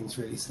nothing's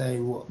really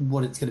saying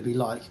what it's going to be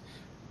like,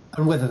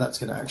 and whether that's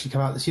going to actually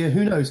come out this year.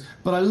 Who knows?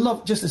 But I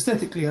love, just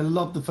aesthetically, I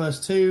love the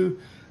first two.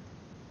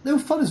 They were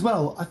fun as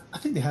well. I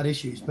think they had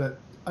issues, but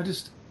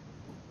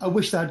I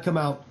wish they had come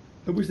out.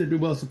 I wish they'd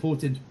been well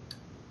supported,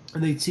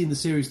 and they'd seen the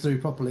series through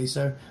properly.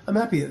 So I'm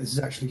happy that this is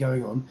actually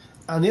going on.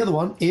 And the other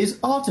one is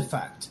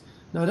Artifact.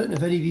 Now, I don't know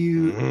if any of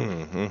you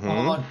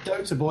are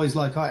Dota boys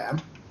like I am.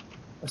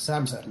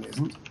 Sam certainly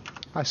isn't.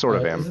 I sort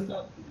of am. Isn't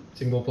that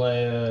single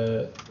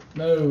player?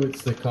 No,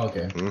 it's the card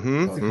game.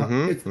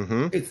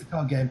 It's the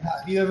card game. Pat,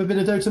 have you ever been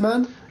a Dota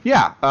man?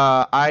 Yeah,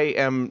 I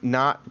am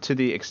not to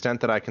the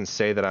extent that I can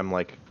say that I'm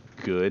like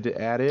good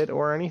at it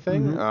or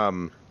anything.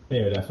 Yeah,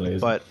 definitely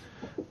is. But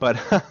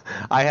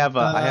I have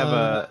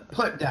a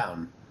pipe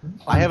down.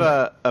 I have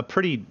a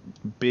pretty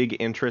big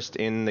interest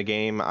in the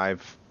game.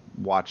 I've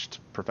watched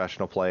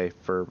professional play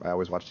I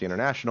always watch the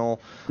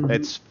International.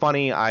 It's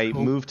funny, I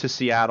moved to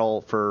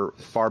Seattle for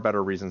far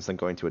better reasons than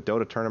going to a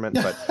Dota tournament,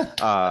 but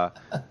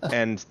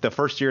and the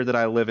first year that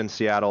I live in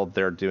Seattle,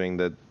 they're doing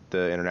the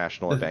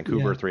International in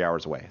Vancouver, 3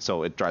 hours away.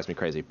 So it drives me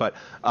crazy. But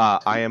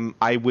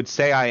I would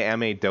say I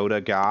am a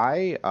Dota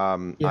guy.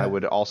 I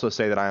would also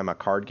say that I am a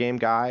card game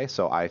guy,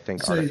 so I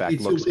think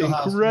Artifact looks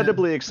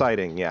incredibly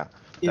exciting. Yeah.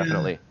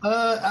 Definitely.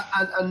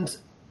 And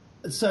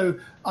so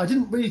I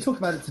didn't really talk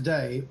about it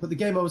today, but the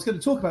game I was going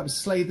to talk about was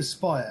Slay the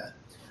Spire.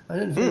 I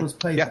don't know if anyone's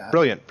played that.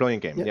 Brilliant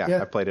game.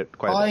 Yeah, I played it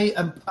quite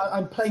a bit.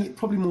 I'm playing it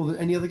probably more than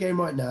any other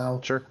game right now.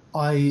 Sure.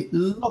 I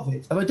love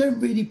it. And I don't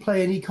really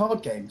play any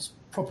card games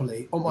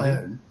properly on my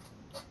own.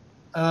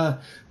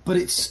 But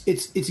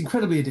it's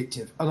incredibly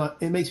addictive. And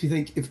it makes me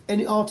think, if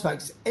any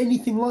Artifact is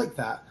anything like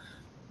that,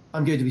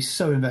 I'm going to be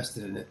so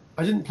invested in it.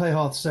 I didn't play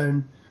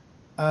Hearthstone,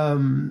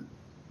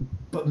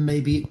 but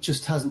maybe it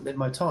just hasn't been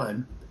my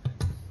time,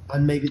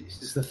 and maybe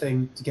this is the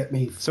thing to get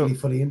me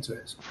fully into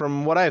it.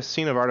 From what I've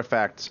seen of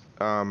Artifact,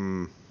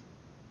 you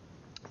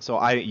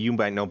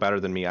might know better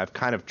than me. I've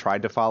kind of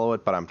tried to follow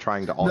it, but I'm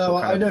trying to also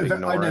ignore it.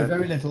 I know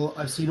very little.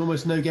 I've seen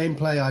almost no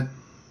gameplay.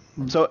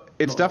 So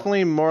it's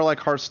definitely more like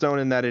Hearthstone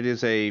in that it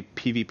is a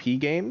PvP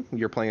game.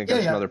 You're playing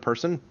against another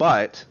person,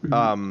 but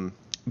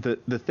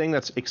the thing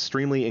that's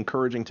extremely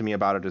encouraging to me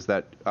about it is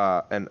that,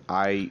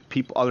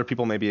 other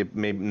people may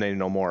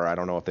know more. I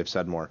don't know if they've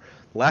said more.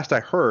 Last I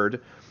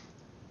heard,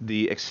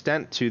 the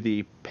extent to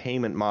the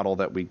payment model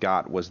that we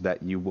got was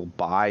that you will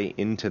buy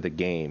into the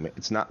game.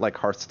 It's not like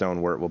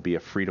Hearthstone where it will be a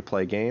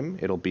free-to-play game.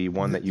 It'll be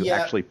one that you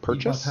actually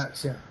purchase.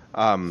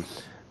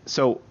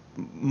 So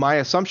my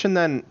assumption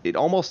then, it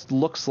almost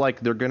looks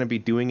like they're going to be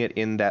doing it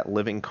in that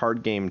living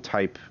card game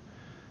type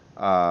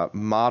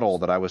model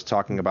that I was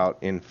talking about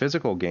in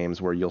physical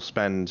games, where you'll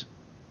spend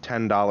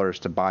 $10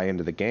 to buy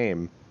into the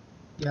game,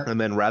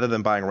 and then rather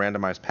than buying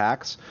randomized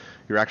packs,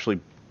 you're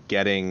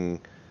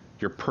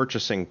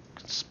purchasing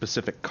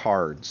specific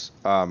cards.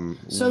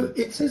 So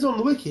it says on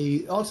the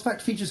wiki, Artifact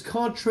features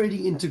card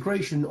trading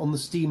integration on the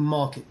Steam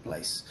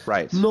marketplace.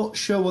 Right. Not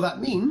sure what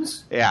that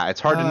means. Yeah, it's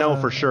hard to know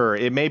for sure.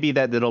 It may be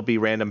that it'll be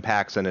random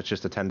packs and it's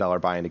just a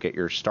 $10 buy-in to get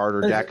your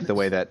starter deck, the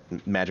way that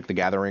Magic the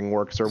Gathering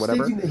works or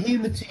whatever. Stating that he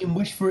and the team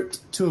wish for it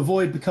to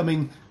avoid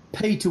becoming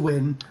pay to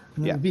win,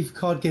 and the beef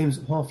card games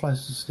and Half-Life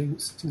single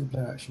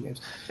player action games.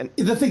 And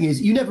the thing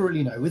is, you never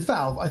really know. With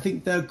Valve, I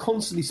think they're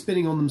constantly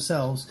spinning on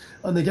themselves,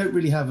 and they don't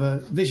really have a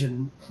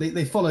vision.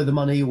 They follow the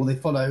money, or they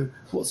follow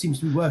what seems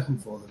to be working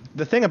for them.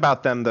 The thing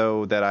about them,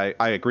 though, that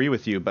I agree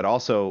with you, but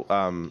also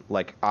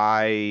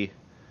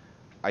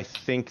I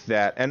think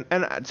that, and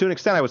to an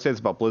extent I would say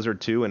this about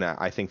Blizzard too, and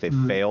I think they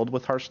failed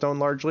with Hearthstone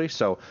largely,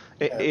 so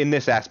in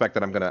this aspect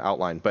that I'm going to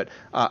outline. But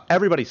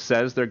everybody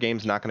says their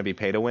game's not going to be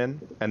pay to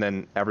win, and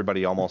then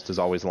everybody almost is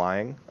always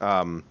lying.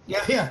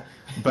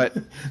 But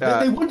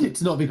they want it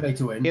to not be pay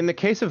to win. In the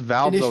case of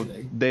Valve, though,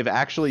 they've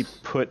actually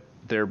put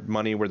their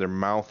money where their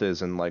mouth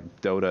is, and like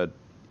Dota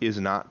is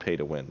not pay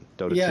to win.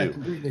 Dota 2.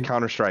 Completely.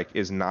 Counter-Strike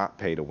is not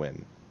pay to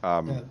win.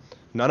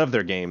 None of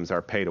their games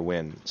are pay to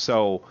win.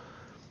 So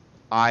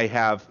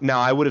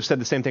I would have said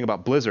the same thing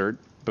about Blizzard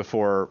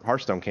before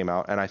Hearthstone came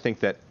out, and I think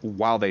that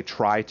while they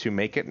try to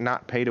make it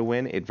not pay to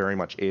win, it very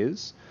much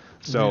is.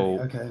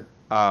 So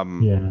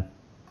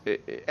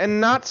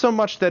and not so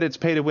much that it's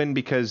pay to win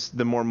because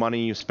the more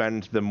money you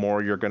spend, the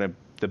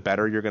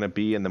better you're gonna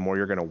be, and the more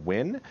you're gonna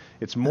win.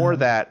 It's more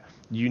that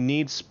you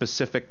need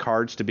specific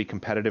cards to be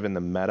competitive in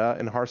the meta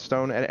in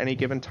Hearthstone at any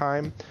given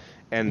time,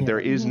 and there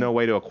is no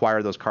way to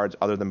acquire those cards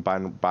other than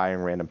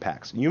buying random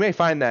packs. You may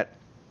find that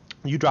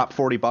you drop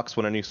 $40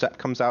 when a new set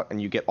comes out,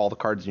 and you get all the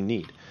cards you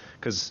need,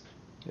 because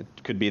it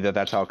could be that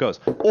that's how it goes.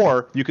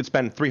 Or you could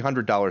spend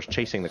 $300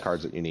 chasing the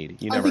cards that you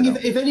need. You never know.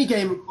 If any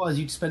game requires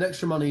you to spend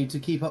extra money to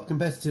keep up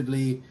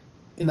competitively,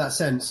 in that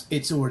sense,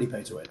 it's already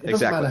pay to win. It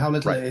doesn't matter how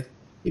little it is.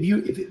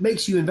 If it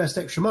makes you invest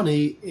extra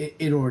money,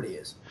 it already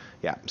is.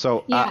 Yeah.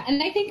 So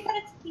and I think that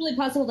it's really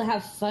possible to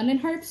have fun in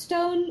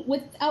Hearthstone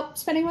without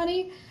spending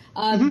money,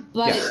 but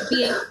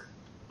being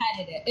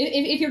competitive.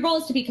 If your goal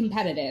is to be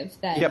competitive,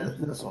 then yeah.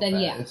 Because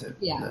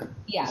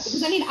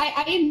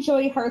I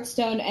enjoy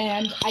Hearthstone,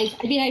 and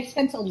I've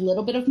spent a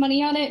little bit of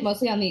money on it,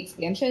 mostly on the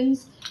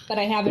expansions, but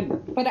I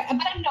haven't. But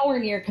I'm nowhere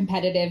near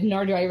competitive,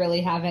 nor do I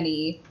really have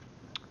any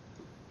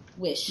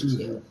wish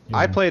to.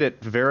 I played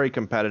it very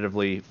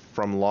competitively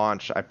from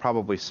launch. I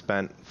probably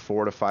spent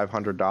 $400 to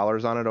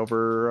 $500 on it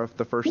over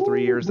the first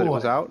 3 years that it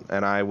was out,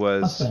 and I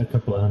spent a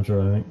couple of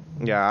hundred, I think.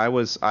 Yeah, I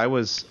was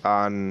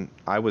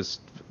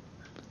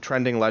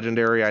trending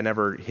legendary. I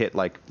never hit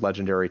like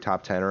legendary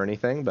top 10 or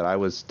anything, but I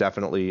was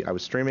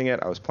streaming it.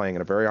 I was playing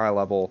at a very high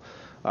level,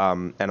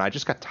 and I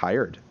just got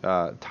tired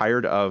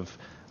of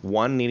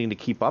one, needing to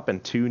keep up,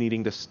 and two,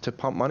 needing to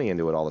pump money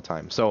into it all the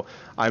time. So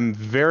I'm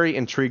very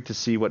intrigued to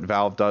see what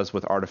Valve does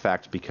with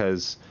Artifact,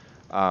 because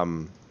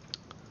I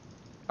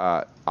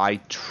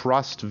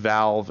trust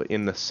Valve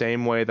in the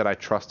same way that I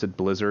trusted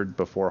Blizzard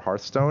before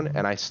Hearthstone,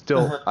 and I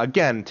still,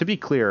 again, to be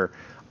clear,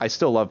 I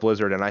still love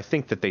Blizzard, and I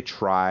think that they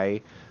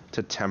try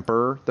to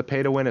temper the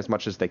pay to win as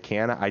much as they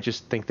can. I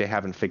just think they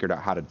haven't figured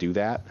out how to do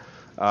that.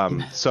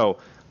 So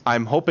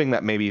I'm hoping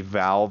that maybe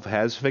Valve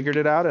has figured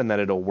it out and that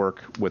it'll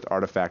work with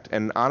Artifact.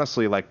 And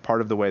honestly, like,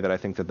 part of the way that I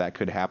think that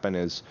could happen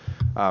is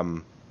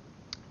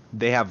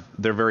they're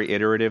very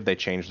iterative. They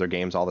change their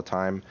games all the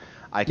time.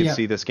 I could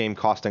see this game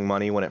costing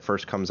money when it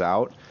first comes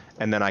out,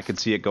 and then I could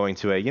see it going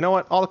to you know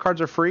what, all the cards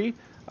are free.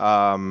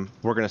 We're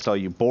going to sell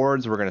you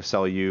boards. We're going to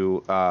sell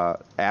you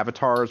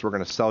avatars. We're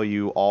going to sell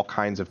you all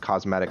kinds of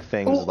cosmetic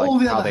things, like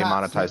how they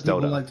monetize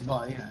Dota. Like to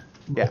buy,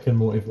 Rick and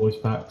Morty voice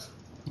packs.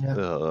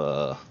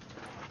 Yeah.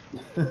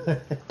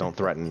 Don't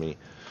threaten me.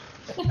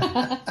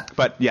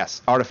 But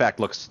yes, Artifact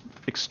looks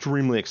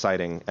extremely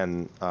exciting,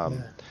 and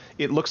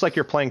it looks like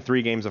you're playing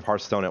 3 games of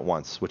Hearthstone at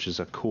once, which is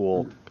a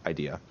cool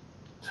idea.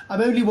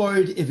 I'm only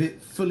worried if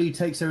it fully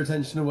takes their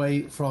attention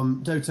away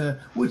from Dota,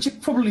 which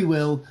it probably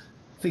will,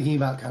 thinking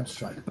about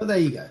Counter-Strike. But there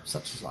you go,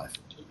 such is life.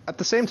 At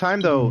the same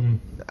time, though,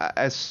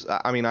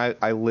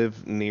 I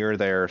live near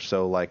there,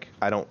 so like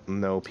I don't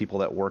know people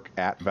that work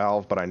at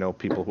Valve, but I know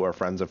people who are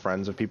friends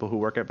of people who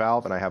work at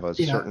Valve, and I have a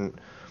certain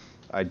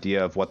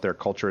idea of what their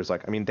culture is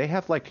like. I mean, they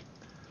have like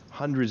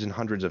hundreds and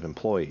hundreds of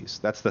employees.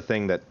 That's the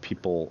thing that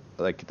people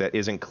like that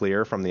isn't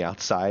clear from the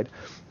outside.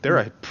 They're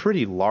a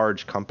pretty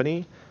large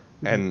company,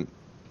 and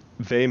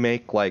they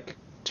make like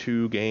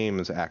 2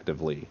 games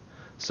actively.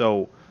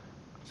 So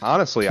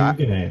honestly, 2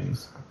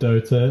 games,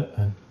 Dota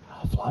and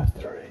Half-Life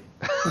 3.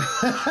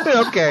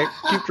 Okay,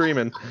 keep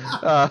dreaming.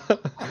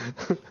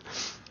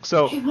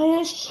 So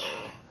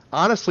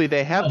honestly,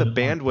 they have the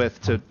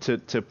bandwidth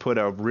to put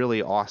a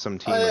really awesome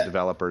team of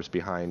developers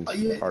behind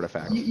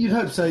Artifact. You'd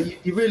hope so.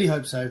 You really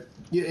hope so.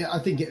 I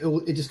think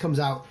it just comes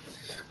out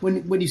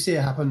when you see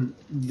it happen.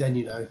 Then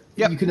you know.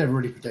 Yep. You can never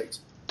really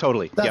predict.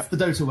 Totally. That's the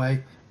Dota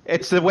way.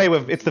 It's the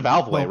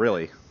Valve way,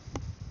 really.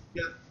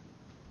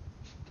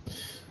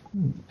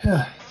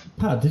 Yeah.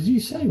 Pat, did you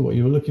say what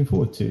you were looking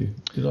forward to?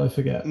 Did I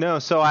forget? No,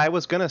 so I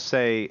was gonna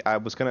say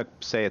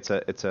it's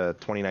a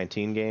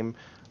 2019 game,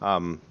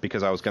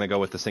 because I was gonna go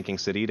with the Sinking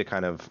City to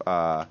kind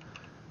of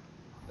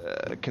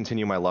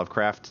continue my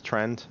Lovecraft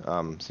trend.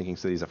 Sinking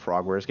City is a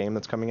Frogwares game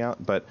that's coming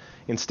out, but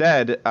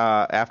instead,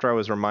 after I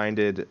was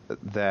reminded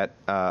that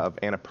of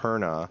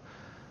Annapurna,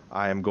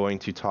 I am going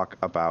to talk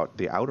about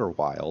The Outer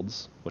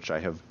Wilds, which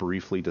I have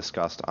briefly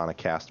discussed on a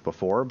cast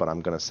before, but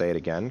I'm going to say it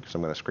again because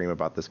I'm going to scream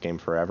about this game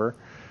forever.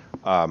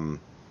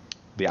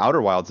 The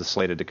Outer Wilds is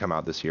slated to come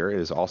out this year. It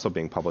is also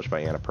being published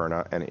by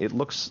Annapurna, and it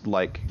looks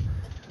like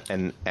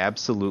an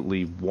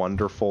absolutely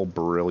wonderful,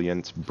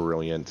 brilliant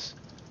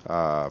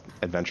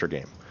adventure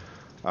game.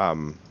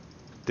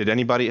 Has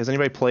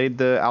anybody played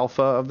the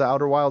alpha of The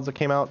Outer Wilds that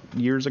came out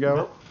years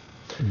ago?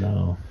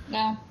 No.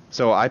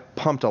 So I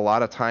pumped a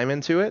lot of time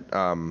into it.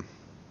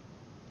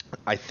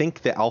 I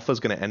think the alpha is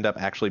going to end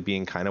up actually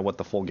being kind of what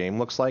the full game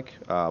looks like.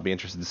 I'll be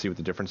interested to see what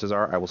the differences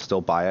are. I will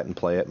still buy it and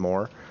play it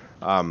more.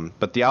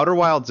 But The Outer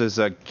Wilds is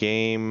a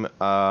game.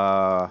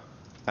 I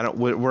don't.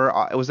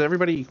 Was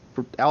everybody?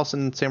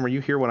 Allison, Sam, were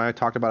you here when I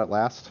talked about it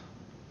last?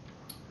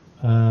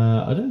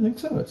 I don't think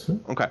so, actually.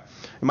 Okay,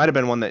 it might have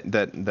been one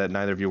that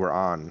neither of you were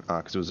on,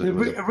 because it was a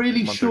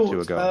really month short, or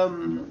 2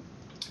 ago.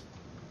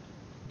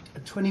 A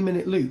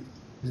 20-minute loop,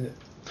 is it?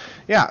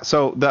 Yeah,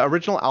 so the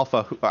original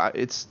alpha,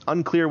 it's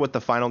unclear what the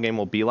final game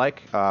will be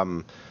like.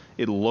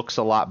 it looks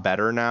a lot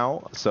better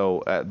now.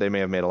 So they may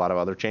have made a lot of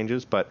other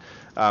changes, but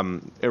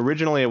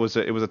originally it was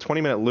a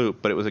 20-minute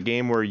loop, but it was a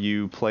game where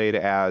you played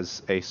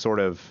as a sort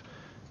of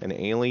an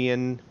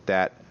alien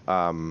that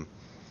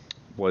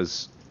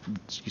was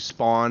you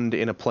spawned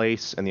in a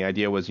place, and the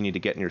idea was you need to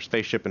get in your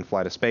spaceship and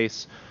fly to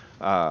space.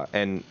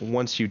 And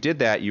once you did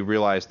that, you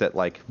realized that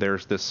like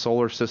there's this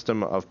solar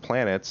system of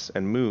planets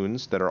and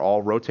moons that are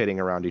all rotating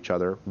around each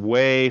other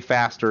way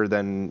faster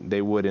than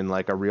they would in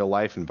like a real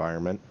life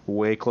environment,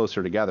 way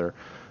closer together.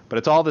 But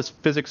it's all this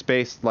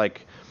physics-based,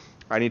 like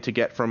I need to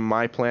get from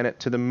my planet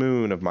to the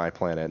moon of my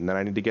planet, and then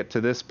I need to get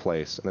to this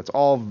place, and it's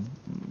all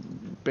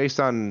based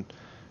on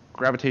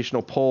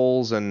gravitational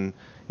pulls, and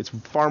it's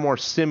far more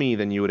simmy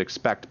than you would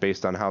expect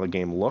based on how the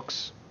game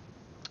looks.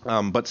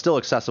 But still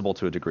accessible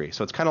to a degree.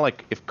 So it's kind of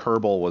like if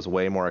Kerbal was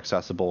way more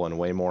accessible and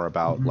way more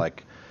about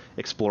like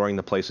exploring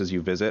the places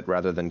you visit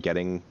rather than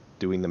doing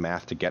the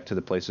math to get to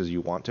the places you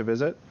want to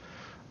visit.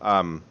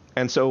 And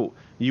so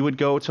you would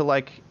go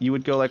like,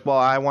 well,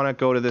 I want to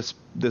go to this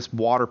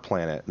water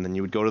planet, and then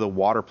you would go to the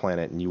water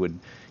planet and you would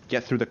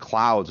get through the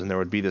clouds, and there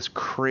would be this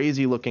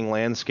crazy looking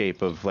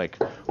landscape of like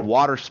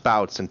water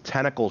spouts and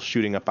tentacles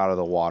shooting up out of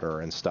the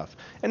water and stuff.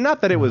 And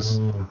not that it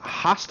was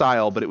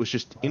hostile, but it was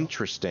just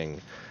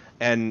interesting.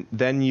 And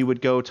then you would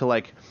go to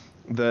like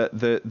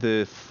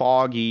the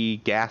foggy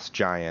gas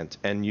giant,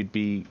 and you'd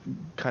be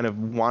kind of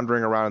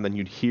wandering around, and then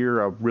you'd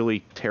hear a really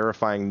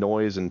terrifying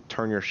noise and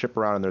turn your ship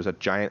around, and there's a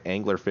giant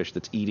anglerfish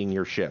that's eating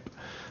your ship.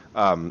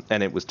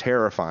 And it was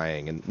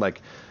terrifying, and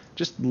like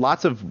just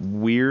lots of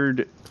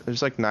weird,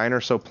 there's like 9 or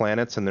so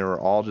planets, and they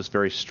were all just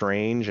very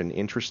strange and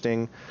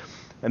interesting.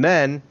 And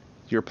then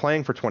you're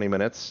playing for 20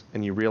 minutes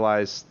and you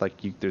realize like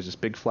there's this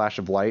big flash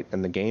of light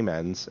and the game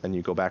ends, and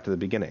you go back to the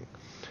beginning.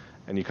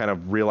 And you kind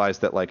of realize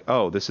that like,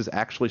 oh, this is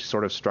actually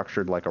sort of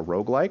structured like a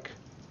roguelike,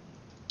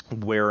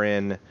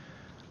 wherein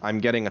I'm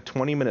getting a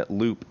 20-minute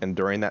loop, and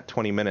during that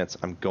 20 minutes,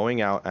 I'm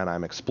going out and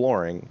I'm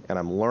exploring and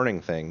I'm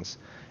learning things,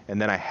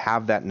 and then I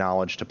have that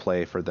knowledge to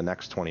play for the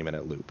next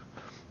 20-minute loop.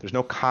 There's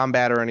no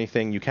combat or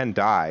anything. You can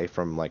die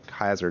from like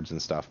hazards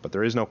and stuff, but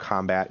there is no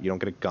combat. You don't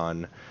get a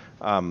gun.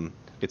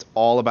 It's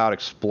all about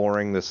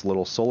exploring this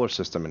little solar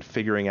system and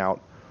figuring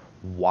out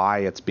why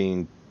it's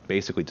being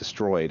basically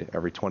destroyed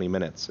every 20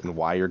 minutes, and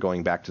why you're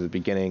going back to the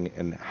beginning,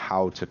 and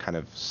how to kind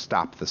of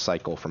stop the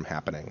cycle from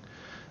happening.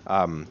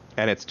 And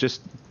it's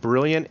just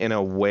brilliant in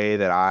a way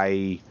that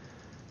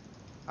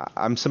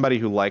I'm somebody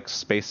who likes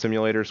space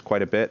simulators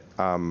quite a bit.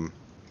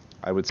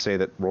 I would say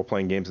that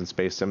role-playing games and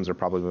space sims are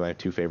probably my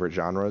 2 favorite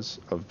genres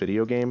of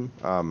video game.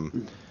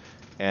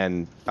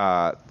 And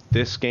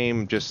this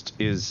game just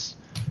is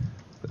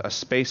a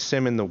space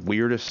sim in the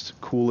weirdest,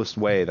 coolest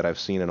way that I've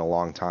seen in a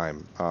long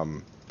time.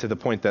 To the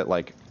point that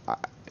like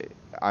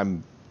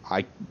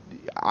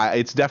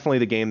it's definitely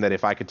the game that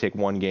if I could take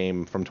one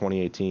game from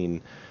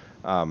 2018,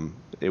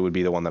 it would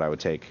be the one that I would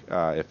take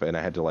and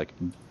I had to like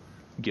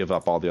give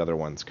up all the other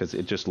ones, because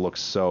it just looks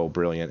so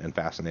brilliant and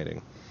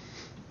fascinating.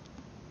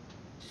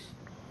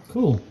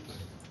 Cool.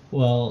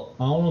 Well,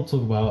 I want to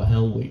talk about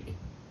Hell Week.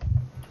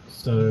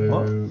 So,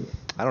 what?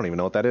 I don't even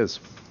know what that is.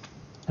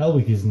 Hell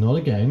Week is not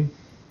a game.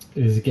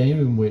 It is a game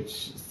in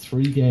which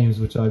 3 games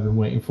which I've been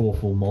waiting for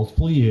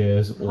multiple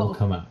years all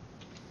come out.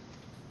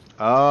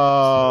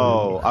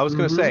 Oh, I was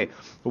going to say,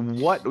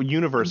 what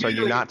universe are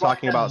you not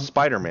talking about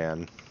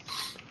Spider-Man?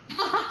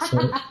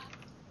 So,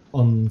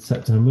 on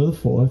September the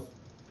 4th,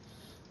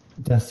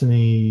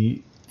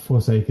 Destiny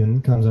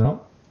Forsaken comes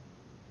out.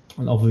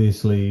 And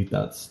obviously,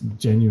 that's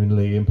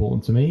genuinely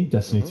important to me.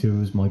 Destiny 2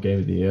 was my game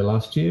of the year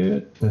last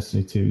year.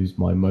 Destiny 2 is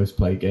my most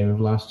played game of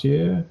last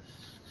year.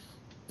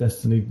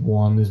 Destiny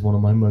 1 is one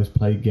of my most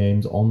played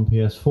games on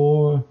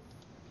PS4.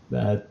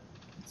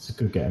 It's a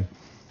good game.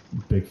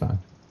 Big fan.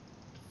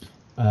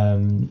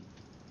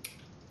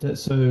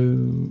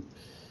 So,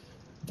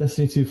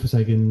 Destiny 2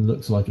 Forsaken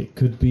looks like it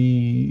could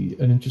be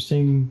an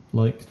interesting,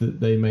 like, that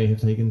they may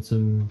have taken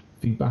some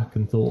feedback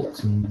and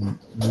thoughts and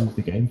moved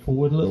the game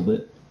forward a little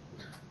bit.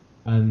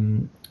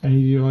 Any of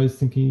you guys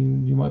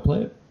thinking you might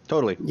play it?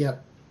 Totally. Yeah,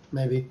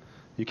 maybe.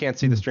 You can't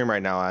see the stream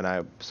right now,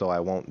 and so I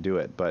won't do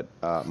it. But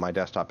my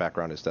desktop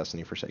background is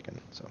Destiny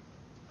Forsaken. So.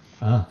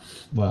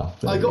 Well.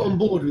 I got on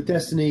board with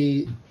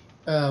Destiny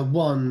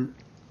 1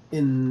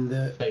 in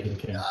the.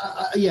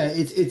 Yeah,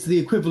 it's the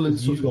equivalent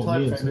sort of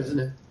time frame, isn't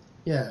it?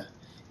 Yeah.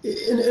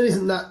 And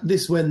isn't that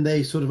this when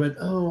they sort of went,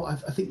 oh, I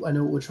think I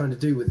know what we're trying to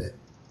do with it?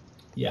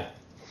 Yeah.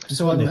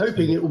 So I'm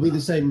hoping it will be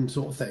the same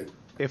sort of thing.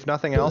 If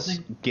nothing else,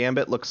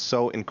 Gambit looks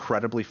so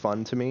incredibly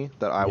fun to me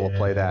that I will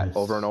play that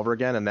over and over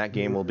again, and that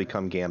game will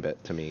become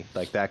Gambit to me.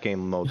 Like, that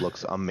game mode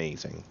looks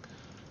amazing.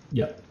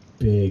 Yep,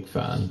 big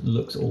fan.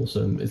 Looks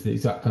awesome. It's the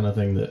exact kind of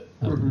thing that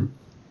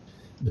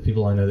the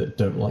people I know that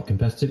don't like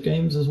competitive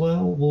games as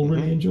well will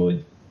really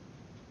enjoy.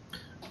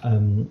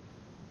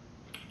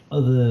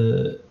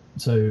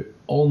 So,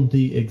 on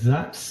the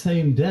exact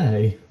same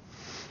day,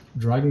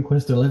 Dragon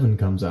Quest XI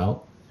comes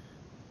out.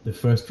 The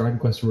first Dragon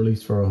Quest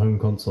released for a home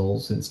console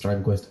since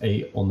Dragon Quest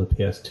VIII on the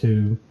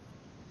PS2,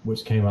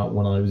 which came out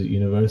when I was at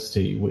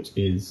university, which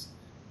is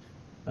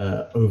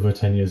over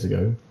 10 years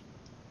ago.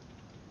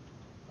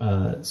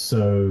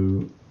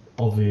 So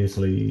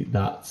obviously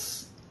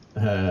that's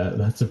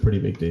a pretty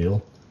big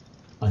deal.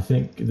 I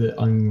think that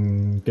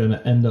I'm going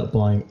to end up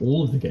buying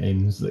all of the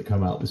games that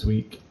come out this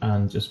week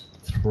and just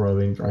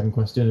throwing Dragon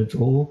Quest in a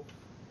drawer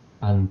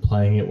and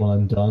playing it when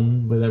I'm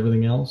done with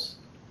everything else.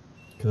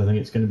 Because I think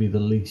it's going to be the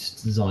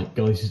least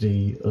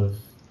zeitgeisty of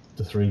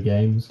the 3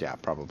 games. Yeah,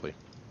 probably.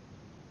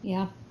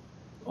 Yeah.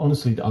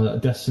 Honestly,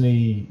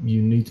 Destiny,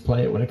 you need to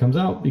play it when it comes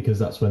out because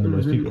that's when the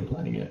most people are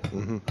playing it.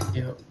 Mm-hmm.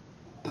 Yeah.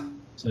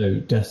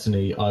 So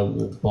Destiny, I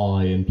will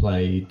buy and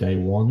play day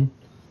one.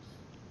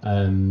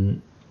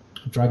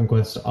 Dragon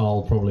Quest,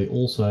 I'll probably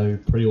also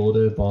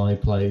pre-order, buy,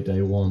 play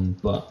day one,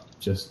 but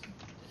just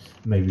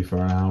maybe for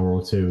an hour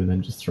or 2 and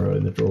then just throw it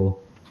in the drawer.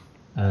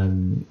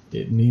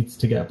 It needs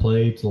to get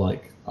played.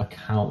 Like, I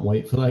can't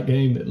wait for that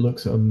game. It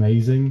looks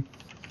amazing.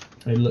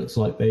 It looks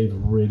like they've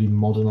really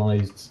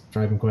modernized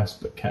Dragon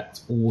Quest but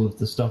kept all of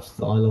the stuff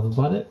that I love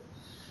about it.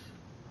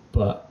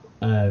 But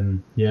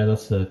yeah,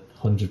 that's a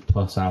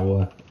 100+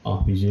 hour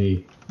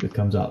RPG that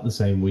comes out the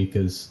same week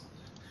as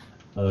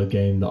a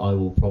game that I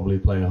will probably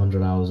play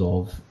 100 hours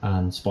of,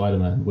 and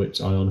Spider-Man,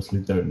 which I honestly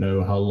don't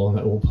know how long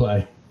I will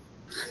play.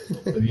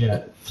 But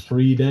yeah,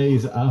 3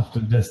 days after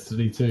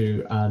Destiny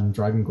 2 and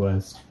Dragon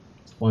Quest,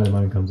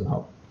 Spider-Man comes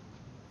out.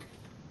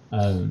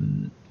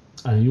 And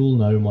you all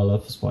know my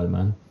love for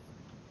Spider-Man.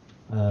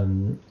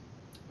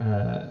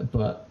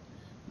 But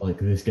like,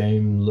 this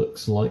game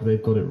looks like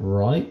they've got it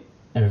right.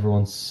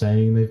 Everyone's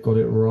saying they've got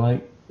it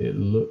right. It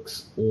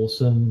looks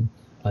awesome.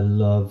 I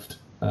loved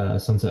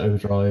Sunset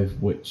Overdrive,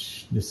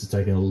 which this has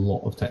taken a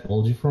lot of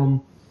technology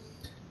from.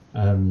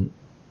 And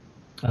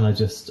I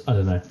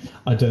don't know.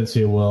 I don't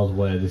see a world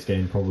where this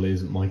game probably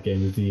isn't my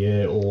game of the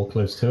year or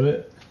close to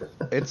it.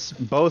 It's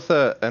both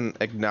an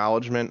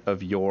acknowledgement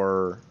of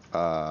your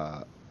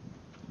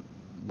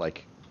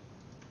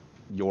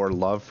your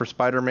love for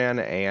Spider-Man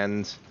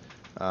and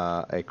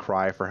a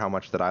cry for how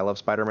much that I love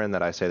Spider-Man,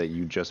 that I say that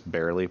you just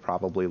barely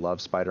probably love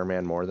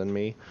Spider-Man more than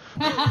me.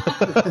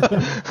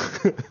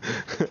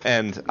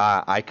 And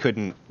I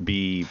couldn't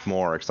be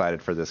more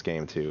excited for this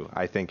game too.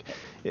 I think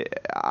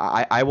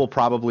I will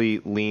probably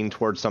lean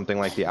towards something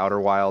like the Outer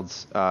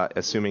Wilds,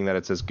 assuming that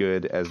it's as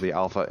good as the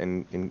alpha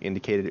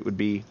indicated it would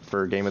be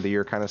for Game of the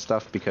Year kind of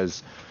stuff,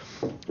 because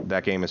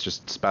that game is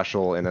just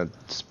special in a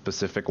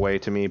specific way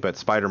to me. But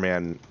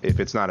Spider-Man, if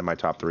it's not in my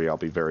top 3, I'll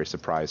be very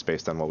surprised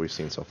based on what we've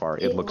seen so far.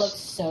 It looks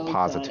so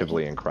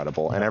positively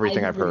incredible, and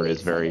everything I've heard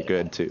is very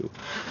good too.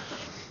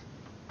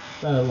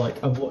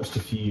 Like, I've watched a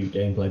few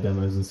gameplay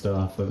demos and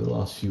stuff over the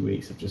last few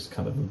weeks. I've just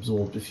kind of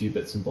absorbed a few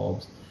bits and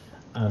bobs,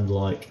 and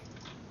like,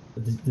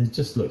 it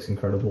just looks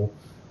incredible.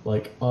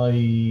 Like,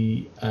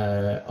 I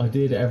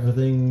did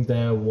everything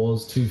there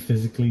was to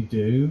physically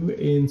do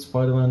in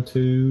Spider-Man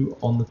 2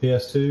 on the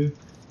PS2,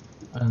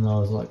 and I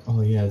was like,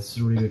 oh yeah, this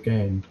is a really good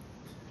game.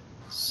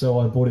 So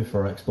I bought it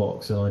for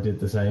Xbox, and I did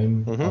the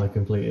same. I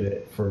completed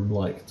it from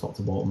like top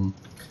to bottom,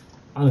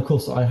 and of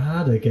course I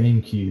had a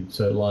GameCube,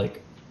 so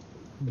like,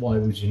 why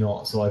would you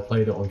not? So I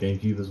played it on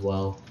GameCube as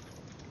well,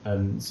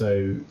 and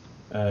so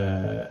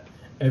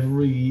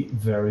every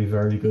very,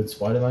 very good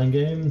Spider-Man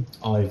game,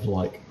 I've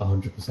like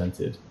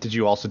 100%ed. Did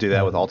you also do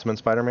that with Ultimate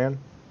Spider-Man?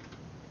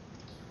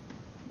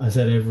 I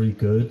said every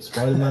good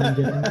Spider-Man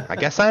game. I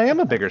guess I am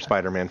a bigger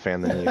Spider-Man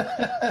fan than you.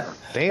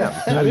 Damn,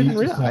 No, I didn't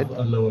you just realize. have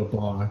a lower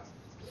bar.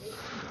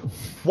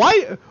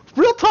 Why?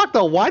 Real talk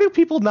though, why do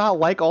people not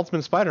like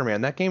Ultimate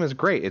Spider-Man? That game is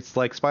great. It's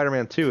like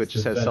Spider-Man 2. It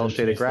just has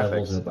cel-shaded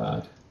Levels graphics. are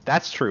bad.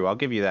 That's true. I'll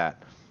give you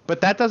that. But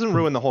that doesn't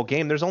ruin the whole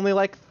game. There's only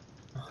like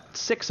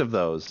 6 of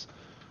those.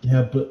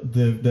 Yeah, but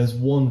there's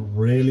one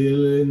really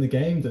early in the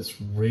game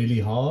that's really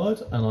hard,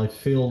 and I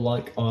feel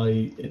like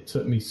it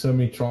took me so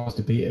many tries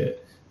to beat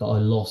it that I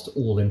lost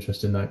all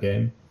interest in that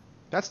game.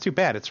 That's too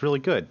bad. It's really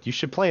good. You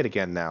should play it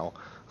again now.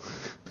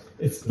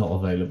 It's not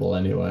available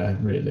anywhere,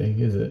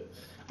 really, is it?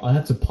 I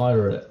had to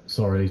pirate,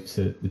 sorry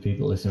to the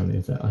people listening on the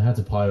internet, I had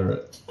to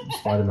pirate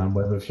Spider-Man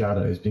Web of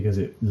Shadows because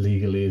it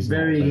legally is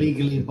Very not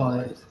available. legally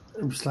buy it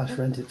 /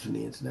 rent it from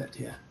the internet,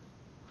 yeah.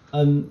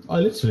 And I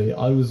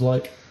was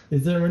like,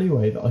 is there any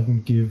way that I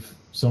can give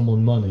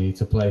someone money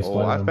to play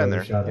Spider-Man I've been Web of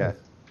there, Shadows? yeah.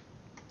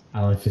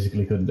 And I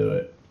physically couldn't do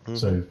it,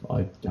 so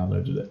I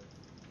downloaded it.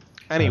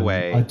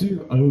 Anyway, I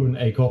do own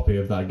a copy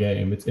of that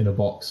game. It's in a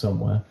box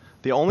somewhere.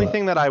 the only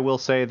thing that I will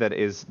say that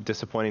is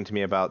disappointing to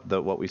me about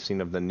what we've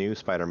seen of the new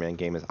Spider-Man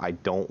game is I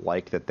don't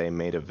like that they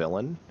made a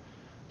villain.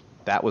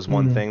 That was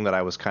one thing that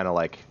I was kind of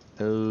like,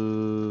 What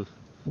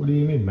do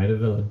you mean, made a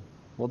villain?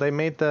 Well, they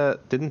made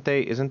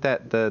isn't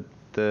that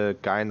the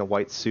guy in the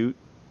white suit?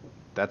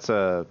 That's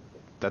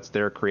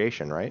their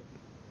creation, right?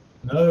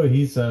 No,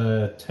 he's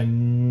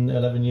 10,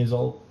 11 years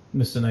old.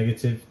 Mr.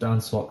 Negative,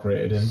 Dan Slott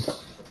created him.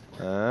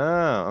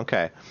 Oh,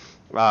 okay.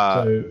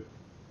 So,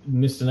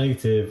 Mr.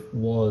 Negative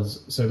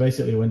so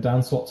basically when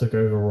Dan Slott took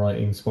over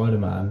writing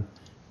Spider-Man,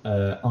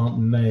 Aunt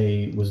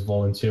May was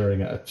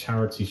volunteering at a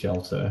charity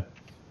shelter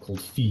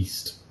called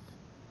Feast.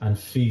 And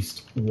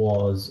Feast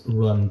was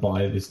run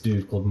by this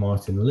dude called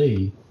Martin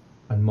Lee.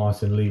 and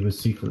Martin Lee was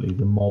secretly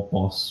the mob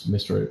boss,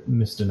 Mr.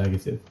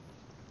 Negative.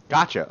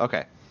 Gotcha.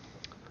 Okay.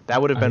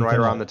 That would have been I right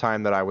think around the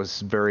time that I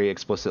was very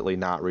explicitly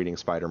not reading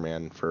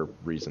Spider-Man for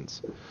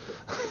reasons.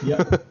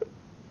 Yep.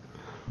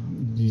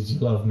 Did you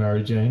love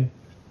Mary Jane?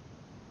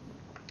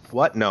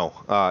 What? No,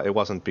 it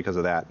wasn't because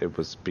of that. It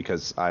was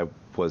because I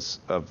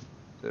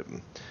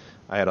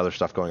had other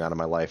stuff going on in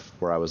my life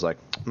where I was like,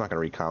 I'm not going to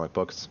read comic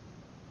books.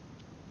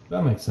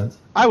 That makes sense.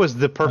 I was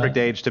the perfect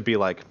age to be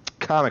like,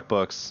 comic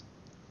books,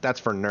 that's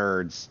for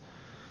nerds.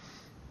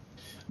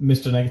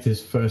 Mr.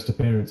 Negative's first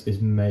appearance is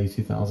May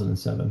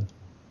 2007.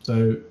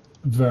 So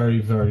very,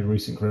 very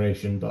recent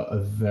creation, but a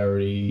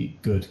very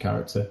good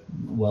character.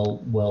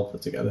 Well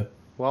put together.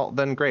 Well,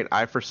 then great.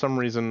 I, for some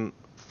reason,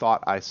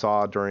 thought I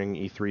saw during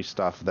E3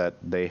 stuff that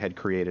they had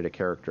created a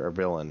character, a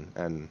villain,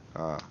 and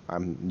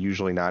I'm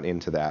usually not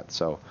into that,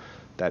 so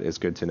that is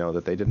good to know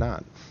that they did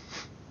not.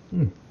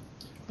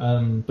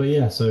 But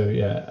yeah,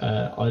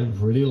 I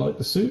really like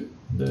the suit,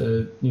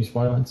 the new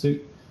Spider-Man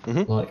suit.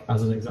 Mm-hmm. Like,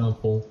 as an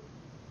example,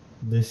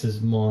 this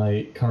is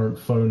my current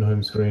phone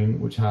home screen,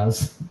 which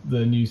has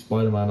the new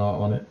Spider-Man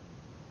art on it,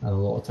 and a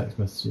lot of text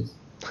messages.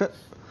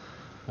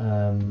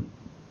 I'm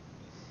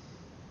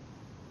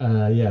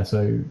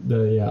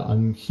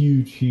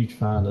huge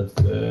fan of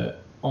the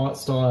art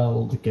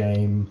style, the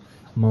game.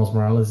 Miles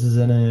Morales is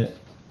in it.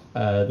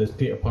 There's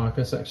Peter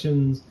Parker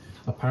sections.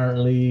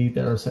 Apparently,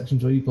 there are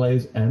sections where you play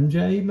as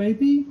MJ,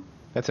 maybe?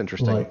 That's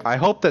interesting. Like, I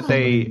hope that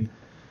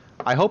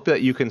I hope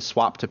that you can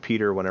swap to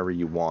Peter whenever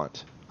you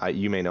want.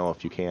 You may know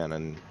if you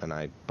can,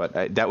 but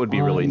that would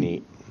be really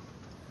neat.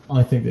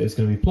 I think that it's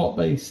going to be plot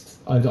based.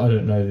 I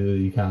don't know whether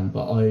you can,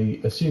 but I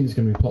assume it's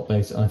going to be plot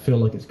based. And I feel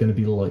like it's going to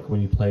be like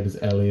when you played as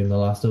Ellie in The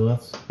Last of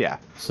Us. Yeah.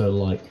 So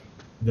like,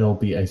 there'll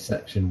be a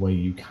section where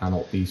you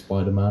cannot be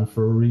Spider-Man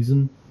for a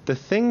reason. The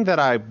thing that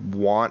I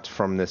want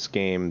from this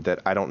game that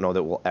I don't know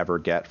that we'll ever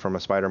get from a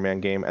Spider-Man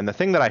game, and the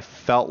thing that I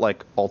felt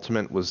like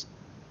Ultimate was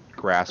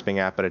grasping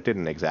at, but it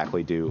didn't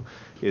exactly do,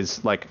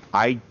 is like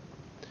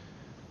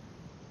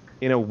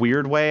in a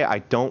weird way, I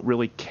don't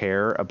really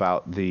care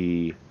about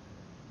the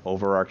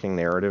overarching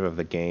narrative of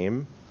the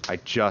game. I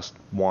just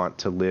want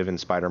to live in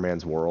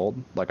Spider-Man's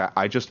world. Like,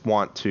 I just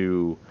want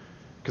to...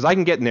 Because I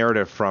can get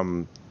narrative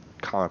from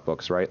comic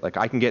books, right? Like,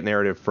 I can get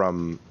narrative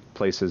from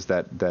places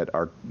that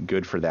are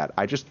good for that.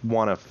 I just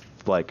want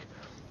to,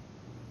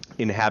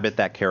 inhabit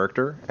that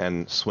character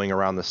and swing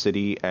around the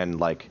city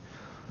and,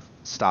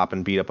 stop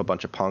and beat up a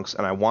bunch of punks.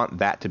 And I want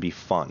that to be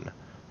fun.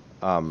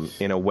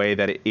 In a way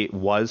that it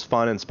was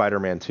fun in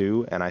Spider-Man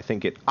 2, and I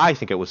think it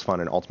was fun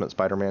in Ultimate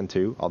Spider-Man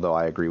 2, although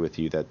I agree with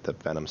you that the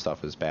Venom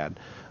stuff is bad.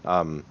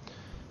 And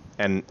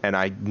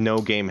no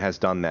game has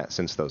done that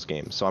since those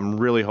games, so I'm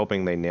really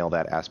hoping they nail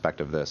that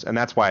aspect of this. And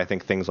that's why I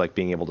think things like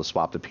being able to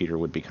swap to Peter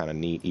would be kind of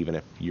neat, even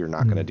if you're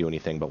not going to do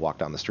anything but walk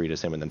down the street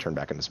as him and then turn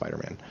back into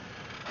Spider-Man.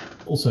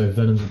 Also,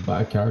 Venom's a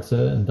bad character,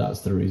 and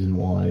that's the reason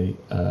why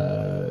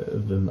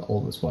the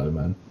Ultimate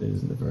Spider-Man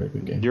isn't a very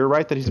good game. You're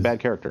right that he's a bad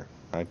character.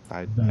 I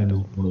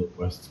Venom is one of the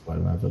worst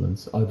Spider-Man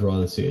villains. I'd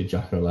rather see a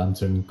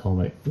Jack-O-Lantern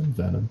comic than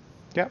Venom.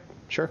 Yeah,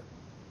 sure.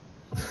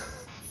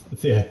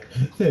 Yeah,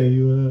 there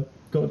you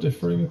got a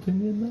differing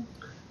opinion there?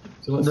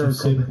 So let's have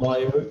some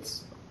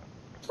biotes.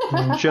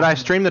 Should I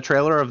stream the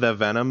trailer of the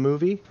Venom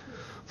movie?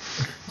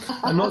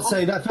 I'm not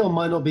saying that film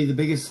might not be the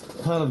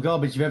biggest pile of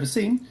garbage you've ever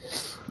seen.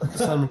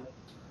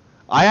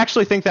 I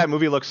actually think that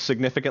movie looks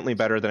significantly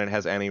better than it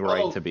has any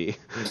right to be.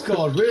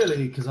 God,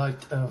 really? Because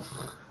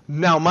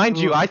Now, mind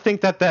you, I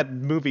think that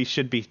movie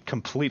should be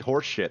complete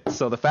horseshit.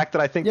 So the fact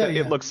that I think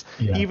it looks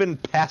even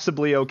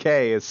passably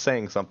okay is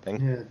saying something.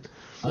 Yeah.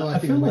 No, I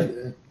feel like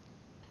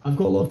I've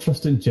got a lot of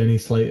trust in Jenny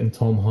Slate and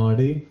Tom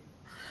Hardy.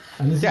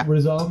 And is it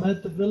Riz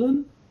Ahmed the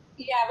villain?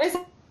 Yeah, Riz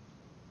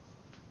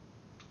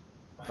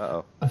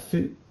Uh-oh. I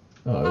feel...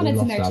 Ahmed's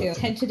in there too.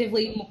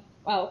 Tentatively...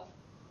 Oh.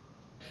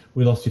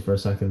 We lost you for a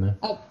second there.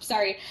 Oh,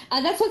 sorry.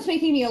 That's what's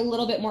making me a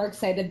little bit more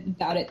excited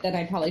about it than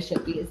I probably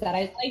should be, is that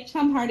I like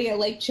Tom Hardy, I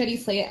like Jenny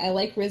Slate, I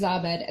like Riz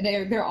Ahmed, and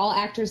they're all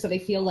actors that I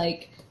feel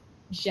like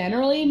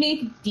generally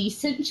make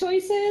decent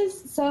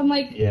choices. So I'm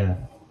like,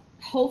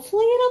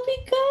 hopefully it'll be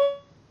good.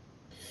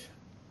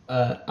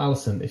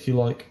 Alison, if you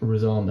like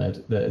Riz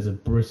Ahmed, there is a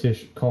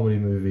British comedy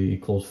movie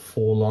called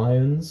Four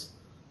Lions.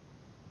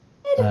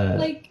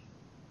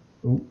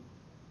 Ooh,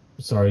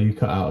 sorry, you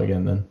cut out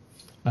again then.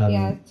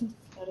 I just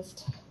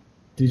noticed.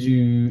 Did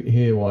you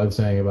hear what I was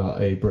saying about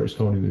a British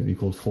comedy movie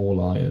called Four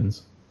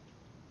Lions?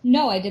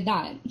 No, I did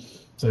not.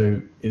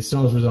 So it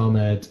stars Riz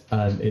Ahmed,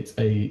 and it's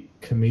a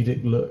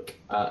comedic look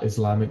at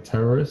Islamic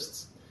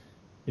terrorists.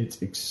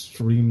 It's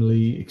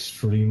extremely,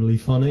 extremely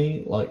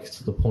funny,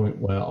 to the point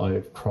where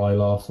I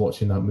laughed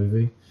watching that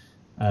movie.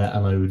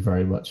 And I would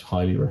very much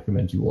highly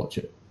recommend you watch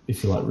it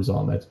if you like Riz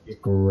Ahmed. He's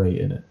great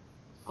in it.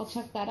 I'll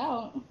check that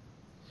out.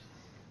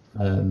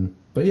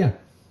 But yeah.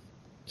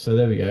 So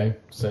there we go.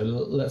 So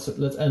let's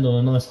end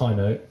on a nice high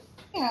note.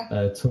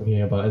 Yeah.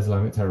 Talking about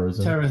Islamic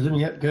terrorism. Terrorism,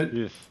 yep,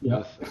 good.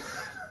 Yeah.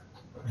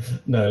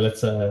 No,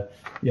 let's end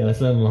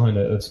on a high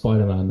note of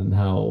Spider-Man and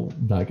how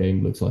that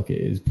game looks like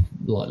it is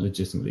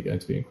legitimately going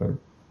to be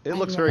incredible. It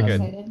looks I'm very really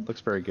good. excited.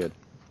 Looks very good.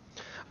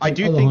 I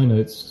do other think. high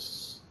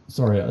notes.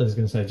 Sorry, I was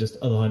going to say just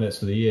other high notes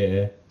for the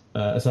year.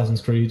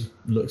 Assassin's Creed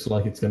looks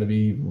like it's going to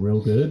be real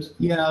good.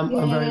 Yeah, I'm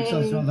very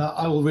excited Yay. about that.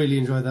 I will really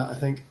enjoy that, I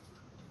think.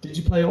 Did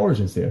you play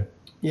Origins here?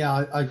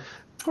 Yeah, I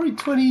probably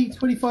 20,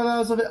 25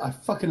 hours of it. I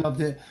fucking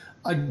loved it.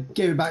 I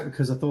gave it back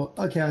because I thought,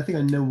 okay, I think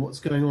I know what's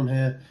going on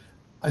here.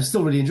 I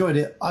still really enjoyed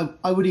it.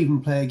 I would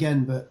even play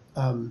again, but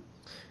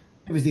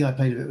everything I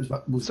played of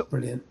it was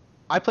brilliant.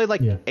 I played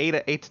like Yeah.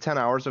 8 to 10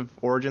 hours of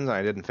Origins, and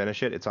I didn't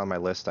finish it. It's on my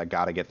list. I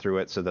got to get through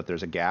it so that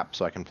there's a gap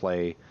so I can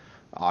play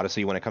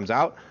Odyssey when it comes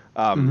out,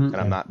 and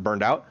I'm not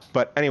burned out.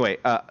 But anyway,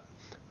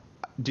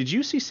 did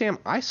you see, Sam?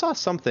 I saw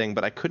something,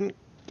 but I couldn't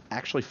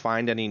actually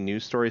find any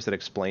news stories that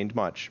explained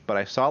much. But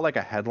I saw like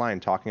a headline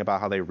talking about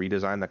how they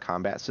redesigned the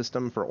combat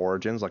system for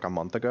Origins like a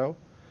month ago.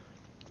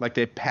 Like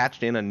they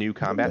patched in a new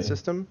combat Really?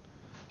 system.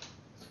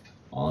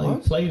 I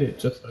What? played it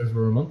just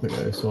over a month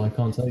ago, so I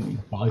can't tell you.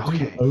 But I do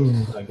Okay.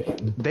 own that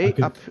game. They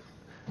They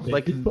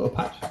like- did put a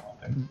patch out.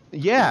 I think.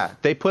 Yeah,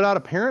 they put out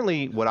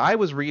apparently what I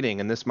was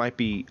reading, and this might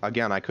be,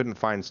 again, I couldn't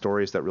find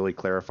stories that really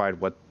clarified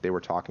what they were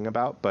talking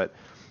about, but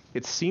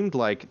it seemed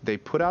like they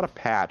put out a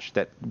patch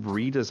that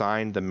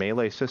redesigned the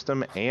melee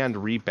system and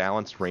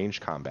rebalanced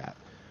range combat,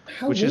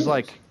 which is weird.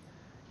 like,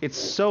 it's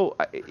so,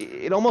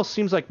 it almost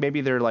seems like maybe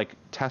they're like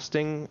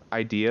testing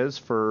ideas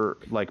for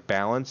like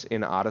balance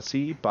in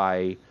Odyssey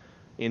by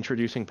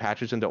introducing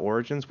patches into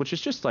Origins, which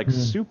is just like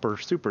super,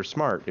 super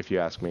smart, if you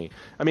ask me.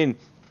 I mean,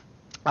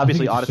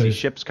 obviously it just Odyssey shows-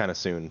 ships kind of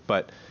soon,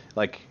 but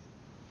like,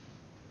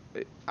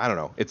 I don't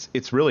know.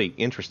 It's really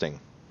interesting.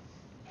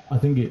 I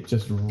think it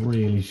just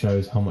really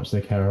shows how much they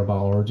care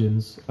about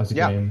Origins as a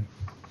Yeah, game.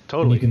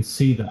 Totally. And you can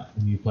see that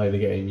when you play the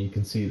game. You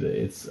can see that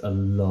it's a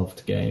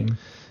loved game.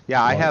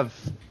 Yeah, Like-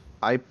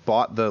 I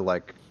bought the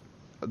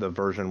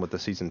version with the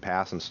season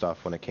pass and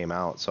stuff when it came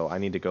out, so I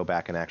need to go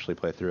back and actually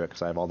play through it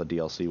because I have all the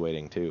DLC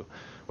waiting too,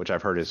 which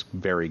I've heard is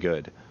very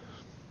good.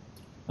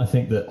 I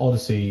think that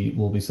Odyssey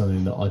will be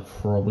something that I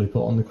probably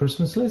put on the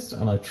Christmas list,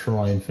 and I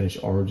try and finish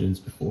Origins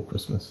before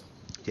Christmas.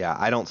 Yeah,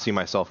 I don't see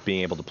myself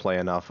being able to play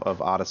enough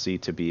of Odyssey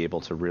to be able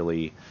to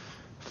really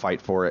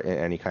fight for it in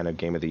any kind of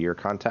Game of the Year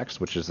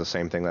context, which is the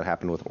same thing that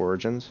happened with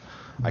Origins.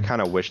 I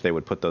kind of wish they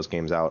would put those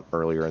games out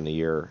earlier in the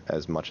year,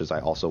 as much as I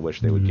also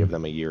wish they would give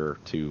them a year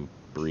to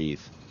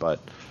breathe. But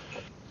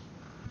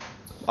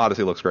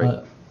Odyssey looks great.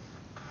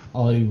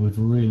 I would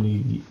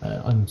really.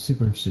 I'm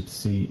super interested to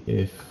see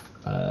if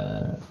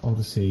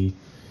Odyssey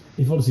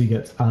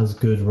gets as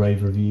good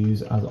rave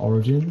reviews as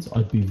Origins.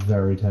 I'd be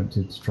very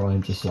tempted to try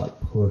and just like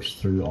push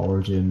through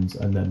Origins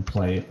and then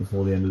play it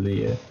before the end of the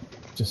year,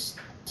 just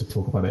to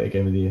talk about it at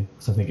Game of the Year.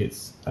 So I think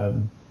it's. I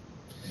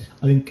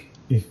think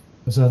if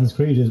Assassin's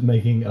Creed is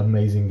making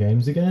amazing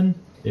games again,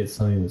 it's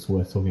something that's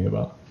worth talking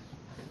about.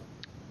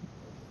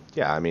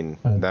 Yeah, I mean,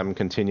 them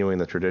continuing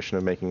the tradition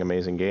of making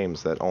amazing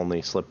games that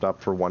only slipped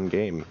up for one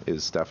game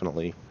is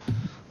definitely.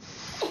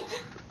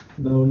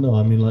 No,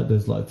 I mean like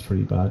there's like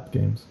 3 bad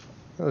games.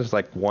 There's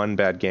like one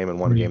bad game and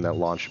one game that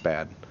launched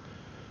bad.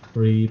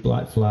 3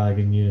 Black Flag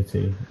and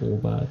Unity, all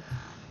bad.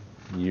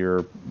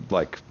 You're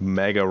like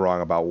mega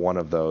wrong about one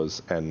of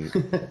those, and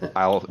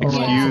I'll All right,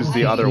 excuse so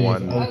the I- other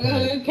one.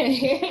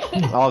 Okay.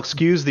 I'll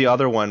excuse the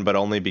other one, but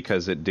only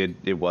because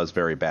it was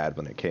very bad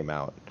when it came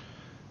out.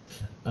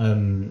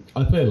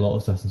 I played a lot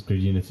of Assassin's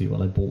Creed Unity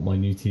when I bought my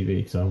new TV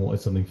because I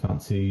wanted something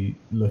fancy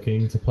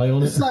looking to play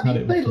on it. It's like Had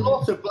you it played a with-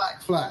 lot of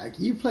Black Flag.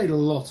 You played a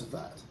lot of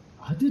that.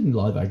 I didn't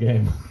like that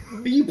game.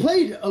 But you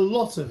played a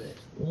lot of it.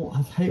 Oh,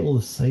 I hate all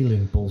the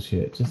sailing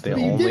bullshit. Just The But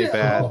you did only it a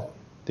bad, lot.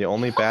 the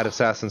only bad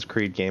Assassin's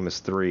Creed game is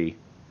 3.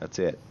 That's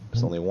it.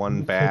 There's only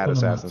one bad Click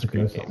on the map Assassin's to go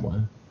Creed game.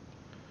 somewhere.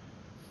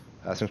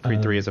 Assassin's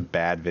Creed 3 is a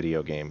bad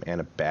video game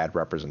and a bad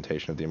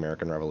representation of the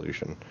American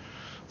Revolution.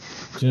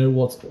 Do you know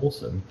what's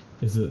awesome?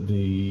 Is that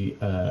the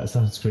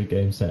Assassin's Creed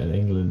game set in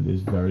England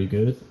is very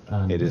good.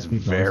 And It is the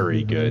people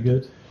very are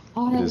good.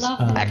 Oh, I It is love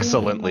that.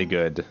 excellently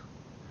good.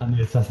 And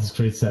the Assassin's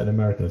Creed set in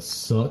America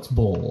sucks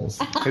balls.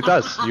 It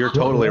does. You're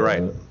totally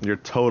right. You're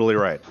totally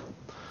right.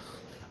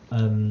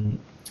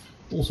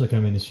 Also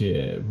coming this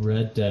year,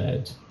 Red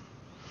Dead.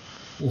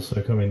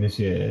 Also coming this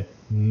year,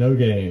 no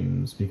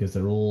games because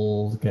they're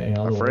all getting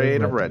out of the way.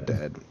 Afraid of Red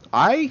Dead.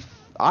 I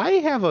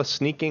have a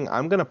sneaking.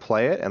 I'm gonna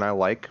play it, and I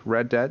like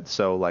Red Dead,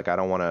 so like I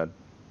don't want to.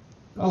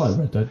 I like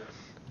Red Dead.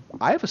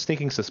 I have a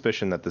sneaking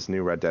suspicion that this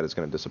new Red Dead is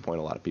going to disappoint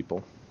a lot of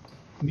people.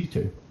 Me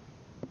too.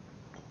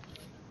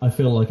 I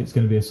feel like it's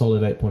going to be a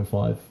solid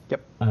 8.5.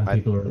 Yep. And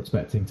people are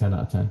expecting 10 out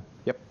of 10.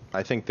 Yep.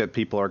 I think that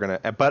people are going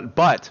to.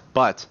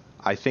 But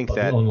I think But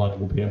that the online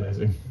will be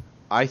amazing.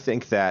 I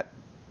think that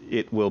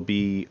it will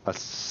be a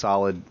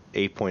solid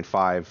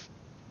 8.5,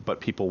 but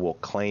people will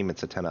claim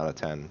it's a 10 out of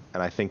 10.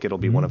 And I think it'll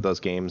be one of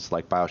those games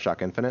like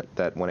BioShock Infinite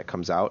that when it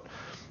comes out,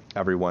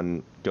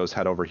 everyone goes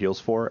head over heels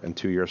for, and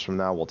 2 years from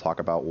now we'll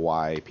talk about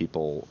why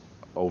people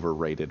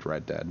overrated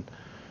Red Dead.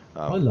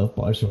 I love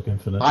Bioshock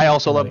Infinite. I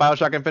also love Like,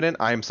 Bioshock Infinite.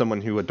 I am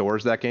someone who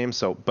adores that game.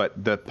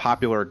 But the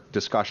popular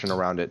discussion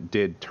around it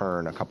did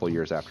turn a couple of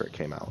years after it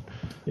came out.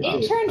 yeah,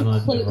 It turned and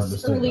I've never close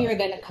understood earlier that.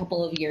 than a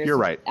couple of years You're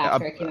right.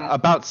 after it came out.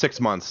 About 6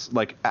 months.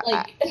 Like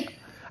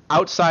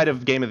outside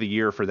of Game of the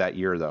Year for that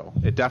year, though,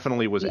 it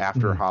definitely was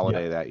after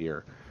holiday that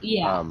year.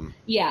 Yeah,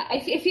 yeah. I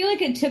feel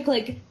like it took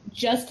like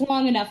just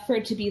long enough for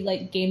it to be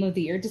like Game of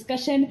the Year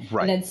discussion,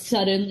 Right. and then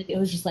suddenly it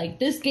was just like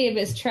this game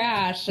is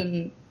trash,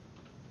 and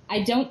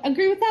I don't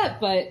agree with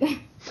that, but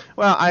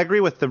Well, I agree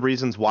with the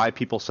reasons why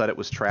people said it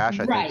was trash. I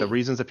think Right. the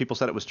reasons that people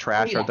said it was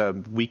trash are the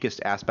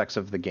weakest aspects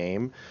of the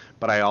game.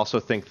 But I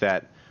also think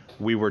that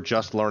we were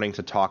just learning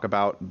to talk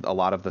about a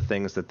lot of the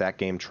things that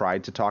game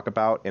tried to talk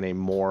about in a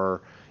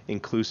more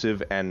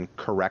inclusive and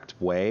correct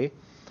way.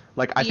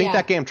 Like, I think Yeah.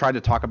 that game tried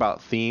to talk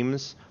about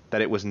themes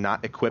that it was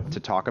not equipped to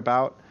talk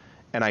about.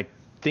 And I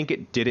think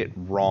it did it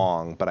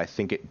wrong, but I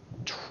think it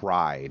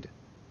tried.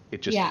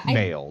 It just Yeah,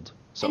 failed.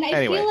 So and I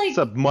anyway, feel like it's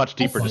a much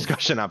deeper aside-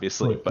 discussion,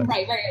 obviously. But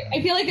right. I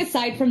feel like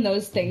aside from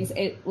those things,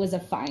 it was a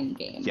fine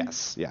game.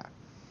 yes, yeah.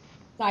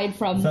 Aside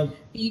from So-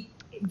 the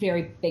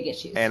very big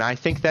issues. And I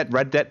think that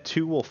Red Dead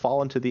 2 will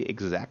fall into the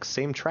exact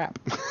same trap.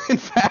 In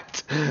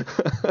fact,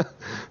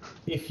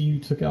 If you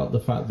took out the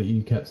fact that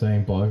you kept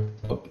saying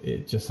Bioshock,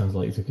 it just sounds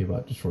like you're talking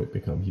about Detroit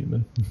Become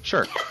Human.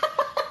 sure.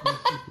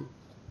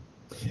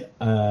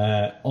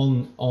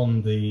 On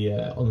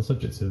the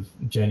subject of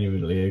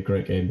genuinely a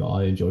great game that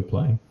I enjoy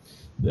playing,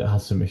 that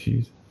has some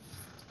issues.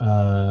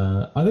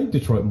 I think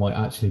Detroit might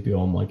actually be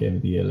on my Game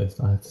of the Year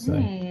list. I have to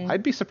say,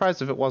 I'd be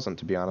surprised if it wasn't,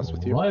 to be honest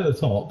with you. right at the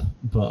top,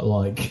 but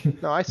like.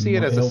 No, I see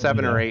it might as a help me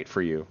 7 or there. 8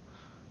 for you.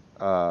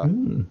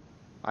 Hmm.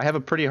 I have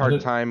a pretty hard don't-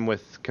 time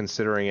with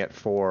considering it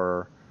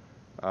for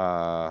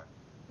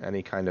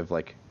any kind of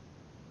like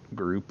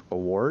group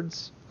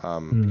awards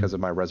because of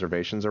my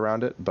reservations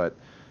around it. But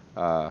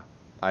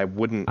I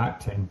wouldn't.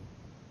 Acting.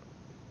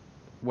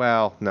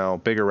 Well, no,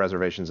 bigger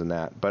reservations than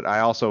that. But I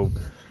also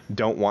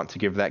don't want to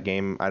give that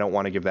game. I don't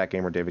want to give that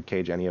game or David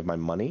Cage any of my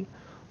money.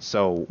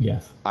 So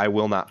Yes. I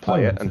will not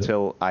play it rented it.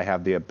 until I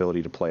have the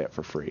ability to play it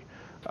for free.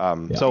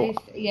 Yeah. So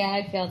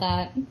I feel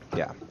that.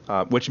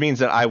 yeah, which means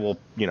that I will,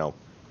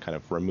 kind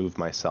of remove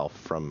myself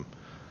from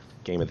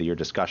Game of the Year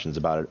discussions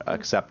about it,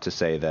 except to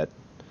say that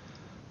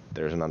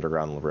there's an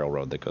underground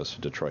railroad that goes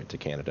from Detroit to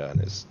Canada and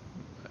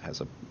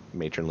has a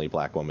matronly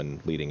black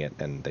woman leading it,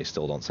 and they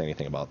still don't say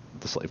anything about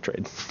the slave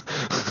trade.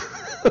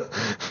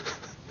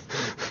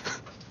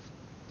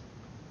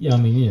 Yeah, I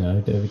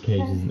mean, David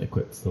Cage isn't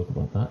equipped to talk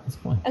about that. It's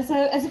fine. As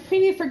a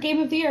preview for Game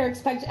of the Year,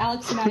 expect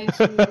Alex and I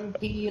to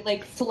be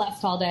like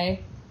Celeste all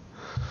day.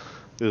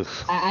 Ugh,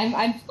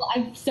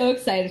 I'm so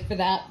excited for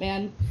that,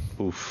 man.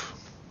 oof.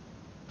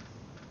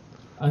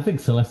 I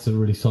think Celeste's a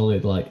really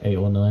solid, like, 8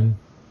 or 9.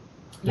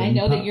 And I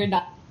know that you're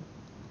not.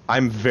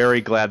 I'm very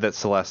glad that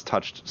Celeste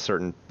touched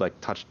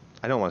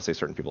I don't want to say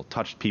certain people,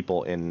 touched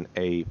people in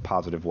a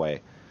positive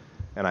way,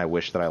 and I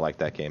wish that I liked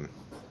that game.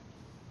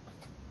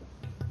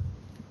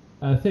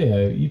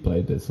 Theo, you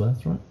played it,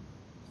 Celeste, right?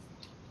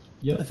 I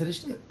Yep.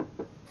 finished it.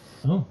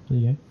 Oh, there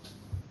you go.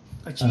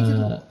 I cheated,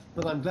 Uh,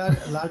 but I'm glad it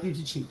allowed you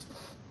to cheat.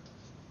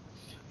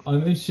 I'm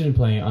interested in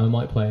playing it. I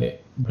might play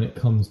it when it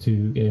comes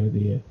to Game of the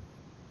Year.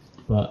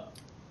 But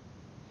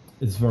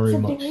it's very It's a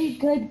much... very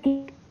good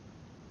game.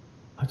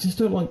 I just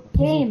don't like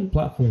puzzle Game.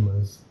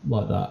 platformers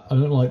like that. I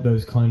don't like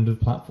those kind of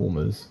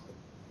platformers.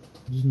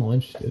 I'm just not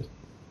interested.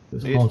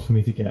 It's hard for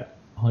me to get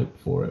hyped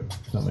for it,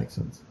 if that makes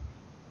sense.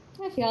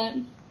 I feel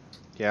it.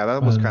 Yeah,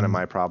 that was kind of Um,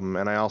 my problem,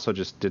 and I also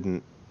just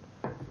didn't.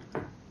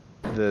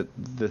 The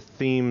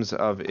themes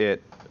of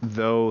it,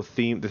 the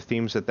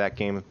themes that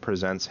game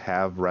presents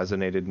have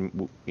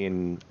resonated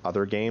in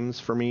other games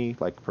for me,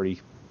 like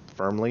pretty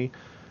firmly.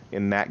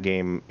 In that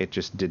game, it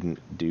just didn't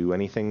do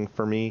anything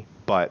for me.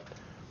 But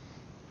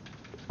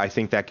I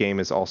think that game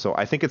is also.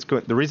 I think it's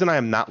good. The reason I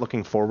am not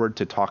looking forward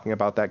to talking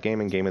about that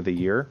game in Game of the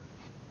Year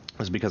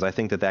is because I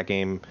think that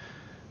game.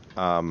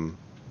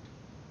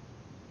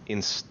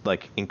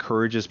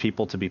 Encourages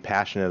people to be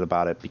passionate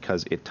about it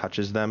because it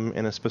touches them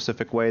in a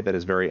specific way that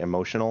is very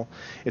emotional.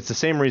 It's the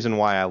same reason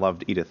why I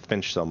loved Edith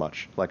Finch so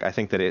much. Like, I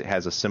think that it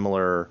has a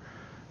similar,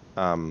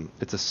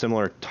 it's a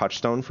similar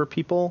touchstone for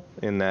people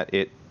in that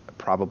it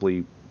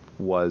probably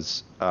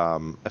was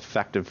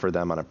effective for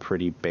them on a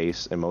pretty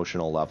base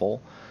emotional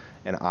level,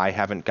 and I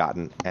haven't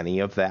gotten any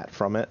of that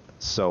from it.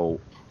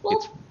 So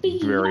Well,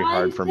 it's very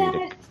hard for me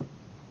to.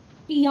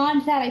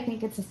 Beyond that, I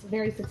think it's a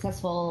very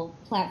successful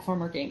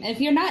platformer game. And if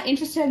you're not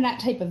interested in that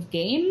type of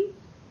game,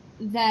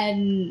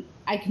 then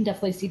I can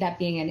definitely see that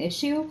being an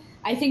issue.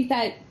 I think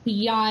that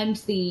beyond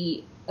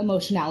the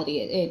emotionality,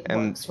 it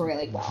works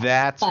really well.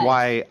 That's But-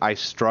 why I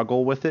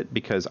struggle with it,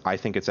 because I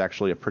think it's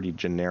actually a pretty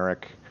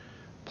generic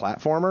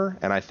platformer.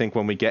 And I think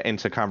when we get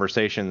into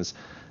conversations,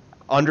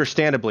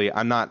 understandably,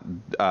 I'm not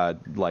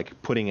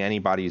putting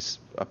anybody's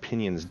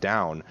opinions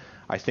down.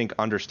 I think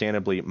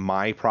understandably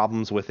my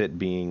problems with it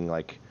being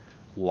like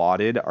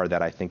lauded are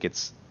that I think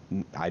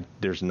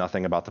there's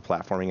nothing about the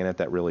platforming in it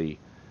that really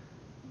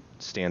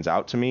stands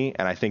out to me,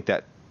 and I think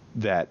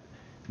that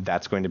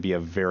that's going to be a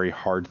very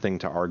hard thing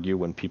to argue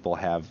when people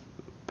have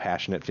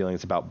passionate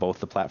feelings about both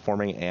the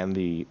platforming and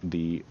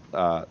the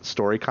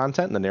story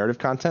content and the narrative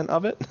content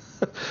of it.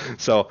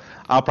 So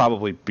I'll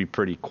probably be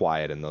pretty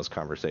quiet in those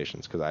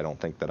conversations because I don't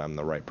think that I'm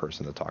the right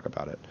person to talk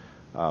about it.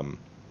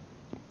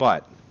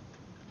 But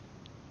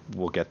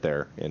we'll get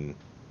there in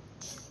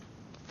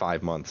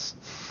 5 months.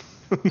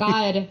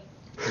 God,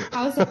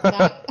 how is it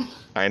that?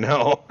 I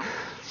know.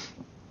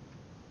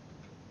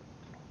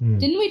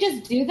 Didn't we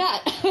just do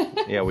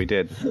that? Yeah, we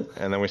did.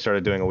 And then we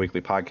started doing a weekly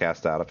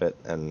podcast out of it,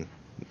 and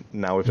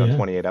now we've done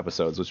 28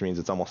 episodes, which means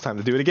it's almost time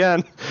to do it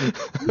again.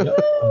 Yep,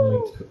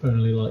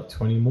 only like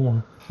 20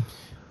 more.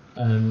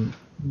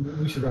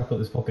 We should wrap up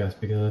this podcast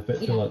because I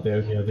feel like the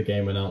only other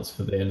game announced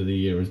for the end of the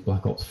year is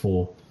Black Ops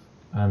 4.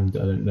 And I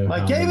don't know My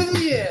how game many of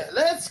the year.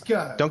 Let's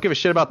go. Don't give a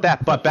shit about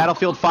that, but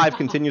Battlefield 5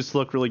 continues to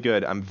look really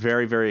good. I'm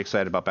very, very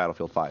excited about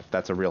Battlefield 5.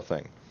 That's a real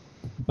thing.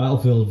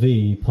 Battlefield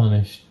V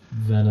punished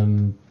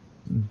Venom,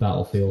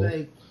 Battlefield,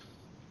 Snake.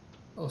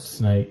 Oh,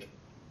 Snake,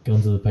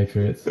 Guns of the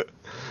Patriots.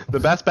 The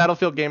best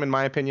Battlefield game, in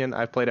my opinion,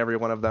 I've played every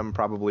one of them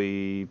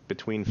probably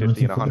between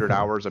 50 and 100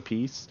 hours a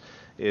piece,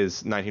 is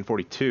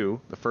 1942,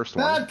 the first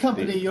one. Bad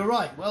Company, you're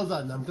right. Well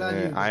done. I'm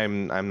glad you...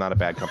 I'm not a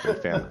Bad Company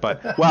fan.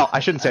 But, well, I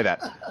shouldn't say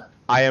that.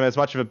 I am as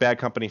much of a Bad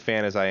Company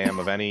fan as I am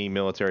of any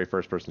military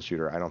first-person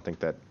shooter.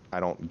 I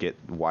don't get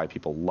why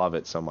people love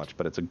it so much,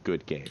 but it's a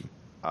good game.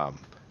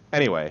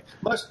 Anyway.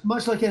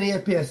 Much like any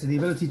FPS, the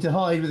ability to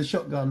hide with a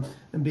shotgun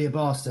and be a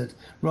bastard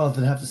rather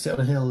than have to sit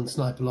on a hill and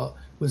snipe a lot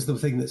was the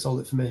thing that sold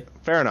it for me.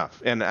 Fair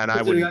enough. And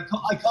I would...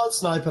 I can't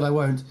snipe and I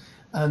won't.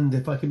 And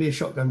if I can be a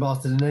shotgun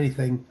bastard in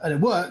anything and it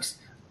works,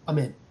 I'm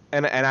in.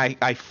 And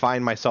I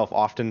find myself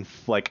often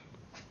like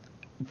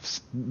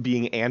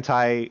being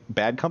anti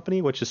Bad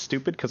Company, which is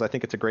stupid because I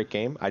think it's a great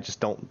game. It's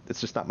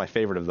just not my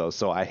favorite of those.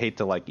 So I hate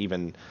to like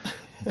even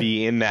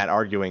be in that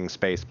arguing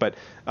space. But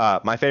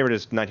my favorite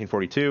is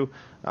 1942.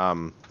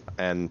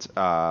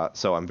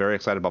 So I'm very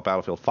excited about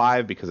Battlefield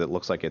 5 because it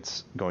looks like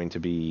it's going to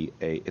be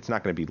it's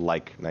not going to be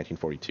like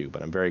 1942,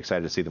 but I'm very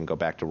excited to see them go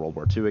back to World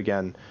War II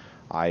again.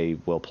 I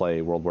will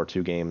play World War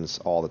II games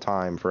all the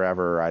time,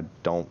 forever. I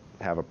don't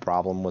have a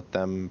problem with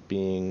them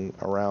being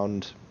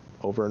around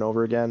over and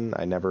over again.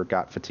 I never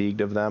got fatigued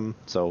of them,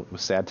 so it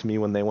was sad to me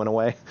when they went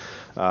away.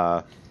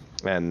 Don't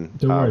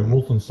worry,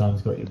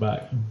 Wolfenstein's got your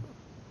back.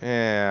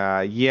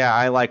 Yeah,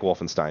 I like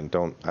Wolfenstein.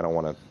 I don't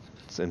want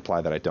to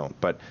imply that I don't,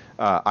 but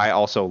I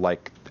also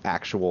like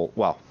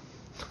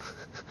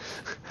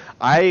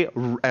I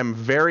am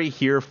very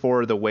here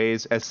for the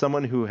ways, as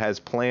someone who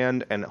has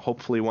planned and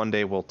hopefully one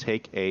day will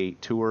take a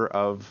tour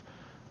of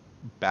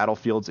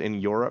battlefields in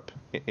Europe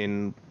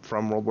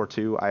from World War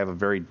II. I have a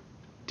very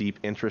deep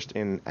interest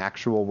in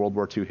actual World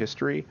War II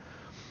history.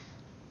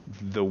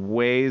 The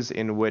ways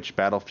in which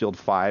Battlefield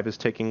 5 is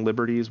taking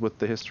liberties with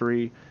the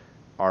history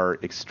are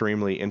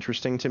extremely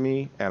interesting to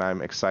me, and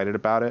I'm excited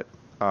about it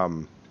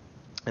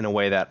in a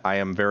way that I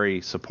am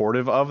very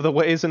supportive of the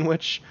ways in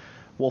which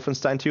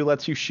Wolfenstein 2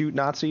 lets you shoot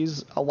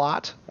Nazis a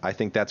lot. I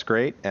think that's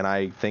great, and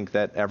I think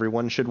that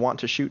everyone should want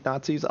to shoot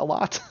Nazis a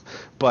lot.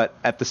 But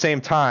at the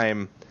same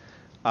time,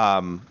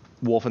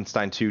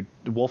 Wolfenstein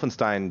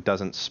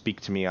doesn't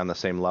speak to me on the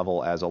same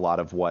level as a lot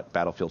of what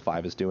Battlefield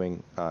 5 is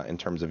doing in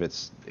terms of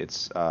its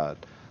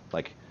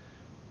like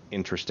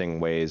interesting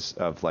ways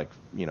of like,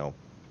 you know,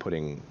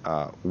 putting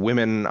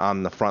women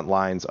on the front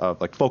lines of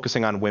like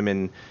focusing on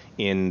women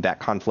in that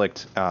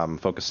conflict,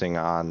 focusing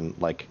on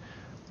like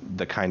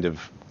the kind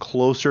of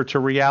closer to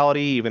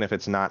reality, even if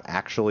it's not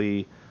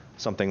actually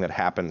something that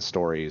happens,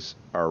 stories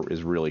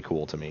is really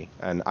cool to me.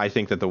 And I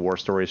think that the war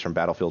stories from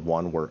Battlefield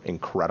 1 were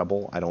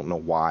incredible. I don't know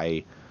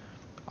why.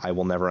 I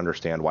will never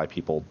understand why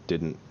people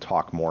didn't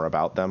talk more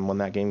about them when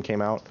that game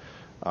came out.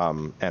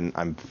 And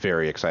I'm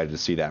very excited to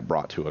see that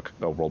brought to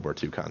a World War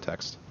II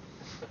context.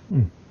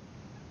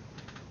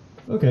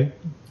 Okay,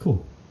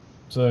 cool.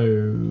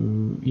 So,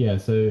 yeah,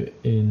 so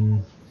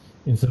in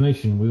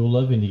summation, we all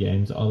love indie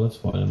games. I love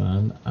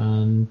Spider-Man,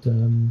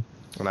 and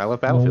I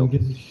love Battlefield. No one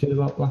gives a shit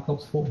about Black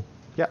Ops 4.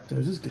 Yeah.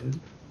 Dota's good.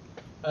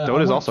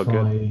 Dota's also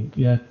good.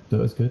 Yeah,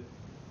 Dota's good,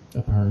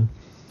 apparently.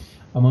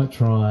 I might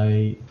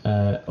try...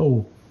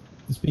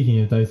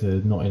 speaking of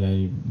Dota, not in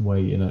any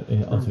way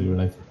utterly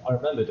related, I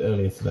remembered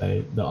earlier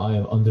today that I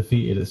am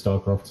undefeated at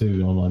StarCraft 2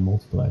 in online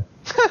multiplayer.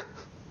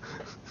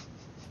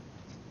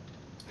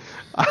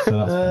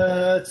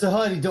 So it's a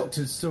highly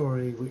doctored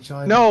story, which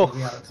I No. know the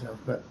reality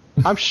of, but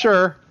I'm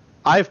sure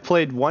I've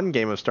played one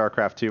game of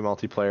StarCraft 2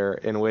 multiplayer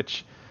in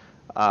which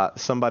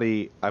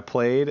somebody I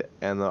played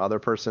and the other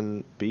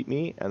person beat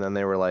me, and then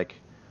they were like,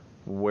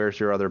 "Where's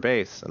your other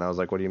base?" And I was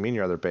like, "What do you mean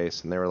your other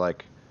base?" And they were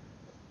like,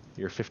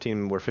 we're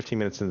 15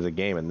 minutes into the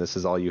game and this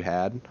is all you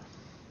had?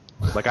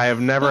 Like, I have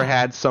never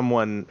had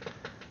someone...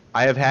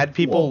 I have had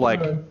people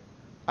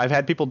I've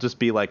had people just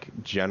be like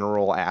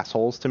general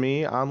assholes to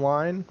me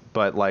online,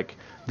 but like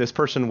this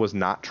person was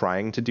not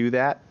trying to do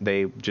that.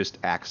 They just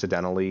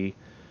accidentally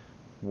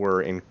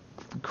were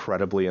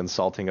incredibly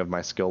insulting of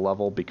my skill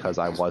level because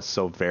I was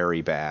so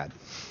very bad.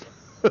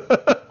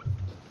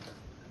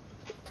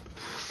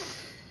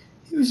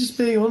 it was just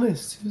being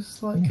honest. He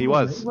was like, He "Come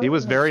on, was. mate. He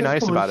was very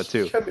nice come on, about it,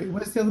 too. Show me.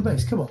 Where's the other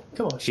base? Come on,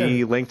 show He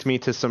me. linked me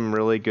to some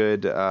really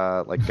good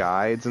like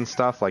guides and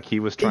stuff. Like he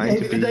was He trying gave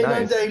to you be the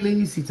daylight nice.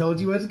 dailies. He told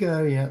you where to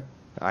go. Yeah.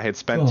 I had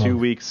spent 2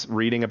 weeks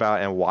reading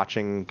about and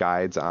watching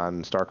guides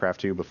on StarCraft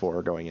 2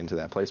 before going into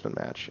that placement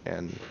match,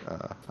 and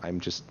I'm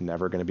just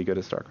never going to be good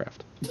at StarCraft.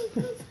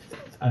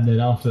 And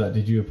then after that,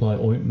 did you apply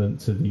ointment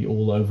to the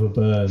all-over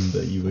burn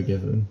that you were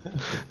given?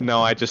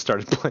 No, I just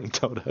started playing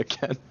Dota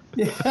again.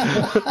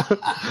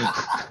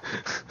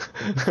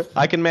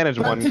 I can manage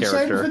one Practice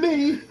shame character. for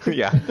me.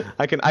 Yeah,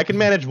 I can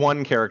manage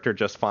one character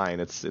just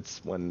fine.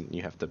 It's when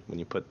you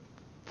put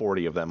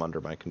 40 of them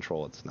under my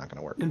control, it's not going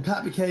to work. And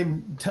Pat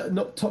became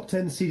not top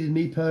 10 seeded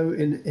Meepo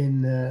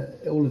in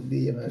all of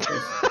the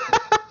Americas.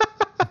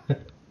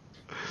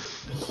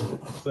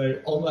 So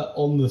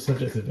on the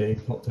subject of being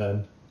top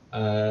 10,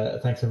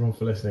 thanks everyone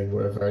for listening.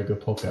 We're a very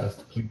good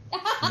podcast. Please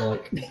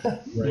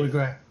We're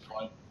great.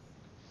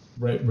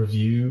 rate,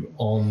 review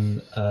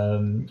on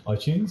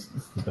iTunes.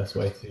 It's the best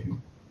way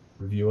to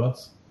review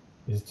us,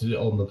 is to do it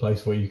on the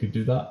place where you could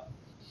do that.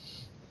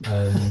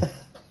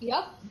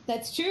 Yep,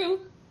 that's true.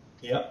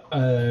 Yep.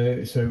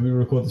 So we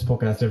record this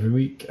podcast every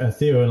week.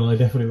 Theo and I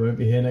definitely won't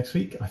be here next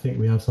week. I think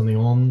we have something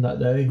on that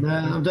day. No,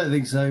 I don't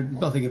think so.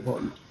 Nothing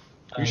important.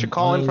 You should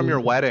call in from your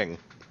wedding.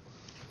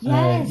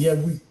 Yes. Yeah,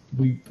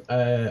 we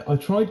I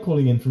tried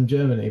calling in from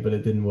Germany, but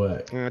it didn't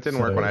work. It didn't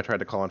work when I tried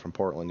to call in from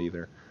Portland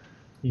either.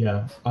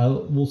 Yeah,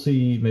 we'll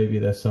see. Maybe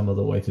there's some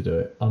other way to do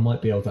it. I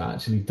might be able to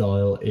actually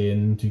dial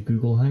in to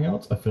Google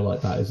Hangouts. I feel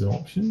like that is an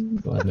option,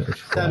 but I've never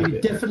tried You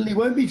it. definitely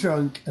won't be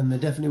drunk, and there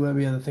definitely won't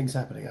be other things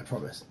happening, I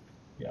promise.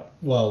 Yeah.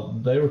 Well,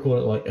 they record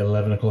at like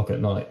 11 o'clock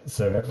at night,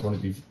 so everyone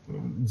would be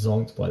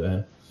zonked by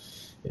then.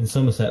 In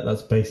Somerset,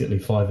 that's basically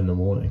 5 in the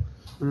morning.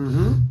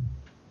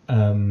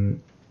 Mm-hmm.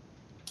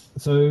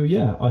 So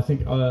yeah, I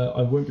think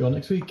I won't be on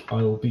next week. I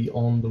will be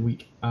on the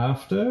week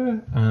after,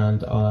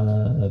 and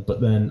but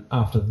then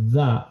after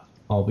that,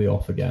 I'll be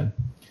off again.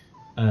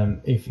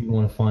 If you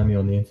want to find me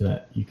on the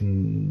internet, you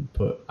can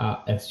put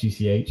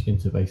 @SGCH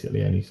into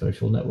basically any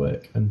social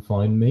network and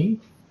find me.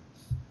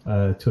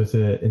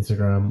 Twitter,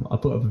 Instagram. I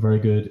put up a very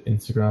good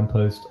Instagram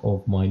post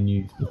of my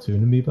new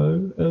Splatoon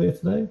amiibo earlier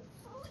today,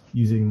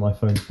 using my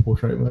phone's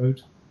portrait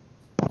mode.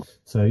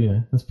 So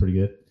yeah, that's pretty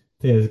good.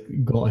 Theo's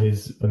got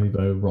his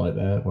amiibo right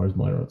there, whereas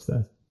mine are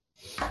upstairs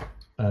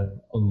on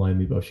my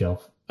amiibo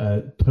shelf.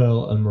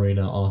 Pearl and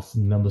Marina are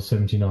number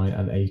 79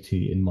 and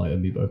 80 in my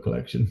amiibo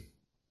collection.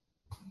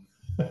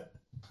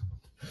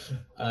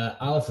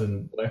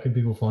 Alison, where can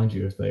people find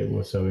you if they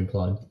were so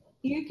inclined?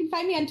 You can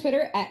find me on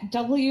Twitter at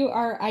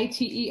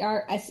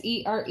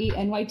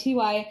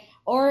WRITERSERENYTY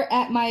or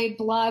at my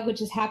blog,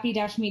 which is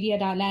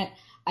happy-media.net.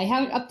 I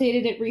haven't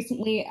updated it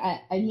recently. I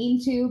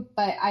mean to,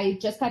 but I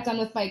just got done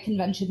with my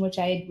convention, which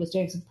I was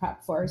doing some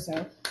prep for,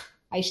 so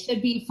I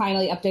should be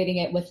finally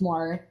updating it with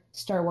more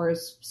Star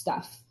Wars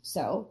stuff.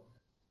 So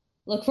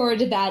look forward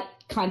to that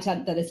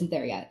content that isn't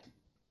there yet.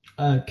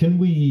 Can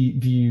we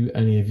view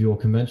any of your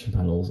convention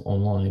panels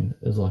online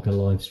as like a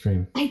live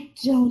stream? I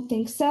don't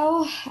think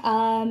so.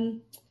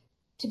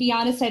 To be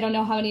honest, I don't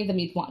know how many of them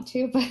you'd want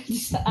to,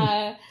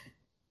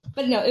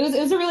 but no, it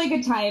was a really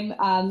good time.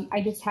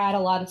 I just had a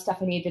lot of stuff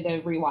I needed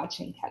to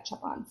rewatch and catch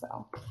up on.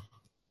 So,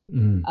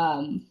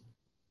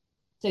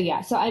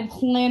 so I'm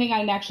planning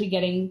on actually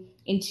getting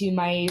into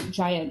my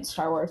giant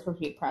Star Wars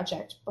review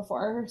project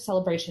before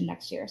Celebration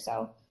next year.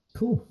 So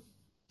cool.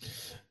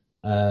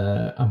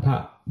 And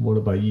Pat, what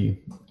about you?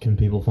 Can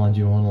people find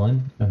you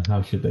online, and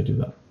how should they do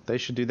that? They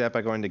should do that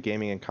by going to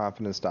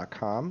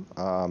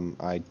gamingandconfidence.com.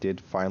 I did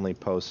finally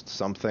post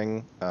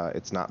something.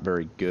 It's not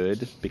very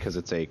good because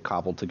it's a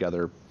cobbled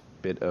together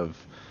bit of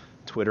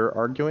Twitter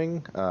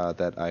arguing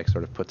that I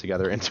sort of put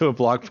together into a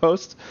blog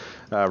post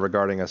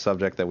regarding a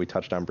subject that we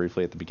touched on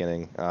briefly at the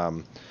beginning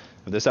of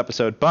this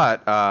episode.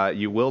 But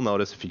you will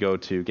notice if you go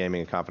to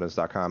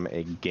gamingandconfidence.com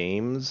a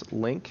games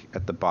link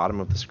at the bottom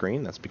of the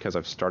screen. That's because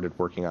I've started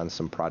working on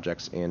some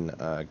projects in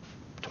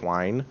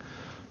Twine,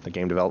 the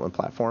game development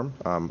platform.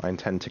 I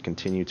intend to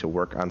continue to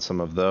work on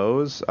some of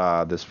those.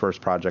 This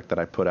first project that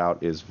I put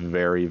out is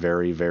very,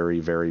 very, very,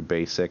 very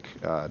basic,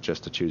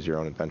 just a choose your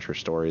own adventure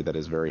story that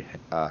is very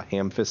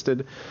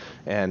ham-fisted,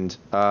 and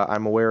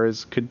I'm aware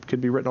could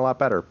be written a lot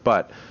better.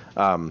 But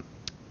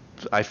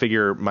I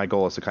figure my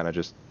goal is to kind of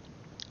just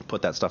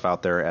put that stuff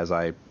out there as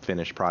I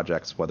finish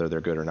projects, whether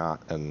they're good or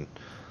not, and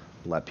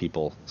let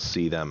people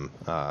see them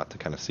to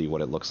kind of see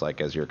what it looks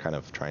like as you're kind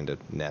of trying to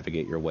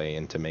navigate your way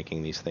into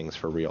making these things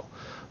for real.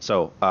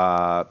 So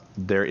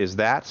there is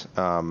that,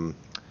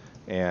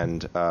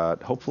 and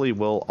hopefully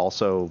we'll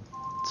also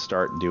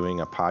start doing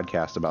a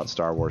podcast about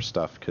Star Wars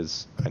stuff,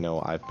 because I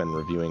know I've been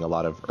reviewing a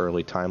lot of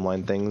early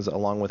timeline things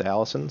along with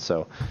Allison,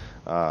 so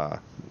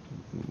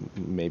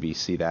maybe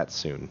see that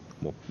soon.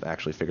 We'll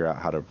actually figure out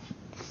how to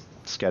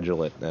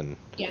schedule it and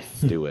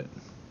do it.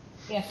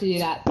 We have to do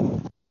that.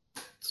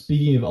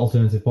 Speaking of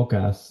alternative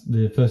podcasts,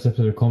 the first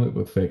episode of Comic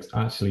Book Fix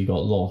actually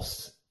got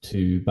lost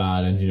to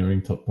bad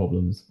engineering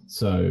problems,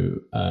 so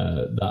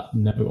that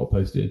never got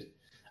posted.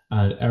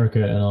 And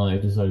Erica and I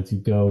decided to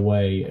go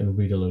away and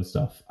read a lot of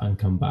stuff and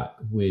come back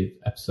with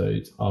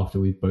episodes after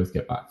we both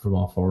get back from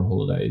our foreign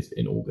holidays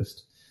in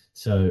August.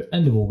 So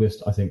end of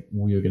August, I think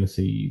we are going to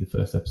see the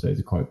first episodes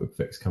of Comic Book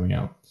Fix coming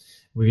out.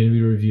 We're going to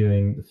be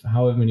reviewing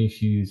however many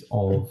issues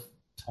of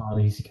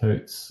Ta-Nehisi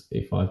Coates,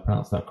 if I've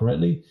pronounced that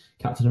correctly,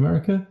 Captain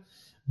America.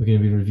 We're going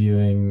to be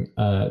reviewing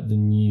the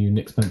new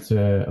Nick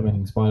Spencer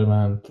Amazing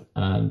Spider-Man,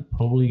 and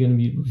probably going to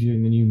be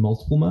reviewing the new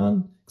Multiple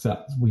Man,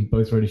 except we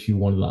both read issue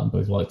 1 of that and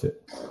both liked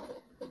it.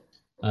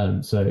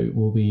 So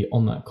we'll be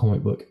on that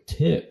comic book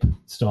tip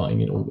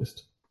starting in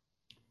August.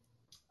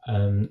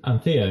 And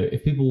Theo,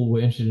 if people were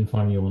interested in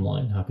finding you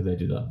online, how could they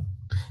do that?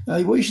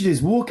 What you should do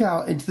is walk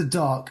out into the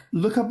dark,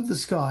 look up at the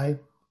sky,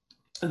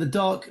 at the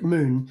dark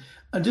moon,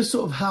 and just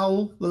sort of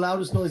howl the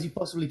loudest noise you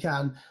possibly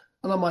can,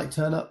 and I might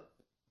turn up.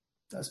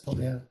 That's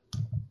probably how.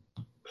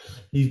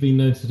 He's been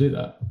known to do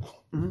that.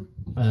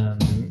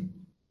 Mm-hmm.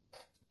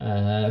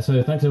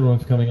 So thanks everyone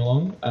for coming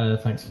along.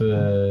 Thanks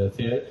for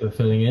Theo for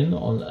filling in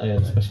on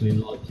an especially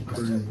light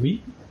crew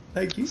week.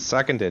 Thank you.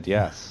 Seconded,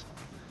 yes.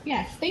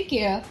 Yes, thank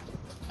you.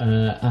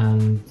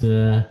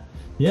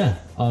 Yeah,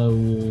 I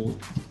will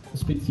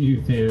speak to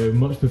you, Theo,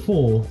 much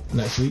before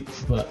next week,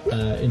 but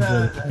enjoy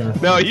the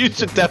podcast. No, you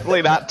should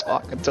definitely not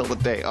talk until the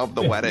day of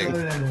the wedding.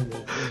 No.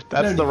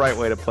 That's the right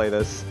way to play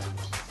this.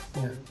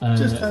 Yeah.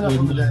 Just turn up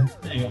on the day.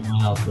 Staying at my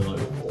house the night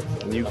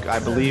before. I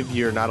believe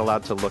you're not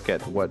allowed to look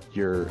at what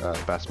your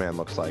best man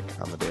looks like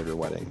on the day of your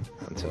wedding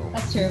until.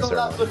 That's true. He's not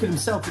allowed to look at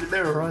himself in the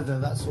mirror either.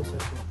 That's also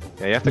true.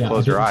 Yeah, you have to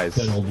close your eyes.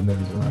 Turn all the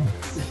mirrors around.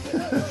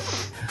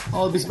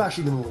 I'll be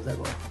smashing them all. Don't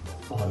worry.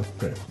 Oh,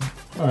 great.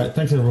 All right,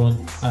 thanks everyone.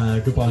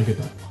 Goodbye and good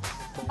night.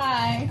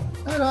 Bye.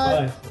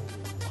 Bye.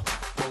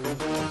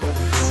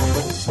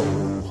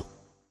 Bye.